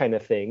kind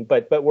of thing,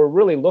 but we're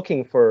really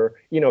looking for,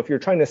 if you're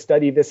trying to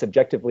study this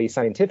objectively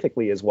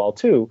scientifically as well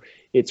too,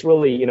 it's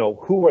really,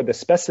 who are the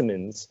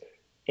specimens,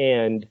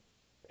 and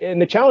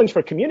the challenge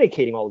for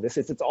communicating all of this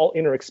is it's all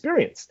inner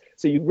experience.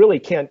 So you really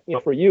can't,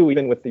 for you,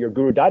 even with your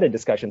Guru Dada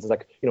discussions, it's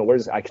like,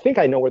 I think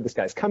I know where this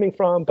guy's coming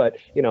from, but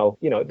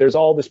there's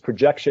all this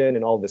projection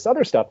and all this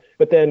other stuff.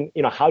 But then,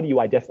 how do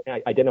you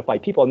identify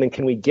people? And then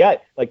can we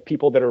get like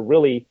people that are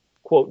really,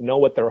 quote, know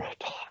what they're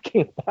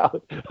talking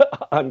about,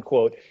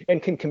 unquote,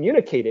 and can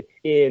communicate it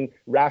in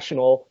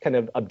rational, kind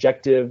of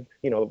objective,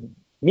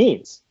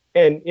 means.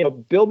 And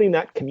building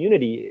that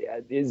community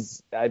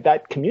is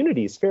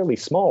fairly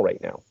small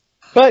right now.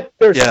 But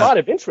there's a Yeah. lot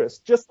of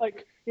interest, just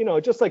like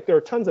there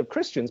are tons of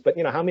Christians, but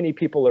how many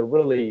people are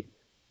really,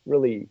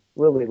 really,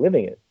 really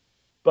living it?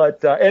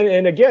 But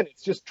and again,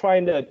 it's just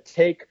trying to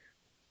take,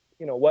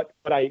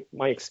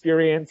 my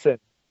experience and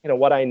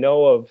what I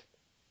know of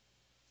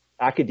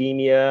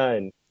academia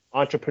and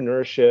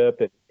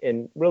entrepreneurship,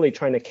 and really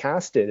trying to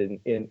cast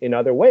it in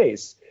other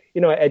ways.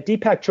 At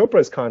Deepak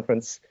Chopra's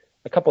conference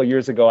a couple of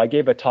years ago, I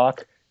gave a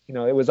talk.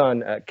 It was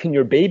on can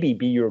your baby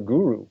be your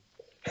guru?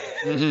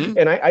 Hmm.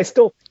 And I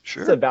still think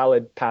it's a Sure.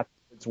 valid path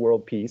towards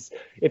world peace.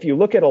 If you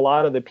look at a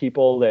lot of the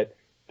people that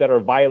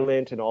are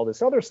violent and all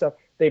this other stuff,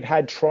 they've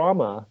had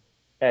trauma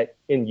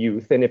in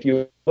youth. And if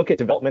you look at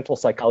developmental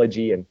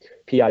psychology and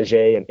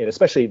Piaget, and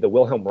especially the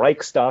Wilhelm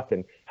Reich stuff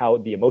and how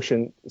the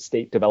emotion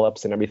state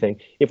develops and everything,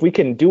 if we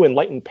can do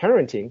enlightened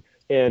parenting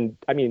and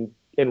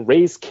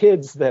raise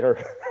kids that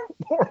are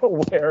more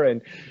aware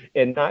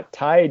and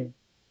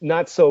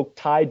not so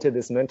tied to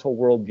this mental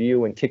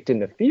worldview and kicked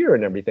into fear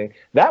and everything,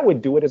 that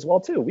would do it as well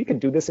too. We could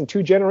do this in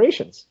 2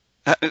 generations.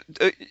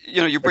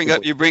 You bring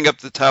up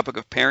the topic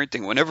of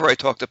parenting. Whenever I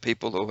talk to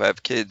people who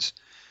have kids,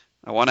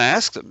 I want to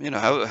ask them,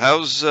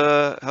 how's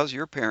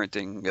your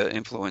parenting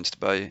influenced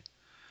by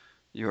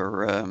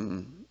your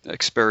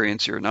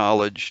experience, your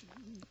knowledge,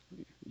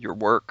 your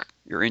work,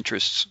 your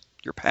interests,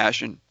 your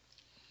passion?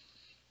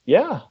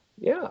 Yeah,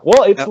 yeah.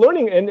 Well, Uh, it's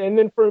learning, and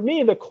then for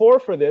me, the core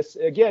for this,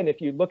 again, if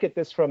you look at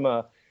this from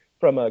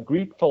a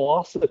Greek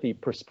philosophy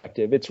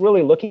perspective, it's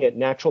really looking at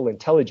natural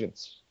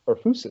intelligence or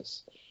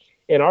physis.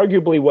 And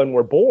arguably, when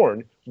we're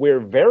born,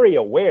 we're very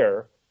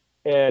aware,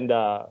 and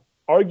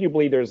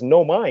arguably, there's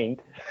no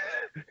mind.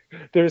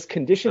 There's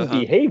conditioned uh-huh.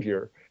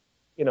 behavior,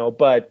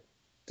 but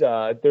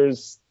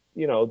there's,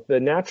 the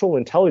natural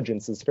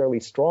intelligence is fairly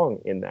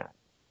strong in that.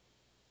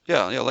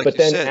 Yeah, yeah, like But you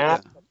then said,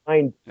 as yeah, the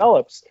mind yeah.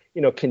 develops,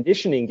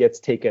 conditioning gets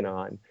taken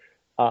on.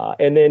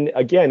 And then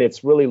again,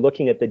 it's really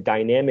looking at the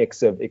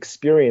dynamics of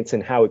experience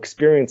and how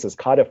experience is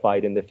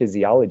codified in the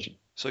physiology.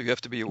 So you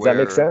have to be Does that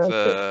make aware of,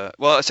 sense?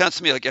 well, it sounds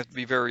to me like you have to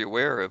be very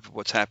aware of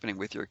what's happening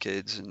with your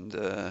kids and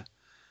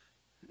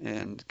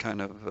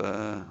kind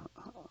of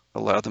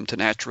allow them to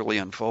naturally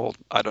unfold.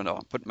 I don't know.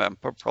 I'm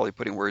probably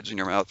putting words in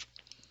your mouth.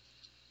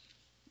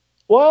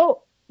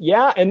 Well,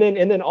 yeah, and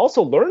then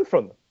also learn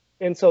from them.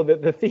 And so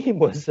the theme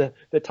was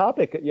the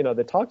topic,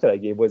 the talk that I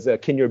gave was,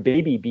 can your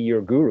baby be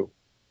your guru?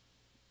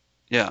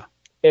 Yeah.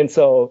 And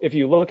so if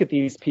you look at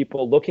these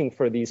people looking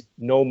for these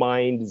no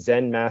mind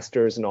Zen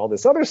masters and all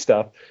this other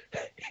stuff,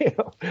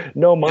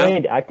 no Yeah.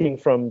 mind acting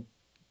from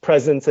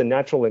presence and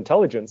natural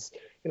intelligence,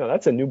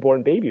 that's a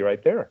newborn baby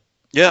right there.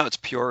 Yeah, it's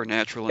pure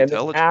natural And then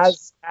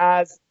intelligence.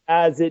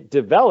 as it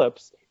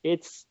develops,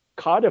 it's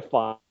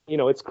codifying,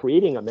 it's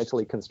creating a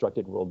mentally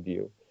constructed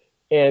worldview.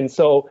 And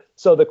so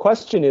the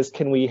question is,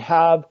 can we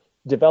have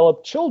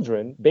developed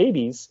children,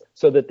 babies,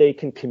 so that they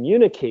can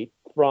communicate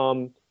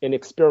from an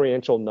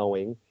experiential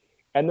knowing?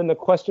 And then the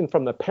question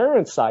from the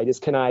parent side is,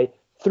 can I,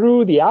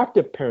 through the act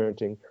of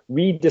parenting,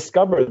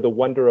 rediscover the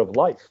wonder of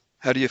life?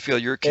 How do you feel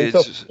your And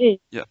so for kids? me,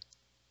 Yeah.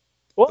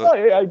 well,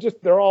 uh, I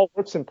just, they're all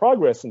works in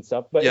progress and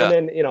stuff. But and yeah.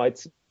 then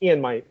it's me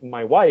and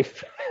my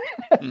wife,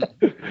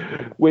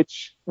 Mm,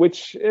 which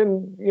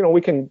and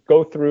we can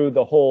go through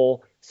the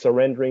whole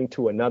surrendering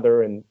to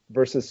another and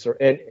versus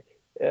and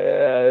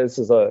this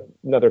is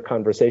another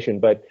conversation.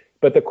 But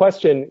the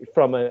question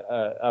from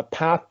a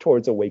path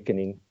towards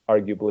awakening,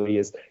 arguably,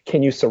 is,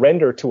 can you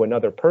surrender to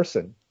another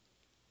person?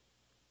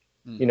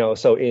 mm.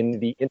 So in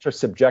the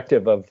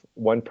intersubjective of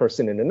one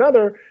person and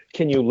another,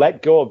 can you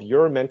let go of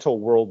your mental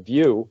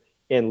worldview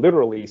and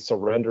literally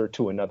surrender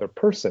to another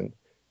person,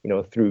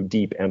 through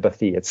deep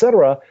empathy,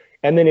 etc.?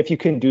 And then if you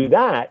can do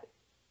that,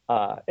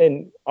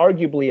 and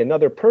arguably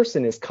another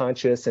person is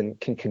conscious and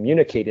can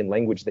communicate in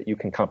language that you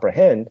can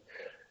comprehend,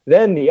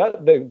 then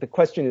the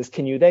question is,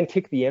 can you then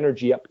kick the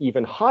energy up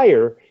even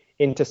higher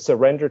into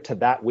surrender to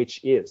that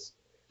which is?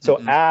 So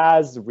Hmm.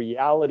 as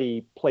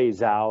reality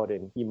plays out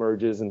and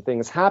emerges and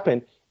things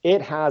happen,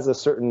 it has a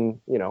certain,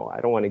 I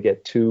don't want to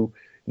get too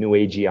new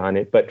agey on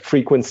it, but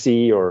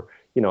frequency, or,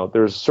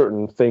 there's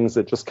certain things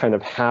that just kind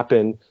of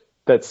happen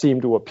that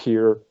seem to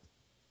appear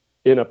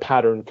in a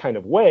pattern kind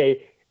of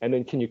way. And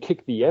then can you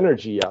kick the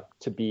energy up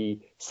to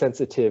be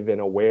sensitive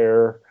and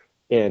aware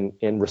and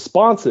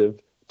responsive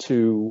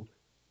to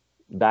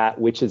that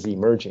which is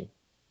emerging?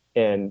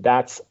 And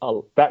that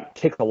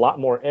takes a lot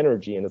more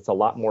energy, and it's a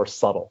lot more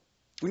subtle.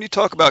 When you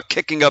talk about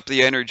kicking up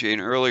the energy,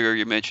 and earlier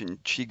you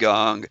mentioned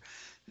qigong,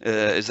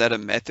 is that a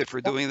method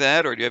for doing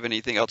that, or do you have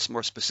anything else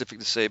more specific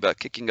to say about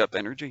kicking up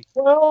energy?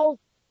 Well,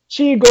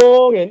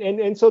 qigong,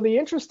 and so the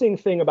interesting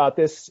thing about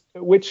this,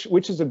 which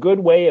is a good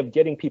way of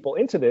getting people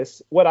into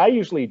this, what I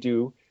usually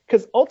do,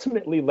 because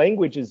ultimately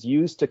language is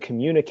used to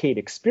communicate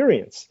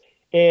experience.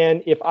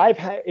 And if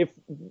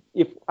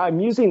I'm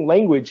using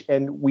language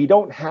and we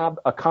don't have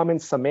a common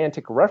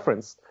semantic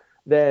reference,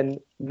 then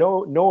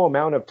no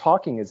amount of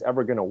talking is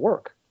ever going to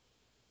work.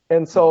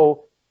 And Hmm.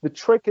 so the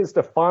trick is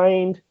to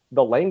find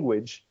the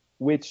language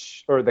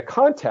or the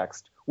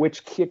context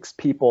which kicks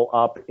people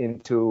up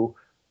into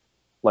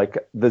like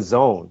the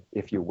zone,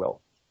 if you will.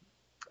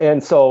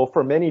 And so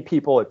for many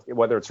people,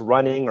 whether it's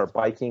running or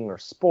biking or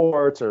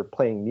sports or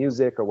playing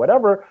music or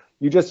whatever,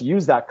 you just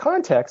use that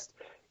context.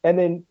 And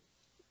then,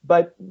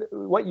 but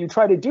what you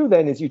try to do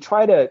then is you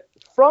try to,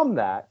 from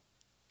that,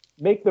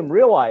 make them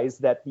realize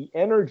that the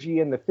energy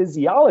and the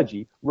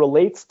physiology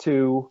relates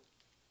to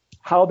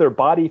how their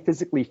body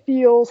physically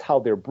feels, how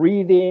they're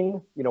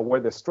breathing, where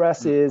the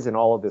stress Hmm. is and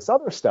all of this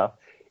other stuff.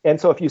 And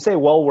so if you say,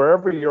 well,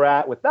 wherever you're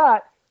at with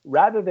that,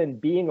 rather than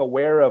being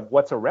aware of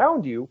what's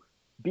around you,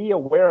 be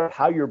aware of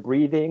how you're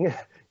breathing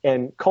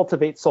and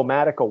cultivate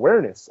somatic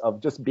awareness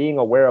of just being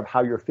aware of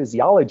how your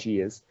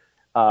physiology is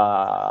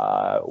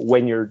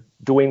when you're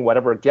doing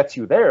whatever gets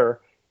you there.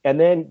 And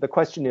then the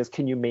question is,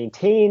 can you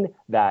maintain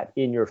that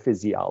in your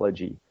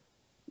physiology,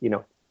 you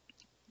know,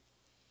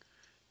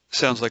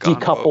 Sounds like on.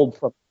 decoupled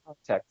from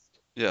context?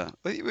 Yeah,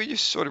 well, you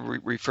sort of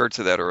referred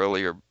to that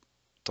earlier,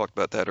 talked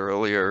about that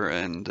earlier,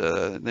 and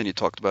then you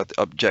talked about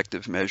the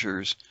objective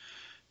measures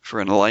for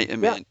Yeah.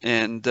 enlightenment.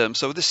 And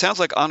so this sounds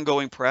like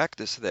ongoing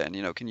practice then,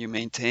 can you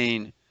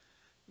maintain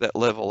that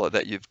level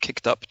that you've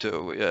kicked up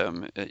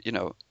to,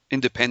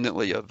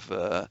 independently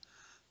of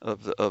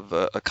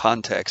a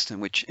context in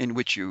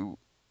which you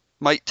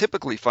might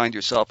typically find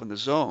yourself in the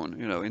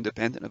zone,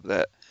 independent of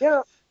that.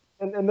 Yeah,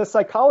 and the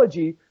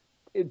psychology,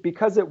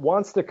 because it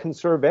wants to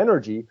conserve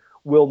energy,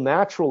 will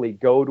naturally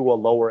go to a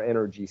lower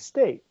energy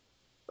state,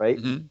 right?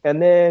 Hmm.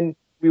 And then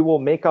we will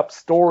make up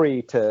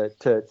story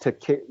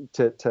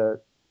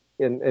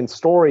and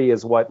story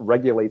is what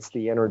regulates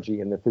the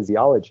energy and the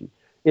physiology.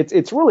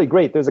 It's really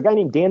great. There's a guy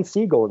named Dan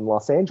Siegel in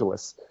Los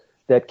Angeles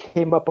that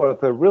came up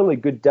with a really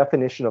good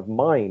definition of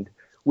mind,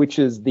 which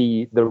is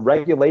the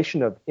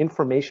regulation of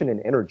information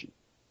and energy.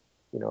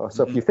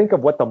 So if Hmm. you think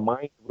of what the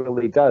mind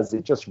really does,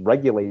 it just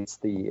regulates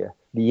the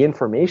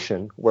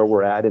information where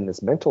we're at in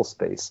this mental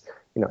space,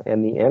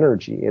 and the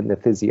energy and the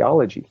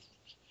physiology.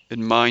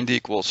 And mind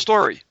equals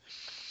story.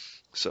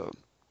 So,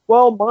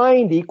 Well,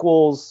 mind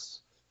equals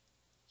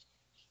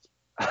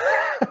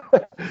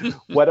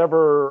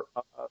whatever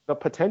the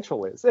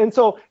potential is. And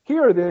so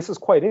here, this is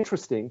quite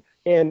interesting.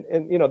 And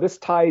this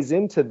ties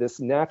into this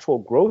natural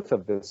growth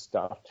of this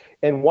stuff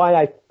and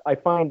why I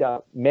find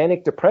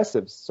manic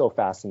depressives so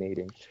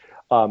fascinating.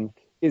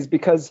 Is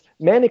because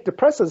manic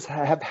depressives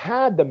have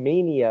had the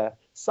mania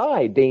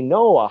side. They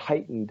know a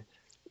heightened,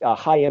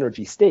 high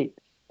energy state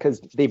because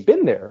they've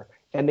been there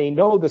and they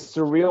know the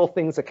surreal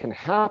things that can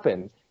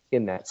happen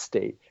in that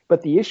state.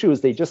 But the issue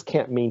is they just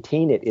can't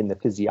maintain it in the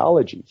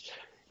physiology.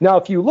 Now,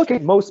 if you look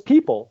at most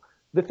people,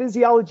 the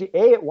physiology,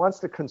 it wants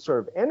to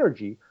conserve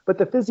energy, but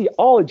the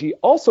physiology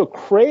also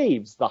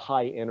craves the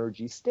high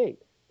energy state.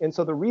 And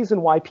so the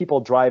reason why people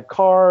drive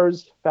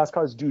cars, fast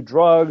cars, do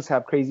drugs,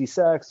 have crazy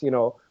sex,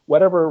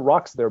 whatever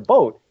rocks their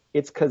boat,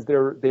 it's because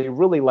they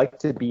really like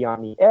to be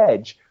on the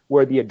edge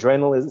where the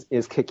adrenaline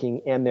is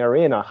kicking and they're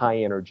in a high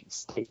energy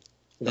state.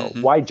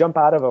 hmm. Why jump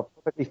out of a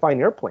perfectly fine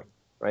airplane,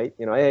 right?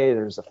 Hey,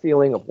 there's a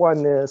feeling of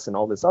oneness and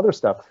all this other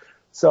stuff.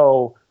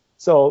 So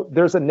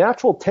there's a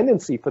natural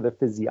tendency for the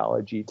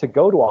physiology to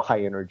go to a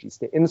high energy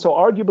state. And so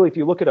arguably, if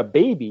you look at a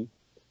baby,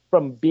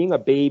 from being a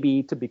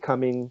baby to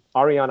becoming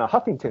Ariana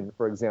Huffington,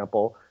 for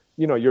example,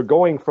 you're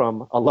going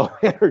from a low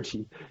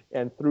energy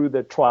and through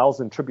the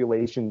trials and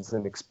tribulations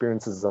and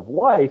experiences of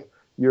life,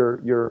 you're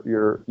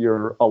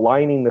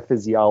aligning the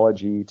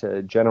physiology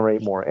to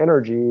generate more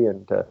energy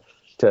and to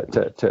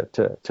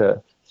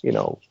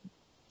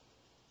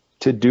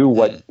do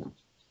what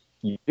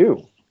you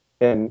do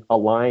and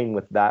align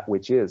with that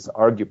which is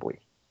arguably.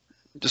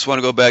 Just want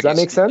to go Does back. that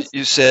make sense?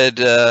 You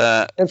said,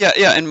 And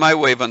yeah. In my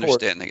way of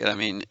understanding it, I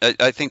mean,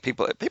 I think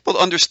people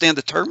understand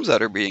the terms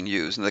that are being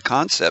used and the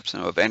concepts,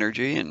 of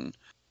energy and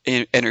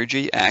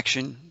energy,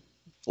 action,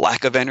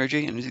 lack of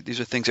energy, and these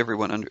are things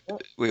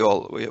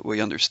we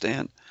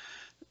understand.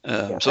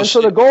 Yeah. So And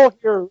so the goal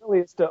here really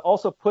is to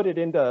also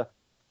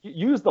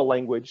use the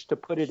language to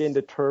put it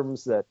into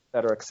terms that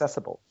are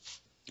accessible.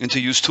 and to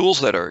use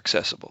tools that are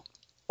accessible.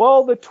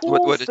 Well, the What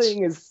tools it's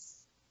thing is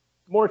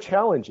more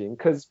challenging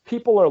because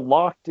people are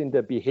locked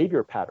into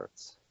behavior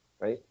patterns,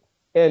 right?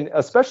 And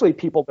especially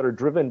people that are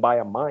driven by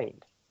a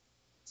mind.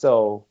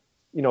 So,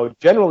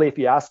 generally, if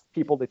you ask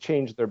people to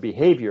change their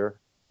behavior,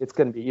 it's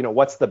going to be,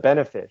 what's the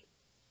benefit?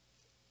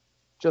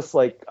 Just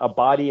like a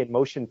body in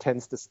motion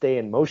tends to stay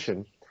in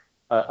motion,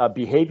 a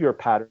behavior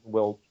pattern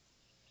will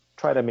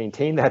try to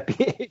maintain that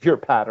behavior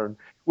pattern,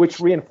 which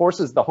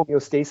reinforces the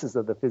homeostasis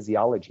of the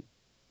physiology.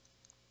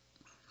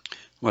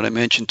 when I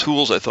mentioned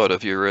tools, I thought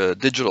of your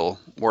digital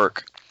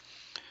work.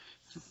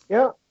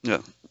 Yeah.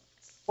 Yeah.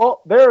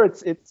 Well, there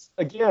it's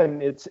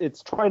again,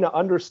 it's trying to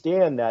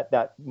understand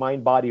that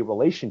mind-body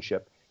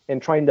relationship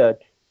and trying to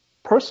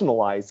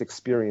personalize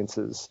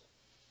experiences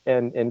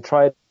and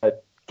try to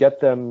get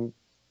them.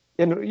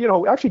 And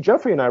actually,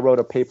 Jeffrey and I wrote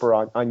a paper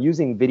on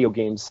using video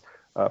games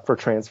for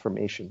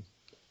transformation,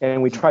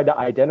 and we tried to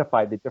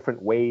identify the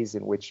different ways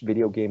in which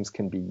video games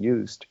can be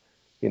used,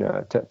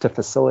 to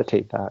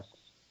facilitate that.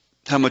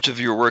 How much of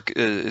your work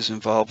is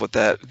involved with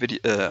that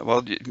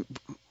video?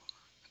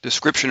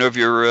 Description of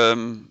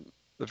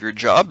your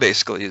job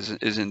basically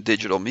is in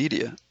digital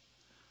media.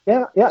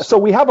 Yeah. So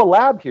we have a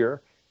lab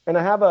here, and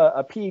I have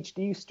a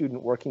PhD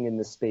student working in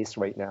this space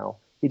right now.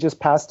 He just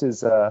passed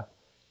his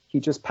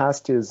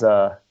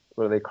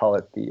what do they call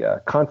it,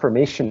 the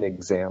confirmation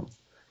exam,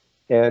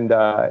 and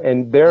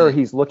there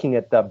he's looking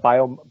at the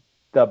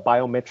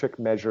biometric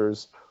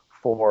measures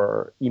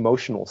for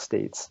emotional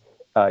states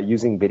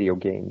using video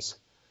games,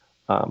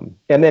 and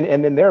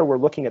then there we're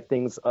looking at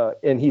things,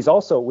 and he's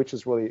also, which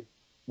is really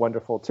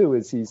wonderful too,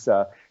 is he's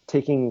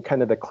taking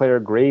kind of the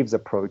Claire Graves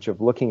approach of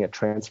looking at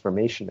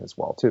transformation as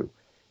well too.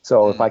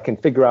 So if I can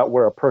figure out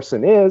where a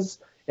person is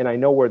and I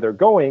know where they're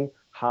going,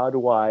 how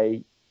do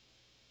I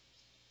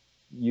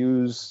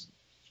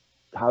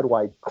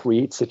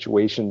create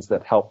situations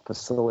that help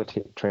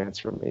facilitate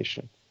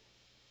transformation?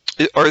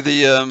 Are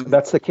the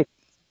That's the kick.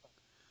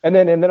 And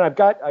then I've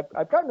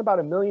gotten about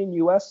 $1 million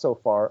US so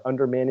far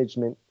under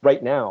management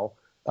right now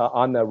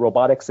on the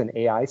robotics and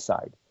AI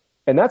side,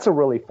 and that's a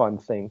really fun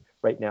thing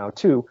right now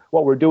too.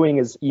 What we're doing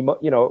is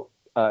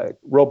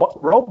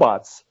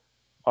robots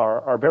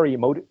are very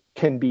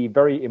can be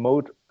very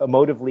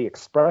emotively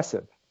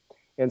expressive,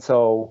 and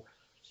so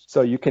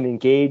So you can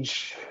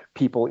engage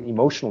people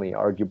emotionally,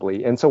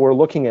 arguably. And so we're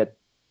looking at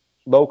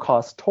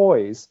low-cost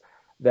toys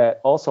that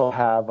also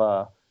have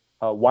a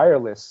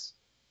wireless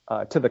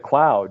to the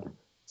cloud.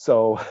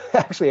 So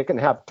actually, it can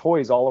have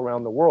toys all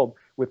around the world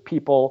with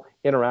people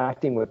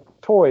interacting with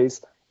toys,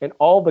 and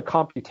all the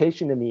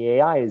computation in the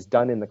AI is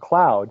done in the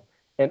cloud,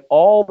 and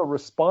all the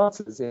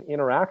responses and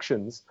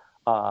interactions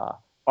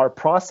are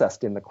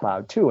processed in the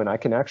cloud too. And I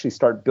can actually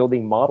start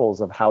building models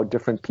of how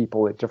different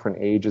people at different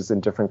ages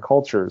and different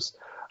cultures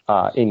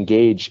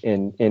engage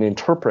and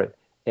interpret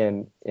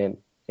and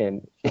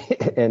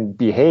and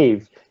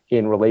behave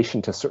in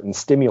relation to certain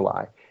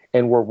stimuli.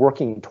 And we're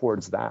working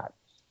towards that.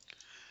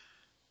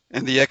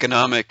 And the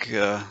economic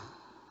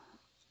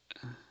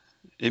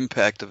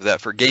impact of that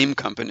for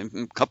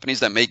companies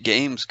that make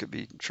games could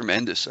be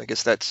tremendous. I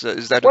guess that's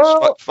is that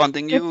what's Well,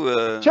 funding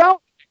it's you?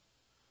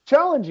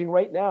 challenging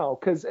right now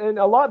because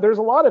there's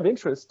a lot of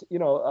interest.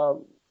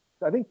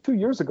 I think 2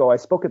 years ago I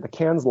spoke at the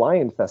Cannes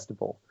Lion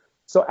Festival.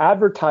 So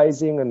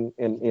advertising and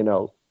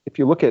if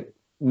you look at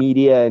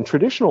media and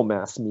traditional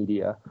mass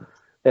media,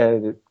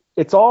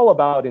 it's all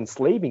about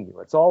enslaving you.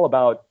 It's all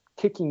about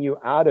kicking you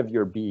out of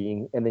your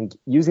being and then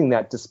using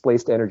that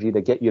displaced energy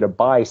to get you to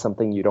buy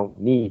something you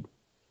don't need.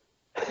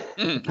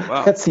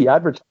 Wow. That's the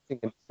advertising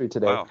industry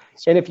today. Wow.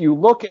 And if you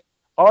look at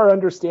our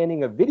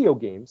understanding of video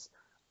games,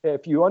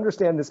 if you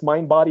understand this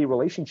mind-body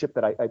relationship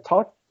that I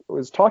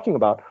was talking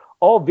about,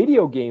 all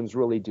video games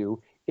really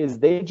do is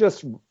they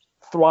just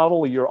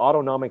throttle your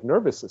autonomic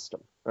nervous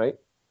system, right?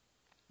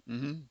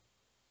 Mm-hmm.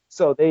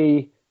 So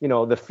they,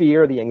 the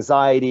fear, the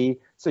anxiety.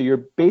 So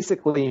you're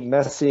basically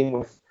messing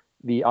with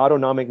the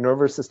autonomic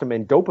nervous system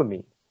and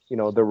dopamine,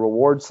 the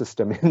reward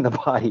system in the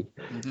body.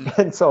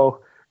 Mm-hmm. And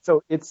so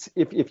it's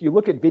if you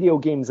look at video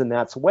games in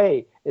that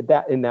way,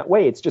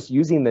 it's just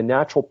using the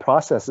natural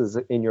processes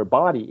in your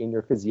body, in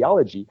your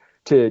physiology,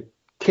 to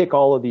kick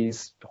all of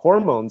these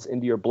hormones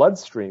into your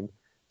bloodstream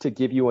to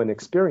give you an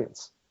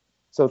experience.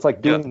 So it's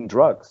like doing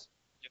drugs,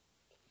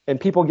 and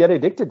people get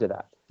addicted to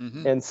that.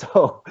 Mm-hmm. And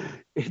so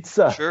it's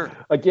Sure.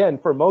 Again,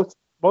 for most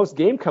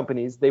game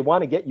companies, they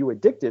want to get you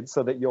addicted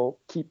so that you'll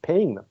keep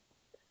paying them.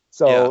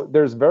 So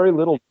there's very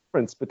little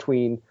difference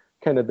between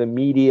kind of the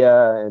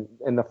media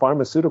and the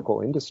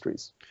pharmaceutical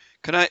industries.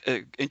 Can I,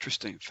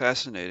 interesting,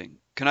 fascinating.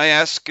 Can I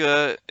ask,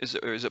 is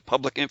it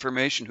public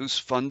information who's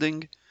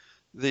funding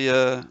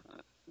the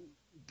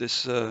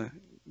this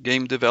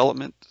game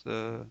development?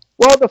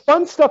 Well, the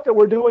fun stuff that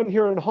we're doing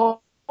here in Hong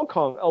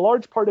Kong, a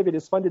large part of it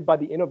is funded by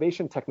the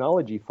Innovation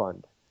Technology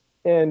Fund.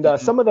 And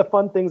some of the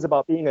fun things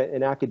about being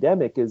an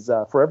academic is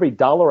for every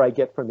dollar I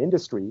get from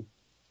industry,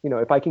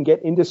 if I can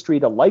get industry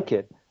to like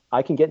it,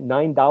 I can get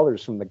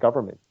 $9 from the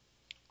government.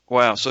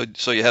 Wow.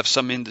 So you have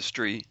some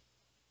industry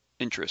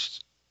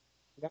interests.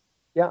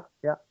 Yeah.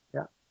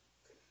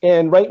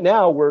 And right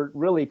now we're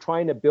really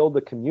trying to build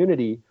a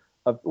community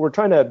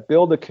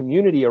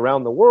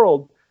around the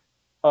world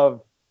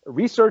of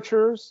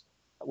researchers.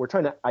 We're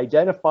trying to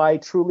identify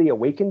truly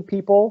awakened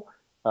people.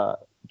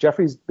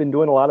 Jeffrey's been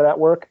doing a lot of that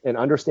work and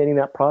understanding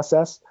that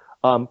process.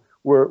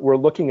 We're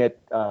looking at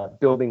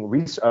building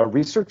a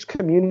research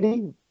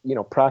community,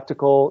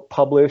 practical,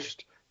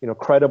 published,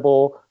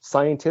 credible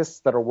scientists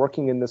that are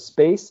working in this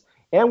space.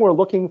 And we're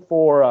looking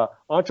for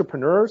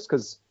entrepreneurs,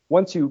 because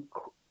once you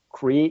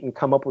create and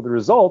come up with the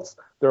results,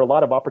 there are a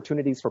lot of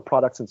opportunities for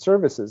products and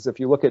services. If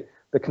you look at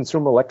the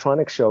Consumer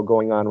Electronics Show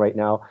going on right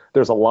now,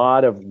 there's a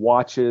lot of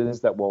watches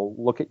that will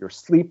look at your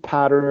sleep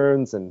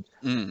patterns and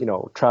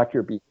track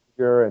your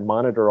behavior and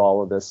monitor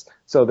all of this.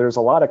 So there's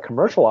a lot of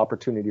commercial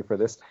opportunity for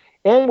this.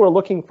 And we're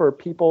looking for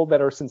people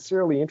that are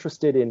sincerely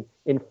interested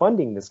in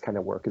funding this kind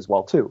of work as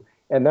well too.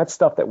 And that's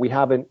stuff that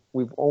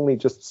we've only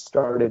just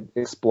started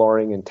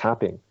exploring and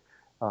tapping.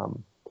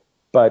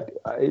 But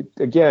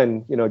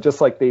again, just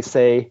like they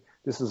say,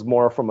 this is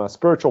more from a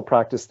spiritual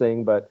practice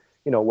thing, but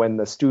when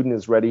the student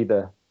is ready,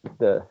 the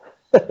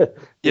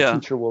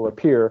teacher will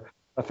appear.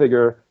 I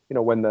figure,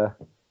 when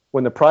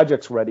the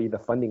project's ready, the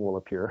funding will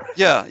appear.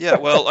 Yeah.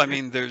 Well, I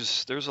mean,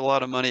 there's a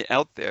lot of money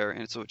out there,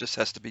 and so it just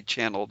has to be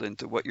channeled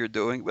into what you're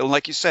doing. Well,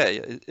 like you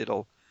say,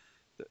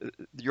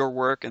 your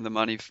work and the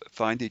money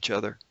find each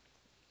other.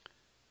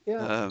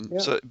 Yeah.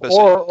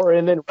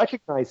 And then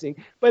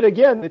recognizing. But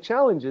again, the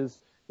challenge is,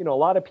 a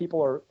lot of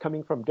people are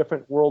coming from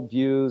different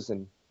worldviews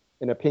and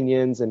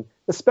opinions, and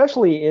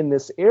especially in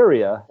this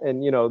area,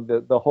 and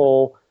the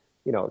whole,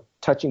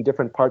 touching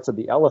different parts of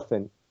the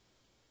elephant.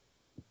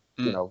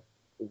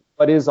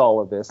 What is all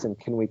of this, and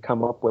can we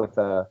come up with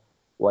a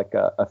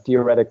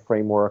theoretic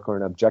framework or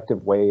an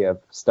objective way of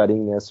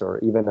studying this, or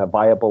even a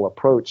viable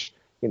approach,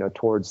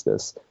 towards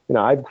this?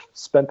 I've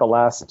spent the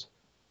last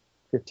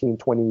 15,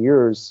 20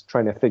 years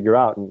trying to figure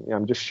out, and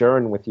I'm just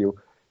sharing with you,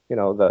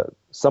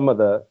 some of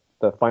the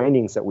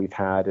findings that we've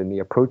had and the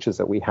approaches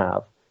that we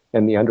have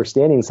and the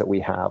understandings that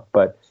we have.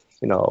 But,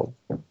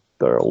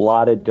 there are a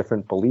lot of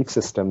different belief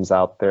systems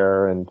out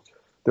there, and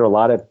there are a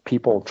lot of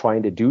people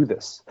trying to do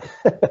this,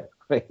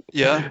 right?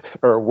 Yeah.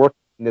 Or work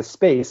in this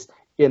space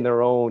in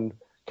their own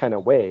kind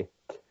of way.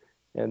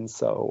 And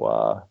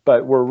so,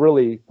 but we're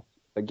really,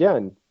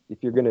 again,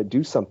 If you're going to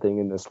do something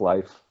in this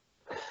life,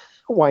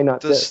 why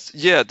not Does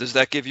this? yeah, does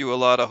that give you a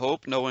lot of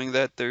hope, knowing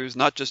that there's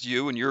not just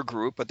you and your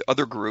group, but the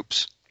other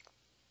groups?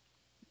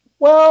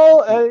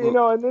 Well, Who-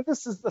 and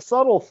this is the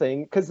subtle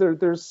thing, because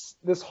there's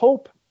this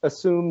hope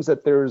assumes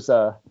that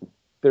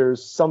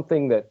there's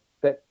something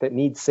that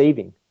needs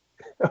saving.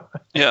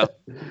 Yeah,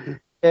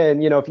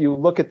 And if you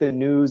look at the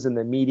news and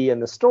the media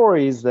and the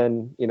stories,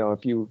 then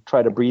if you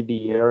try to breathe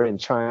the air in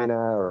China,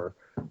 or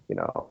you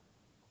know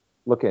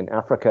look in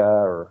Africa,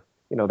 or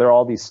there are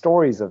all these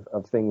stories of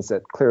things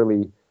that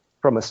clearly,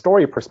 from a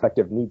story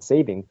perspective, need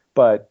saving.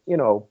 But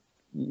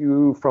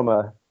you from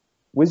a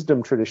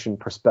wisdom tradition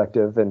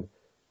perspective, and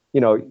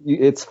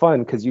it's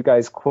fun because you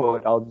guys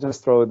quote. I'll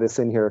just throw this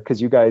in here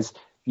because you guys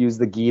use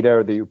the Gita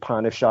or the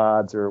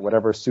Upanishads or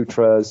whatever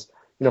sutras.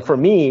 For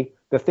hmm me,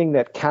 the thing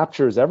that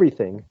captures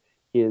everything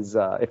is,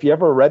 if you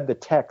ever read the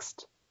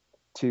text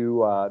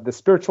to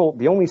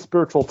the only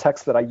spiritual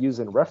text that I use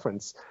in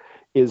reference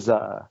is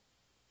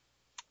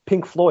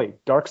Pink Floyd,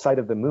 Dark Side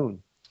of the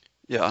Moon.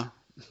 yeah,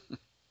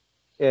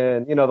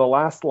 And the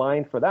last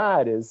line for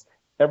that is,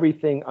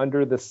 everything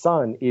under the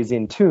sun is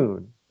in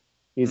tune,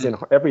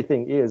 mm,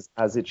 everything is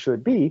as it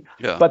should be,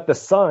 yeah, but the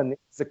sun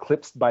is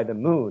eclipsed by the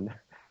moon.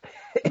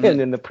 And mm,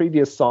 in the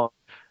previous song,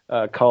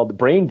 called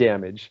Brain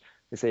Damage,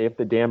 they say, if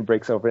the dam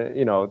breaks open,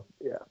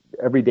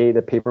 every day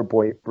the paper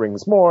boy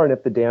brings more, and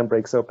if the dam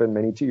breaks open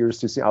many 2 years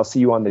too soon, I'll see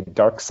you on the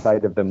dark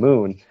side of the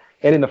moon.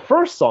 And in the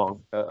first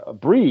song,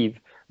 Breathe,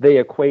 they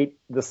equate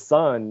the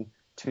sun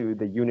to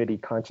the unity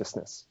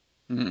consciousness.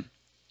 mm,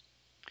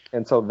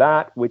 And so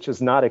that which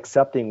is not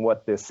accepting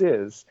what this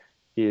is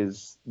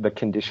the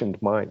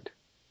conditioned mind.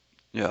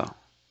 yeah.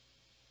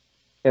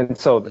 And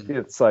so Mm.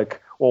 it's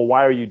like, well,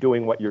 why are you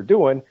doing what you're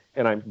doing?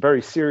 And I'm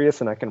very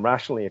serious and I can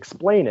rationally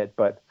explain it.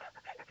 But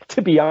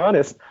to be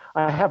honest,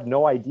 I have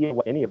no idea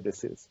what any of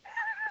this is.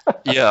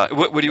 Yeah.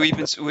 Would you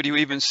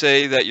even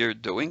say that you're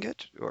doing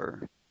it,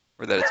 or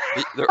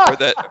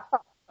that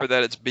or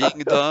that it's being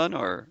done,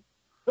 or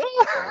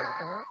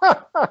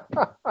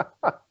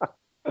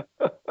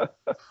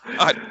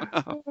I don't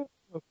know.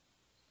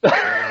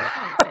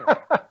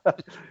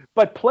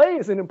 But play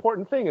is an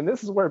important thing, and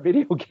this is where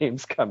video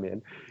games come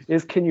in,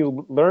 is can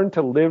you learn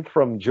to live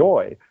from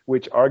joy,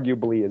 which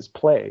arguably is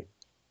play.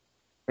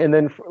 And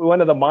then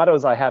one of the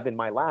mottos I have in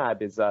my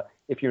lab is,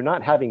 if you're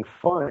not having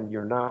fun,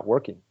 you're not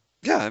working.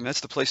 Yeah, I mean, that's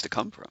the place to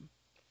come from.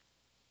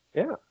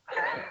 Yeah.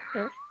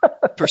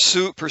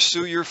 Pursue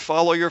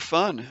follow your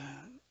fun,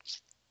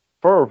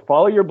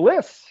 Follow your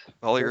bliss.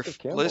 follow your Joseph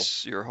Campbell.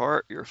 bliss, your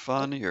heart, your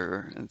fun,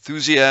 your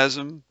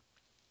enthusiasm.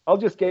 I'll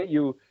just get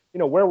you,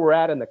 where we're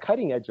at in the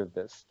cutting edge of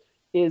this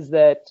is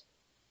that,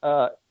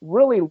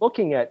 really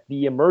looking at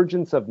the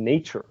emergence of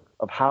nature,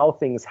 of how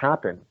things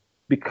happen,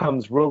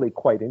 becomes really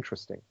quite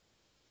interesting.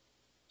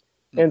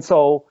 And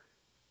so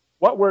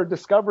what we're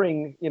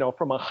discovering,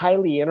 from a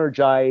highly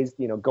energized,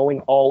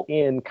 going all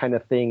in kind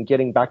of thing,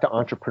 getting back to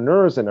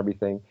entrepreneurs and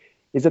everything,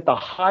 is that the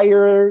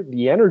higher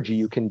the energy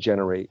you can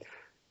generate,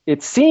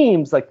 it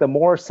seems like the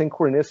more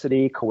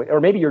synchronicity, or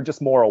maybe you're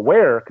just more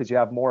aware because you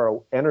have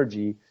more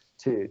energy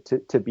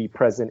to be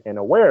present and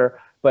aware,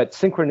 but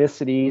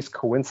synchronicities,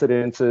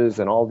 coincidences,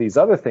 and all these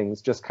other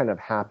things just kind of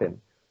happen.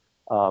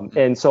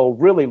 And so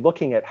really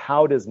looking at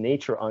how does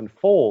nature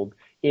unfold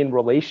in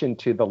relation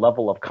to the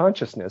level of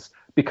consciousness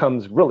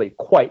becomes really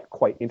quite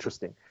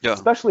interesting, Yeah.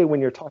 especially when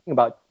you're talking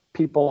about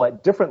people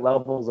at different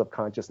levels of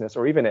consciousness,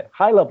 or even at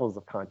high levels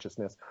of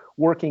consciousness,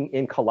 working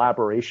in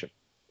collaboration.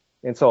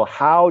 And so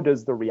how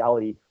does the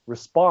reality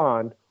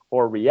respond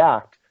or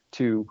react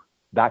to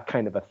that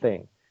kind of a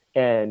thing?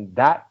 And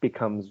that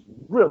becomes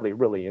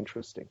really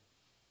interesting.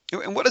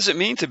 And what does it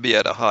mean to be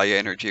at a high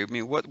energy? I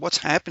mean, what's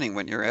happening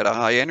when you're at a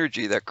high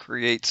energy that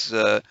creates?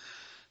 I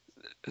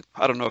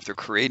don't know if they're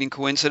creating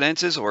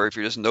coincidences or if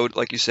you're just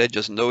like you said,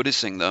 just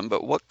noticing them.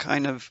 But what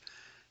kind of?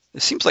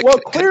 It seems like Well,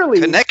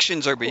 clearly,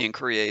 connections are being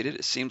created.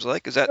 It seems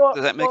like. Does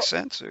that make well,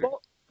 sense? Or?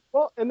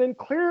 and then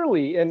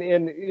clearly, and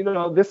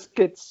this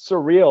gets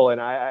surreal, and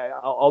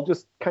I'll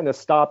just kind of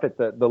stop at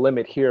the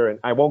limit here, and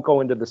I won't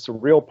go into the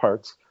surreal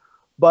parts,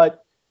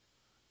 but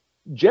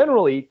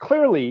generally,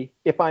 clearly,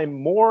 if I'm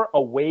more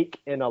awake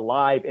and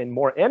alive and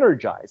more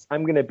energized,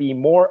 I'm going to be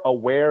more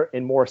aware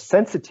and more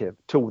sensitive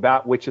to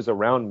that which is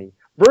around me,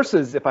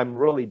 versus if I'm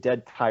really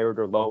dead tired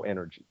or low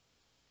energy.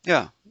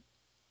 Yeah.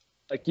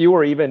 Like you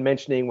were even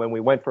mentioning when we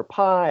went for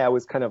pie, I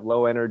was kind of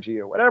low energy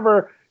or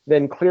whatever.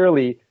 Then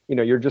clearly,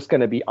 you're just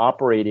going to be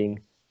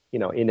operating,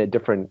 in a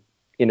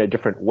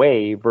different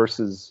way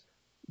versus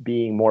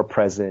being more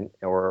present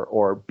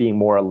or being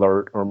more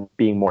alert or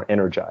being more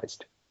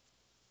energized.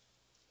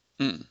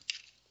 Hmm.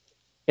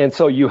 And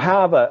so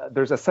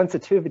there's a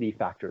sensitivity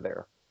factor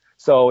there.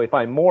 So if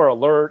I'm more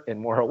alert and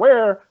more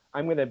aware,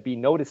 I'm going to be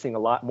noticing a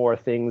lot more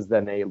things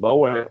than a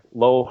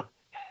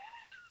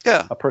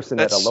Yeah. person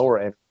at a lower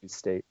energy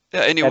state.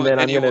 Yeah. And then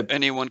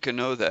Anyone can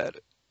know that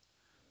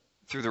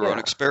through their own yeah,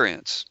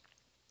 experience.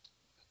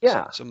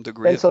 yeah. Some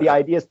degree And of so the that.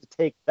 idea is to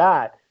take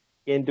that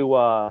into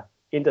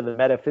the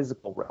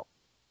metaphysical realm.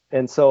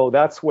 And so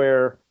that's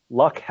where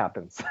luck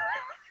happens.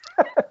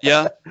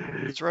 Yeah,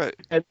 that's right.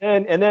 And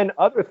then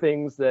other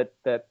things that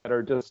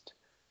are just,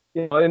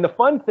 and the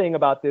fun thing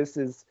about this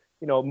is,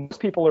 most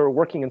people are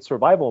working in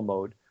survival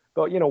mode,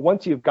 but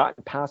once you've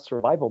gotten past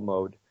survival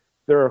mode,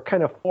 there are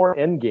kind of four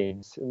end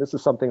games, and this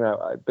is something that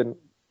I've been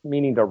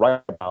meaning to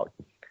write about.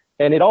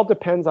 And it all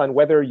depends on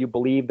whether you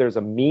believe there's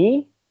a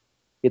me,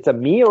 it's a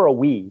me or a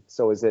we.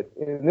 So is it?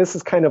 And this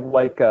is kind of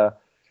like the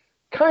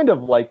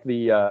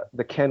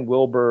Ken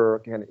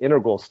Wilber kind of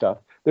integral stuff.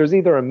 There's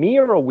either a me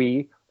or a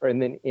we, or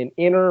and then in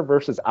inner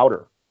versus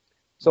outer.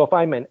 So if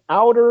I'm an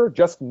outer,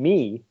 just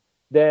me,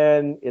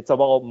 then it's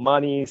about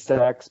money,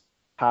 sex,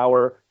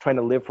 power, trying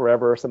to live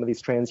forever, some of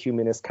these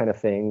transhumanist kind of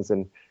things.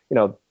 And,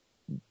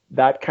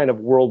 that kind of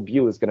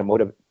worldview is going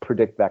to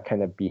predict that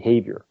kind of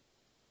behavior.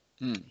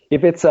 Hmm.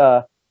 If it's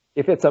a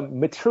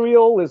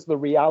material is the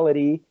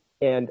reality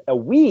and a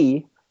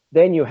we,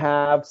 then you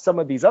have some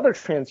of these other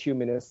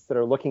transhumanists that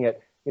are looking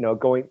at,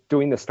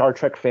 doing the Star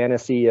Trek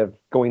fantasy of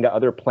going to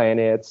other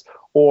planets,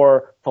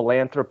 or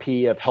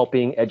philanthropy of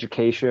helping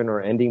education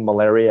or ending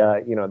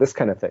malaria, this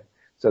kind of thing.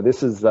 So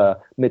this is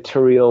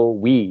material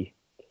we.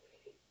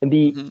 And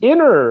the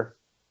inner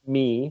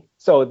me,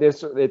 so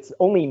it's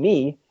only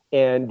me,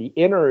 and the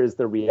inner is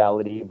the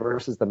reality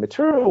versus the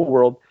material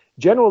world.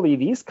 Generally,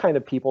 these kind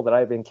of people that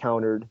I've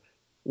encountered,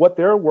 what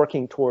they're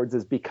working towards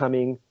is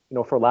becoming,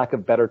 for lack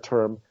of a better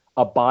term,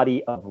 a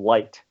body of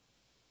light.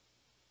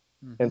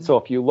 And so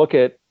if you look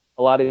at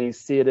a lot of these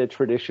Siddha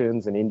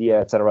traditions in India,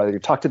 et cetera, you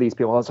talk to these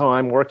people, so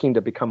I'm working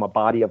to become a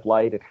body of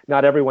light. And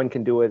not everyone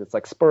can do it. It's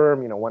like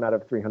sperm, 1 out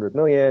of 300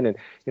 million. And,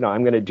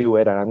 I'm going to do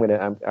it. And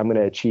I'm going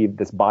to achieve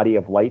this body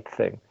of light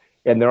thing.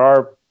 And there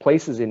are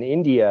places in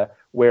India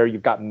where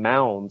you've got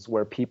mounds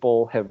where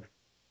people have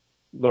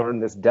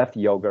learned this death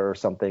yoga or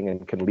something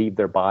and can leave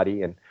their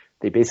body. And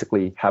they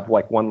basically have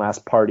like one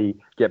last party,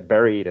 get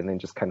buried, and then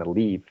just kind of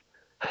leave.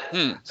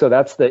 So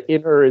that's the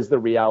inner is the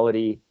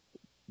reality,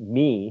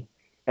 me.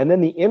 And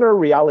then the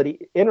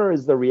inner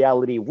is the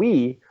reality,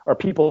 we, are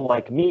people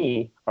like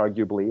me,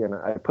 arguably, and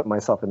I put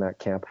myself in that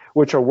camp,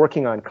 which are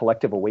working on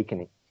collective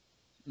awakening.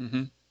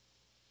 Mm-hmm.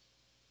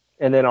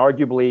 And then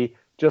arguably,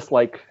 just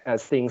like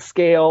as things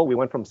scale, we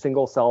went from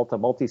single cell to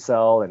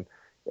multi-cell, and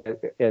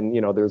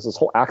there's this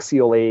whole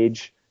axial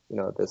age,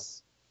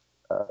 this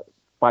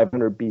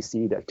 500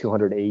 BC to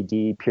 200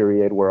 AD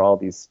period where all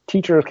these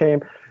teachers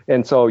came.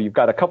 And so you've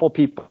got a couple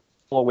people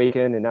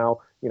awaken, and now,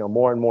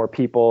 more and more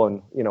people.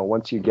 And,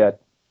 once you get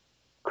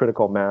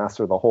critical mass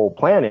or the whole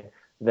planet,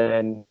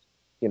 then,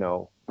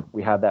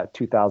 we had that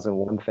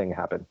 2001 thing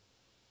happen.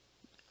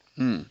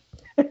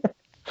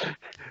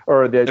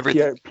 Or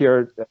the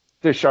Pierre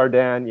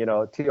Desjardins,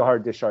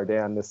 Teilhard de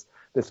Chardin, this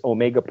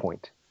omega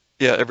point.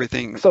 Yeah,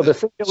 everything. So the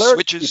singularity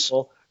switches.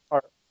 people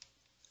are,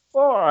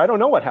 well, I don't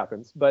know what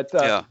happens, but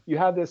Yeah. you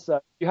have this.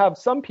 You have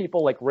some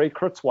people like Ray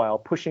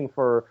Kurzweil pushing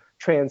for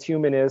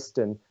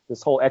transhumanist and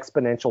this whole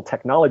exponential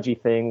technology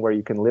thing where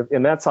you can live,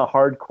 and that's a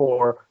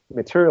hardcore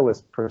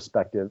materialist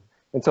perspective.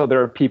 And so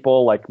there are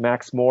people like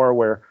Max Moore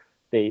where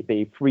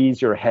they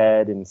freeze your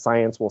head and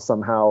science will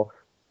somehow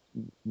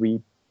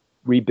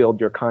rebuild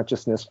your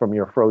consciousness from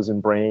your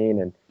frozen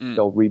brain, and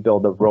they'll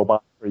rebuild a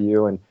robot for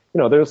you. And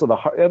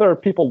there are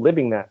people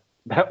living that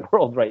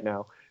world right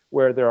now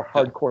where they're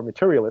hardcore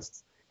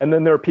materialists. And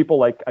then there are people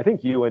like, I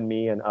think you and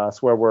me and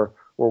us, where we're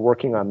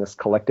working on this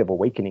collective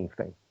awakening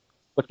thing,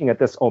 looking at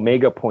this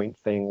omega point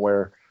thing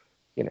where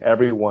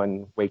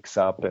everyone wakes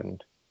up,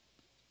 and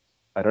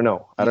I don't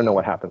know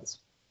what happens.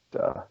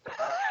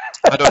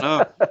 I don't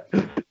know.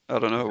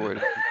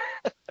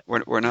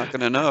 We're not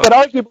going to know. But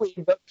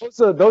arguably,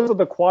 those are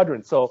the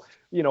quadrants. So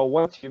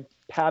once you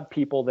have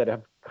people that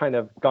have kind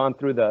of gone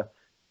through the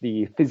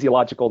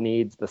physiological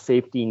needs, the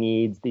safety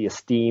needs, the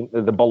esteem,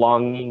 the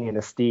belonging and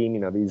esteem,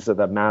 these are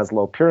the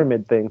Maslow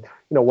pyramid thing.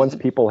 Once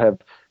people have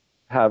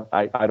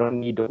I don't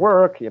need to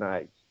work,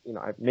 I'm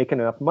making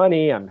enough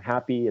money, I'm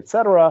happy,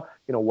 etc.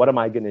 What am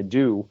I going to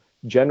do?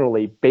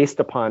 Generally, based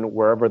upon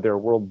wherever their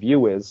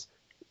worldview is,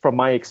 from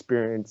my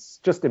experience,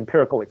 just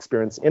empirical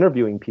experience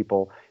interviewing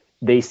people,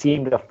 they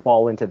seem to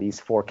fall into these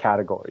four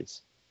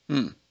categories.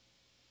 Well,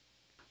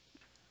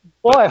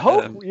 I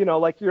hope,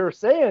 like you're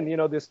saying,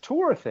 this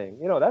tour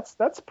thing,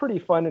 that's pretty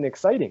fun and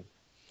exciting.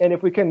 And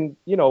if we can,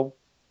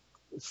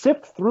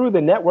 sift through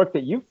the network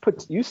that you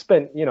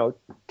spent,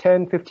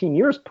 10, 15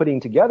 years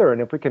putting together,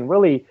 and if we can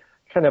really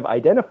kind of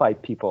identify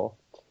people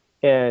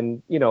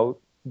and,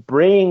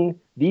 bring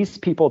these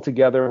people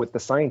together with the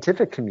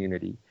scientific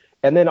community,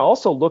 and then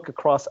also look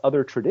across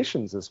other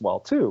traditions as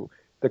well, too,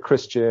 the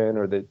Christian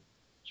or the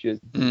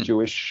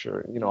Jewish,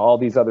 or all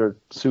these other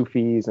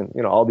Sufis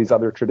and all these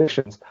other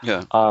traditions.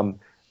 Yeah.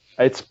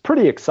 It's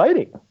pretty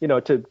exciting,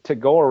 to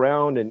go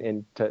around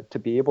and to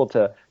be able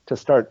to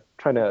start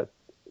trying to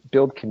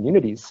build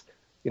communities,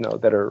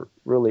 that are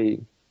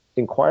really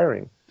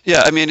inquiring.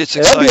 Yeah, I mean, it's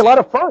exciting. That'd be a lot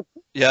of fun.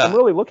 Yeah. I'm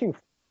really looking.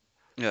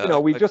 Yeah.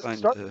 We just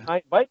started. I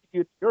invited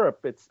you to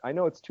Europe. I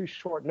know it's too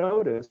short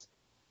notice,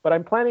 but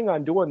I'm planning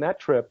on doing that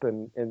trip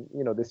and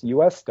this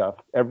U.S. stuff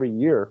every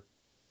year.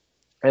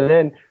 And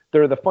then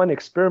there are the fun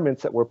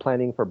experiments that we're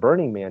planning for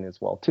Burning Man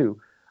as well, too.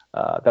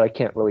 that I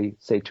can't really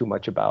say too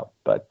much about.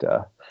 But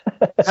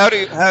How do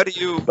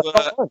you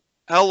but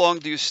how long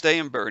do you stay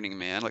in Burning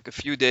Man? Like a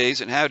few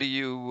days, and how do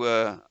you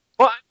well,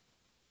 what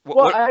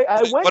well, what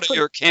I went what are for the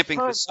your first camping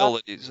time last.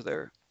 facilities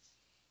there?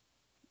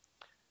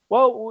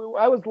 Well,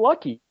 I was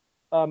lucky.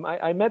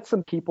 I met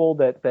some people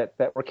that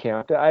were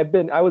camped.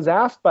 I was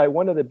asked by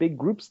one of the big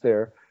groups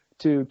there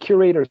to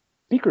curate a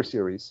speaker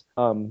series,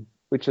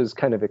 which is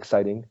kind of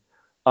exciting.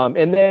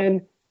 And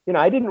then,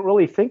 I didn't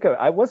really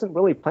I wasn't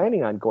really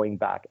planning on going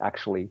back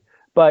actually.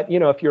 But,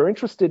 if you're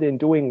interested in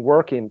doing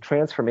work in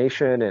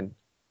transformation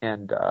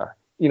and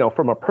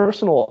from a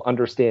personal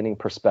understanding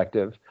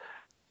perspective,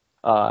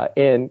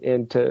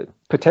 and to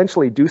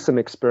potentially do some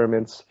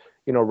experiments,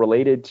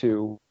 related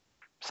to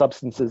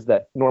substances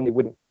that normally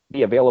wouldn't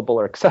be available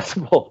or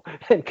accessible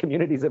in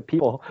communities of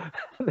people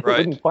that Right,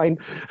 wouldn't find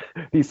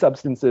these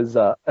substances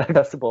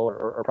accessible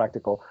or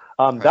practical.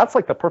 right. That's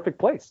like the perfect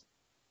place.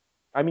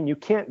 I mean, you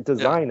can't Yeah,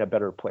 design a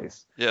better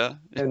place. yeah,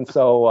 And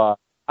so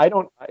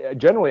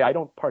generally I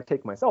don't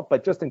partake myself,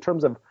 but just in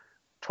terms of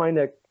trying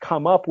to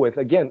come up with,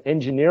 again,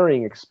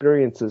 engineering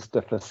experiences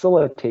to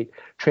facilitate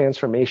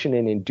transformation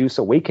and induce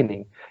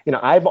awakening.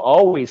 I've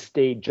always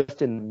stayed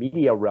just in the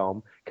media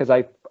realm because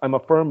I'm a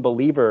firm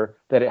believer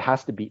that it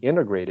has to be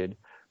integrated.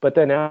 But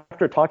then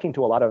after talking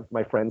to a lot of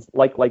my friends,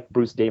 like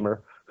Bruce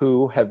Damer,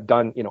 who have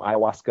done,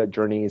 ayahuasca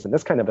journeys and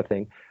this kind of a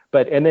thing,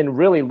 and then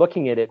really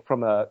looking at it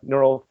from a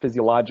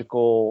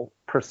neurophysiological,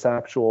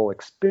 perceptual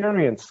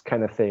experience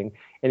kind of thing.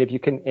 And if you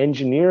can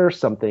engineer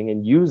something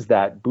and use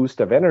that boost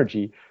of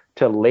energy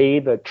to lay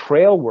the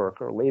trail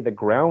work or lay the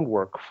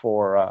groundwork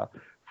for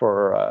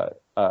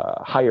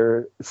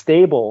higher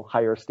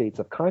states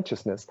of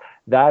consciousness,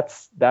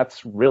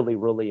 that's really,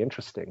 really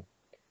interesting.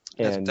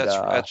 And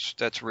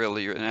that's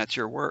really and that's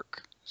your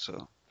work.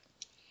 So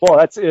well,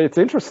 it's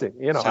interesting.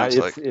 sounds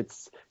like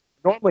It's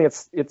normally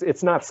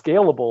it's not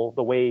scalable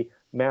the way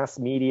mass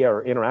media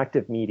or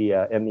interactive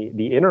media and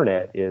the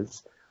internet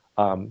is.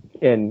 And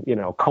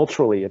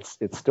culturally,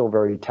 it's still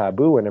very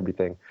taboo and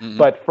everything. hmm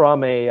But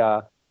from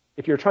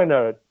if you're trying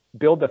to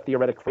build a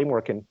theoretic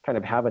framework and kind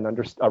of have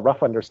a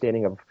rough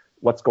understanding of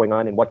what's going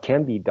on and what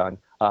can be done,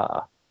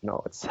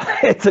 it's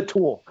it's a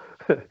tool.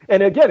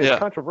 And again, it's yeah.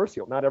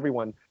 controversial. Not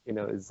everyone,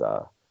 is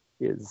of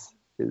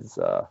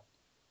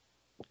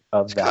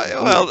that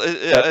Well,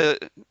 view.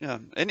 But yeah.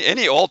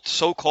 Any alt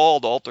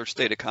so-called altered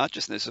state of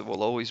consciousness, it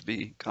will always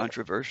be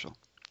controversial.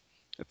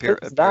 there's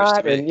Appears to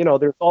that, me.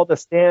 and there's all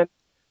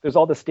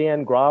the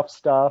Stan Groff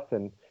stuff,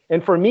 and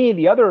for me,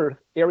 the other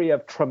area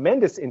of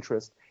tremendous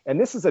interest, and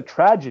this is a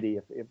tragedy,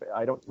 if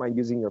I don't mind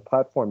using your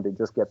platform to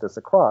just get this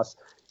across,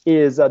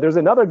 is there's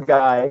another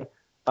guy.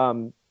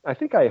 I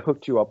think I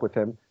hooked you up with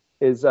him.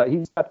 He's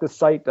got the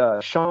site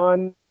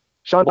Sean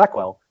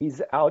Blackwell.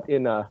 He's out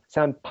in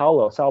Sao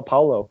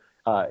Paulo,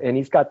 and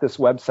he's got this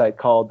website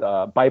called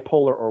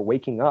Bipolar or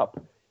Waking Up.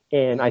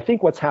 And I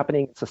think what's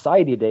happening in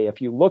society today,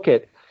 if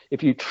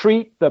you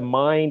treat the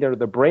mind or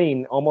the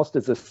brain almost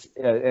as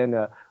in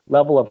a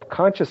level of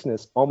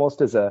consciousness,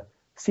 almost as a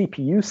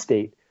CPU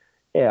state,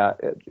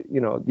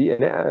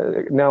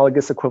 the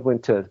analogous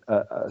equivalent to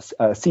a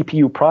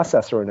CPU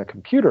processor in a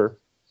computer,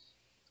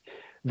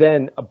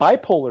 then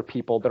bipolar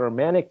people that are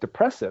manic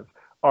depressive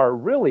are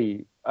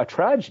really a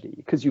tragedy,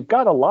 because you've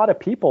got a lot of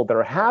people that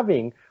are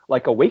having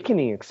like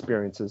awakening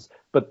experiences,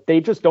 but they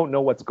just don't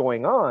know what's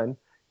going on.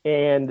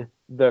 And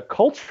the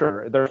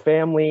culture, their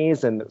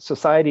families and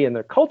society and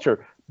their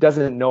culture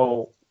doesn't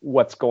know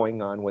what's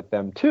going on with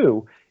them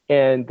too.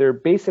 And they're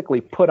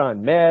basically put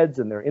on meds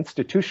and they're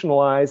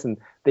institutionalized, and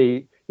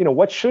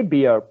what should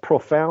be a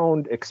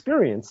profound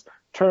experience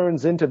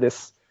turns into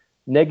this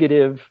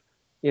negative,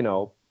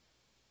 Mm,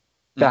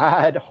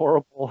 bad,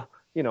 horrible,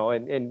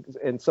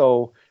 and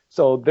so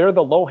they're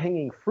the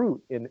low-hanging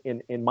fruit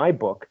in my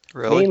book,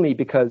 really? mainly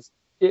because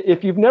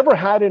if you've never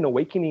had an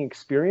awakening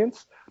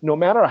experience, no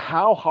matter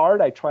how hard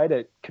I try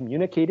to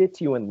communicate it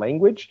to you in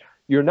language,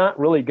 you're not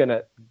really going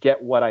to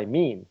get what I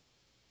mean,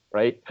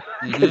 right?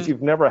 hmm Because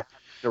you've never had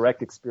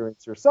direct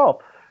experience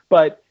yourself.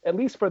 But at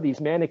least for these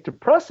manic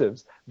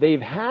depressives,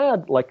 they've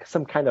had like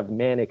some kind of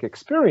manic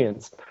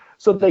experience.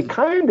 So they hmm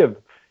kind of,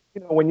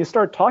 when you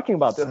start talking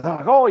about this,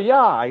 like, oh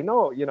yeah, I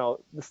know,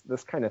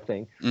 this kind of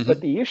thing. hmm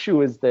But the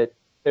issue is that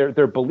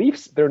their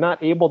beliefs, they're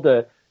not able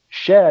to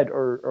shed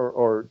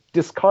or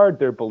discard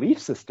their belief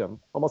system,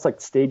 almost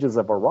like stages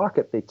of a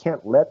rocket. They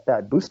can't let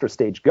that booster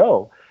stage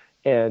go.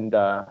 And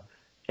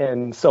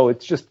so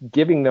it's just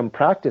giving them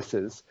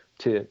practices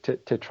to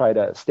try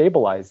to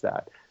stabilize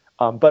that.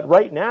 But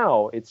right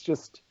now, it's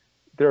just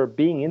they're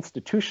being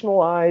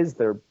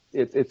institutionalized.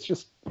 It's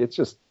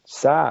just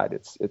sad.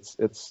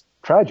 It's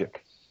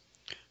tragic.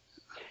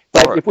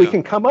 But Or if we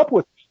can come up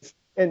with,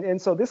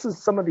 and so this is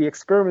some of the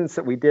experiments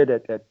that we did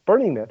at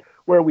Burning Man,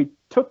 where we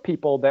took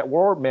people that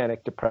were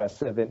manic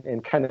depressive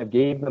and kind of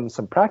gave them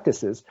some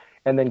practices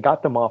and then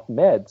got them off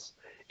meds.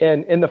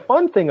 And the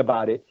fun thing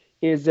about it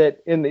is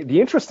that, the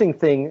interesting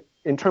thing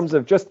in terms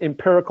of just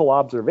empirical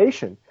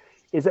observation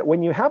is that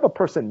when you have a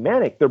person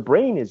manic, their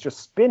brain is just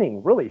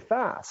spinning really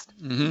fast,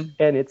 and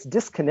it's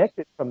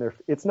disconnected from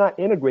it's not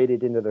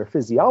integrated into their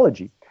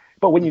physiology.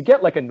 But when you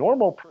get like a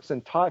normal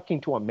person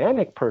talking to a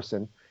manic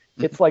person,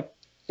 it's like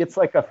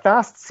a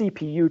fast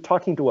CPU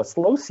talking to a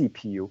slow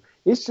CPU.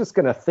 It's just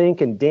going to think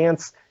and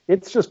dance.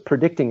 It's just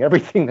predicting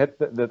everything that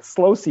the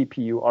slow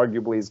CPU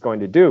arguably is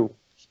going to do.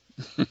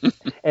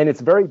 And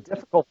it's very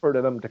difficult for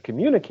them to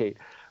communicate.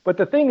 But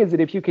the thing is that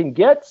if you can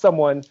get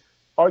someone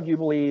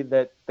arguably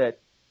that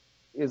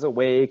is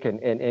awake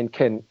and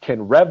can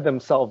rev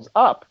themselves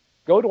up,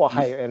 go to a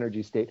higher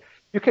energy state,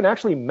 you can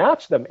actually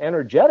match them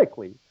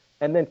energetically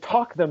and then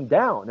talk them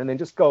down and then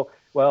just go,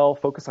 well,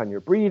 focus on your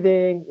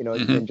breathing,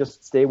 and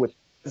just stay with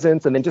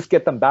presence, and then just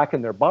get them back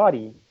in their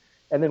body.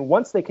 And then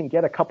once they can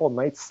get a couple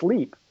nights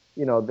sleep,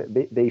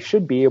 they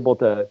should be able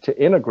to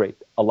integrate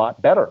a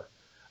lot better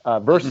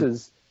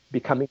versus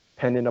becoming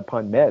dependent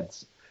upon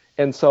meds.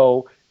 And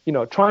so,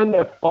 trying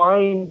to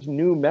find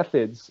new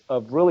methods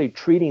of really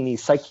treating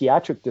these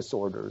psychiatric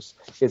disorders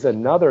is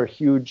another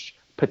huge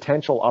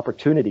potential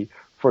opportunity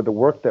for the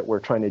work that we're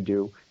trying to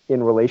do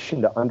in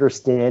relation to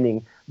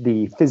understanding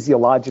the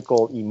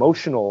physiological,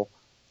 emotional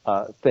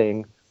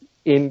thing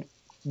in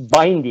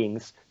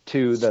bindings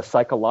to the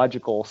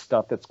psychological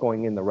stuff that's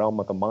going in the realm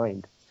of the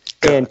mind.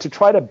 And to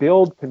try to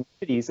build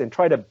communities and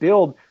try to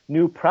build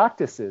new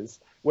practices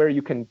where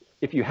you can,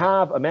 if you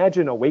have,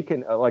 imagine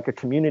like a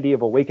community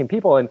of awakened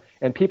people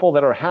and people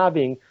that are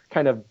having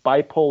kind of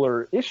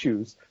bipolar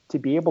issues, to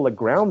be able to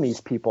ground these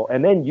people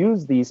and then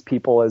use these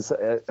people as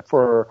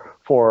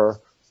for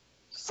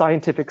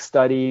scientific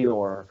study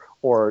or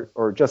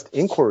just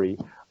inquiry.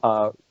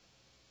 I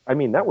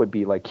mean, that would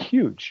be like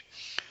huge.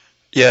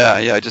 Yeah.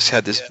 I just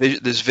had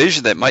this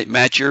vision that might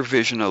match your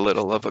vision a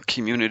little, of a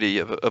community,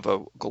 of a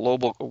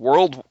global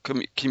world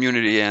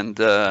community, and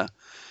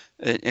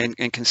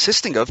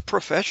consisting of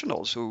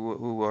professionals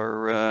who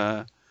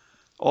are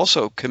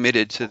also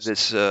committed to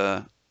this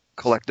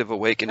collective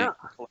awakening.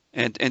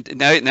 Yeah. And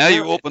now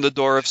you open the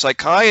door of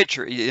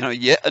psychiatry.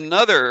 Yet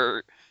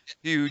another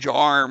huge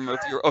arm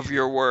of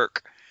your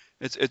work.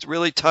 It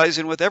really ties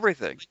in with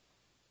everything.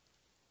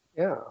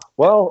 Yeah.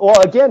 Well,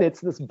 again,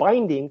 it's this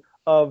binding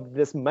of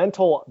this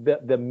mental,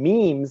 the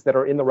memes that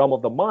are in the realm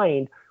of the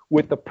mind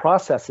with the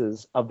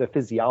processes of the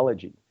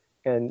physiology.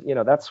 And,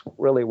 that's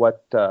really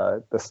what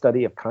the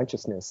study of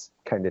consciousness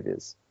kind of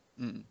is,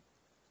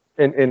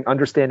 in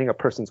understanding a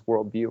person's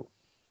worldview.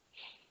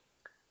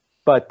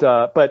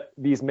 But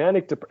these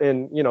manic,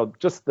 and,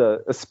 just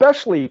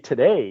especially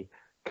today,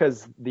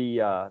 because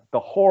the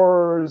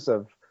horrors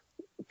of,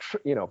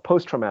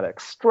 post-traumatic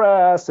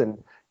stress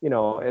and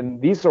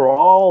these are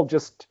all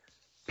just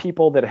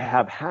people that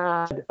have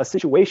had a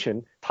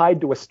situation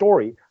tied to a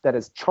story that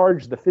has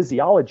charged the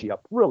physiology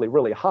up really,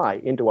 really high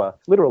into a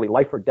literally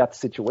life or death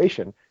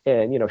situation.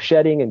 And,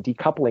 shedding and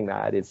decoupling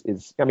that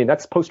is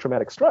that's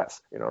post-traumatic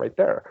stress, right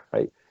there,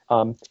 right?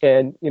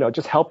 And,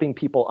 just helping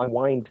people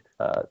unwind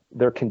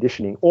their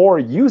conditioning, or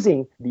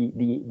using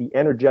the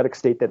energetic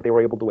state that they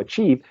were able to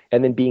achieve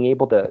and then being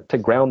able to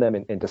ground them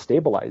and to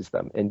stabilize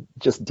them and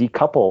just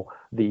decouple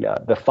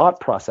the thought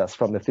process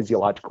from the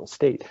physiological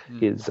state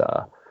is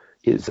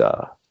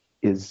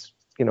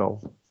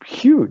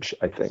huge,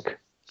 I think.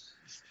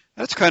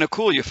 That's kind of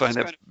cool. You find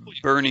that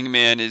Burning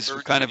Man is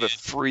kind of a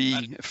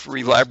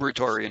free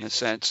laboratory in a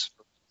sense.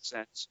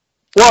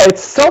 Well,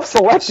 it's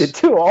self-selected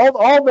too.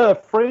 All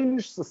the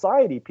fringe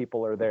society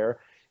people are there,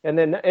 and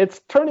then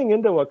it's turning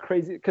into a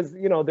crazy, because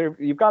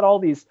you've got all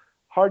these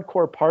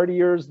hardcore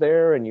partiers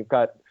there, and you've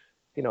got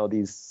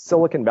these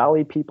Silicon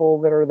Valley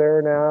people that are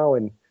there now,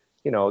 and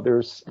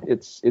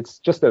it's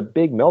just a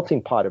big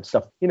melting pot of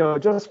stuff.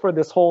 Just for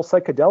this whole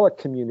psychedelic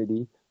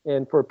community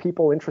and for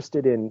people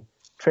interested in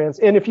trans.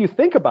 And if you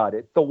think about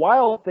it, the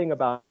wild thing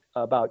about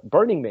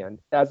Burning Man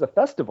as a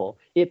festival,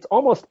 it's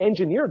almost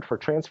engineered for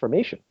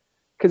transformation.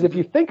 Because if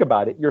you think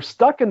about it, you're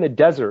stuck in the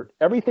desert.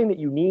 Everything that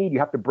you need, you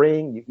have to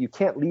bring. You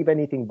can't leave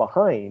anything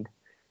behind.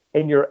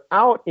 And you're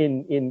out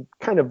in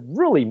kind of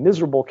really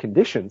miserable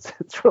conditions.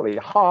 It's really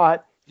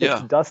hot.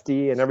 It's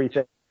dusty and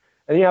everything.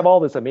 And you have all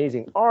this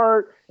amazing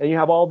art, and you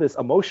have all this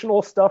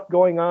emotional stuff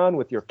going on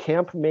with your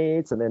camp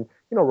mates, and then,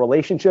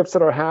 relationships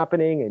that are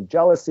happening and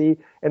jealousy.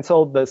 And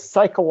so the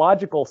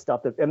psychological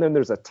stuff and then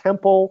there's a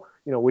temple,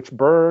 which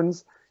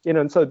burns,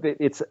 and so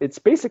it's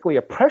basically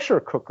a pressure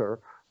cooker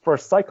for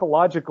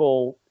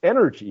psychological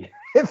energy,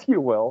 if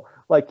you will,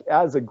 like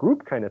as a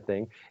group kind of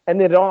thing. And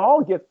then it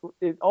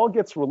all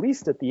gets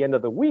released at the end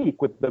of the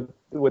week with the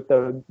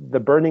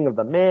burning of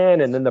the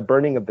man, and then the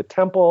burning of the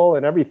temple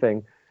and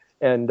everything.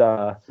 And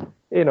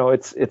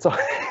it's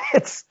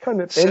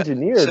kind of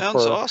engineered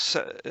Sounds for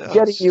awesome.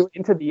 Getting you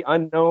into the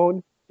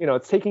unknown.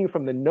 It's taking you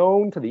from the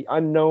known to the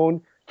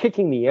unknown,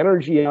 kicking the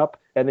energy up,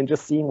 and then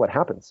just seeing what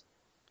happens.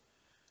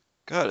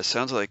 God, it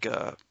sounds like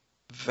a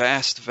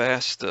vast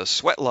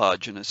sweat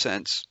lodge in a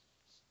sense.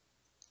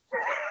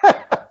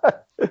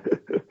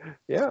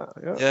 Yeah.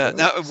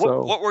 Now,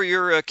 what were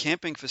your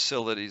camping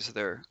facilities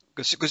there?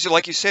 Because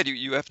like you said,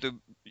 you have to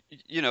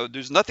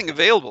there's nothing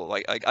available.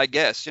 Like I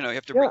guess, you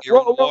have to bring Yeah.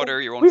 your own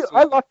water, your own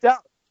I food. lucked out.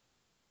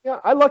 Yeah,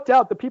 I lucked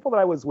out. The people that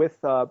I was with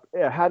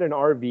had an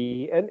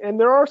RV, and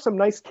there are some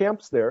nice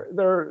camps there.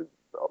 There are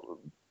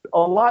a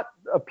lot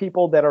of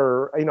people that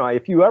are,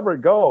 if you ever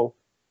go,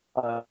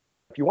 uh,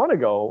 if you want to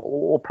go,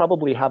 we'll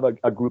probably have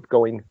a group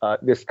going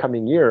this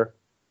coming year.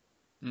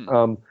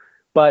 Mm.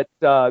 But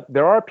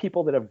there are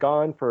people that have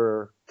gone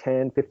for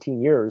 10,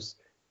 15 years.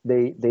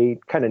 They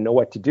kind of know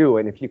what to do.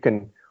 And if you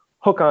can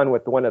hook on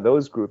with one of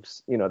those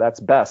groups, that's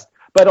best.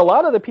 But a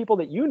lot of the people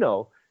that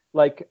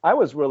like I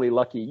was really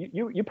lucky.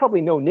 You probably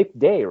know Nick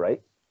Day,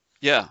 right?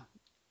 Yeah.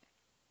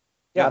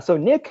 Yeah. Yeah. So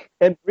Nick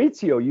and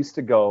Maurizio used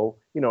to go,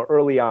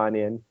 early on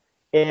in.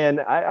 And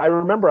I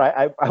remember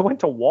I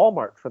went to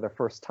Walmart for the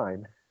first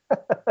time.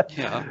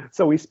 Yeah.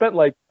 So we spent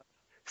like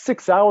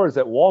 6 hours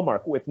at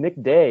Walmart with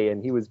Nick Day,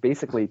 and he was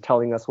basically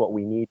telling us what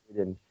we needed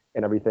and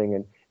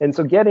everything. And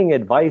so getting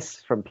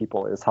advice from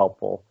people is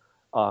helpful.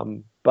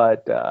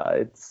 But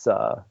it's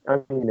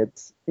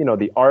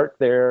the art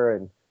there,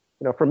 and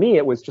for me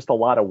it was just a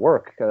lot of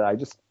work. I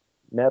just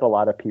met a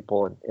lot of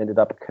people and ended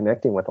up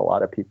connecting with a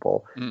lot of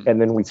people, Mm. and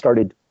then we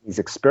started these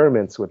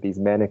experiments with these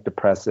manic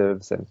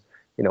depressives and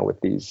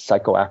with these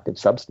psychoactive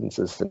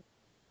substances and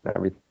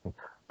everything.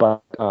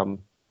 But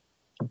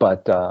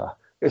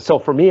so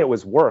for me it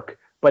was work,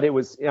 but it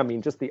was,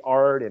 just the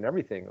art and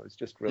everything. It was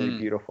just really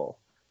beautiful.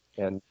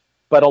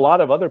 But a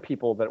lot of other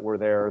people that were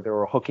there, they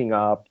were hooking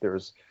up.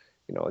 There's,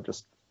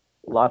 just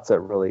lots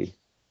of really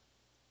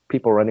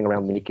people running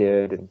around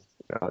naked and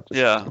just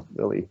Yeah.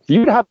 really,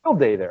 you'd have a field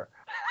day there.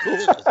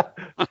 Cool.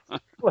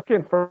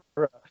 Looking for,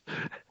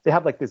 they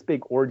have like this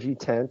big orgy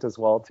tent as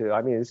well too.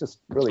 I mean, it's just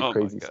really Oh my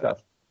crazy God.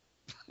 stuff.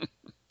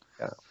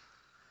 Yeah.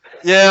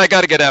 Yeah, I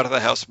got to get out of the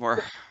house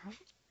more.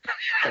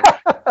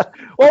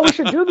 Well, we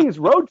should do these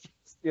road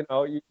trips.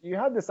 You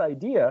had this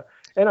idea,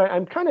 and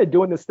I'm kind of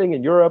doing this thing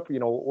in Europe.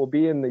 We'll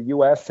be in the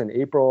U.S. in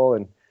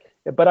April,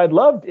 but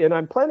and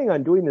I'm planning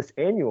on doing this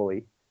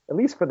annually, at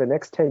least for the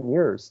next 10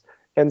 years.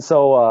 And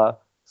so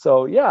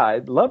yeah,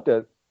 I'd love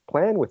to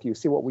plan with you,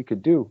 see what we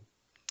could do.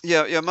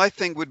 Yeah, yeah. My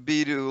thing would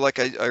be to, like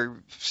I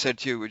said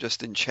to you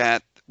just in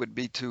chat, would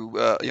be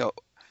to,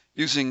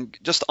 using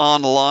just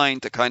online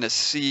to kind of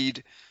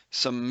seed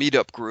some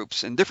meetup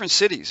groups in different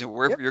cities and Yeah,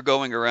 wherever you're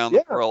going around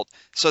the yeah, world,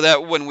 so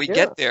that when we yeah,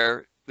 get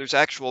there, there's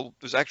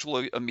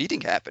actually a meeting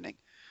happening,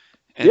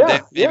 and then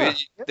yeah, maybe yeah.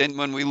 Yeah. then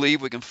when we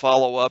leave, we can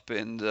follow up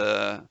and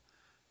Well,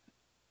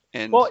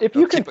 if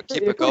you could, keep it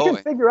if we can going.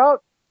 figure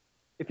out,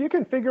 if you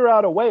can figure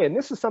out a way, and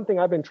this is something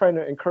I've been trying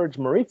to encourage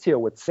Maurizio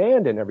with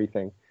sand and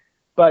everything.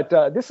 But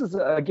this is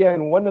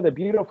again one of the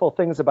beautiful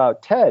things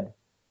about TED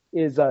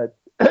is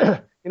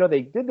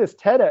they did this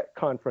TED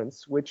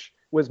conference which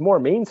was more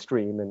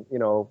mainstream and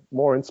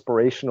more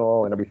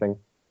inspirational and everything.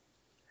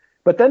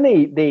 But then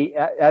they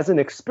as an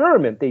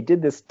experiment they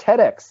did this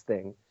TEDx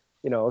thing.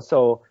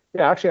 So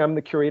yeah, actually I'm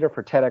the curator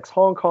for TEDx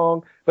Hong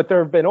Kong, but there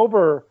have been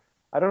over,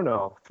 I don't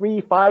know,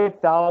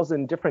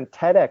 5,000 different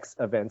TEDx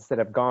events that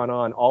have gone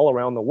on all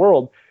around the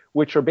world,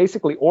 which are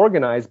basically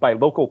organized by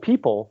local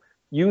people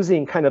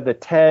using kind of the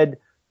TED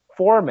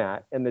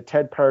format and the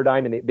TED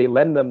paradigm, and they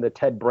lend them the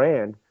TED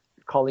brand,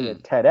 calling Mm,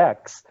 it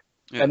TEDx.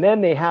 yeah. And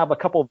then they have a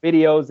couple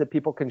videos that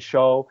people can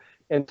show.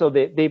 And so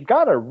they've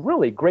got a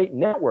really great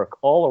network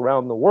all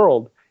around the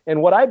world.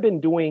 And what I've been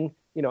doing,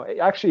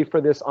 actually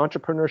for this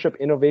entrepreneurship,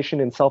 innovation,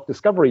 and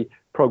self-discovery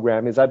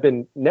program is I've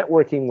been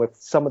networking with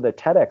some of the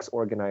TEDx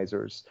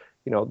organizers.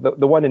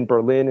 The one in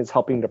Berlin is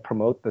helping to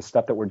promote the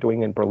stuff that we're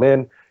doing in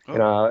Berlin.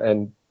 Oh,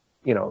 And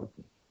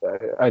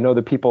I know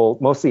the people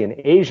mostly in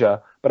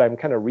Asia, but I'm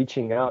kind of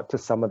reaching out to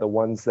some of the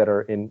ones that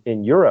are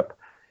in Europe.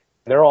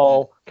 They're mm,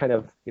 all kind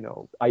of,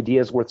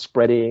 ideas worth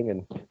spreading.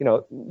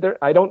 And,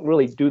 I don't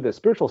really do the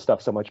spiritual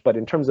stuff so much, but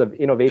in terms of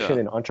innovation yeah.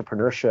 and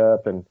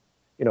entrepreneurship and,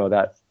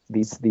 that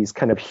these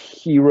kind of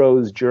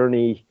heroes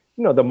journey,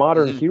 the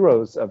modern Hmm.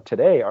 heroes of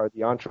today are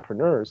the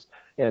entrepreneurs,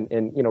 and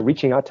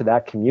reaching out to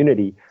that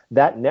community,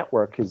 that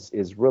network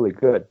is really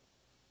good.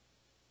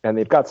 And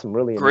they've got some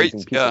really amazing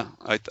Great. Yeah.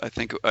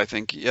 people. I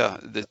think yeah.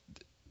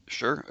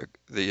 Sure.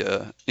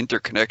 The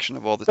interconnection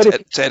of all the But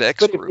if, TEDx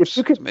but if you groups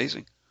is could,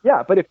 amazing.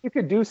 yeah, but if you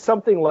could do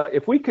something like,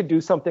 if we could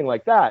do something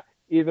like that,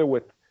 either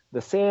with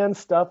the sand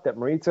stuff that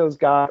Maurizio's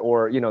got,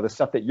 or the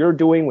stuff that you're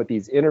doing with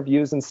these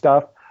interviews and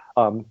stuff,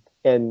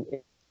 and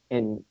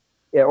and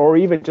or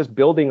even just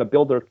building a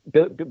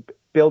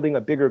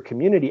bigger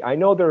community. I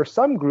know there are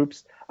some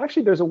groups.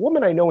 Actually, there's a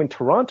woman I know in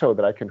Toronto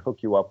that I can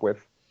hook you up with.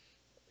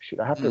 Shoot,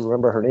 I have to Mm,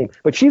 remember her name,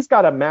 but she's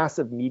got a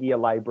massive media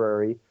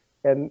library.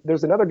 And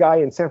there's another guy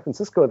in San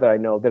Francisco that I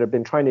know that they've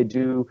been trying to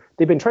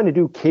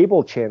do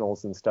cable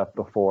channels and stuff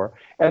before.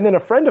 And then a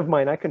friend of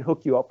mine I can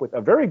hook you up with,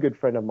 a very good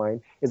friend of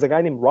mine, is a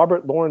guy named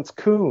Robert Lawrence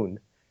Kuhn.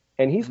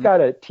 And he's mhm.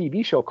 got a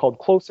TV show called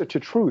Closer to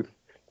Truth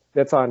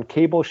that's on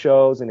cable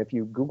shows. And if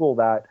you Google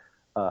that,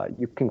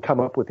 you can come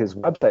up with his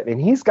website. And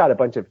he's got a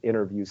bunch of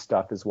interview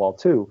stuff as well,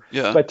 too.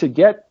 Yeah. But to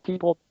get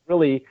people to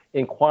really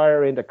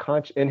inquire into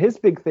and his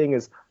big thing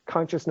is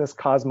consciousness,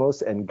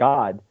 cosmos, and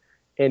God.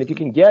 And if you Mhm.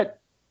 can get,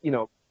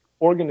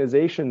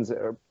 organizations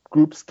or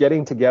groups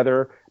getting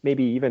together,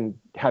 maybe even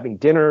having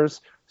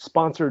dinners,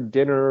 sponsored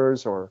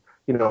dinners, or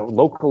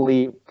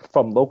locally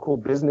from local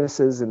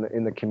businesses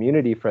in the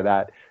community for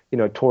that,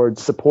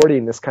 towards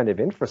supporting this kind of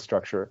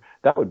infrastructure,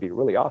 that would be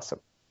really awesome.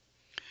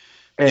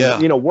 And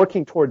Yeah.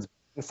 working towards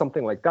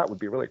something like that would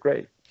be really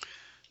great.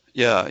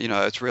 Yeah,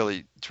 it's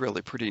really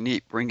pretty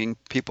neat bringing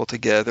people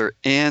together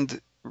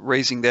and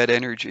raising that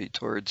energy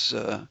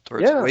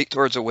Yeah,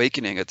 towards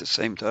awakening at the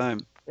same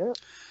time. yeah,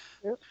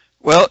 yeah,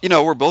 Well,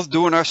 we're both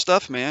doing our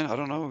stuff, man. I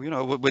don't know,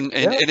 and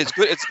yeah,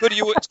 it's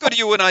good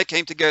you and I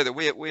came together.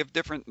 We have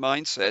different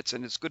mindsets,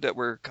 and it's good that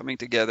we're coming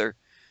together,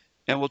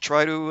 and we'll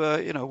try to,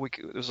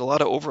 there's a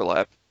lot of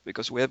overlap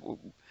because we have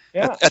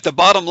yeah, at the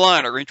bottom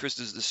line, our interest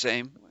is the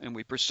same, and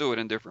we pursue it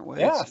in different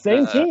yeah. ways.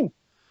 Same team,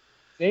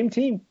 same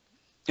team.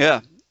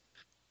 Yeah,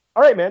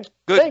 All right, man.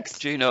 good, Thanks.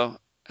 Gino.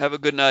 Have a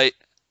good night,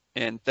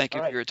 and thank All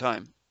you for right, your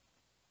time.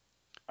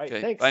 all right.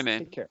 Okay, bye, Thanks. man.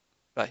 Take care.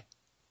 Bye.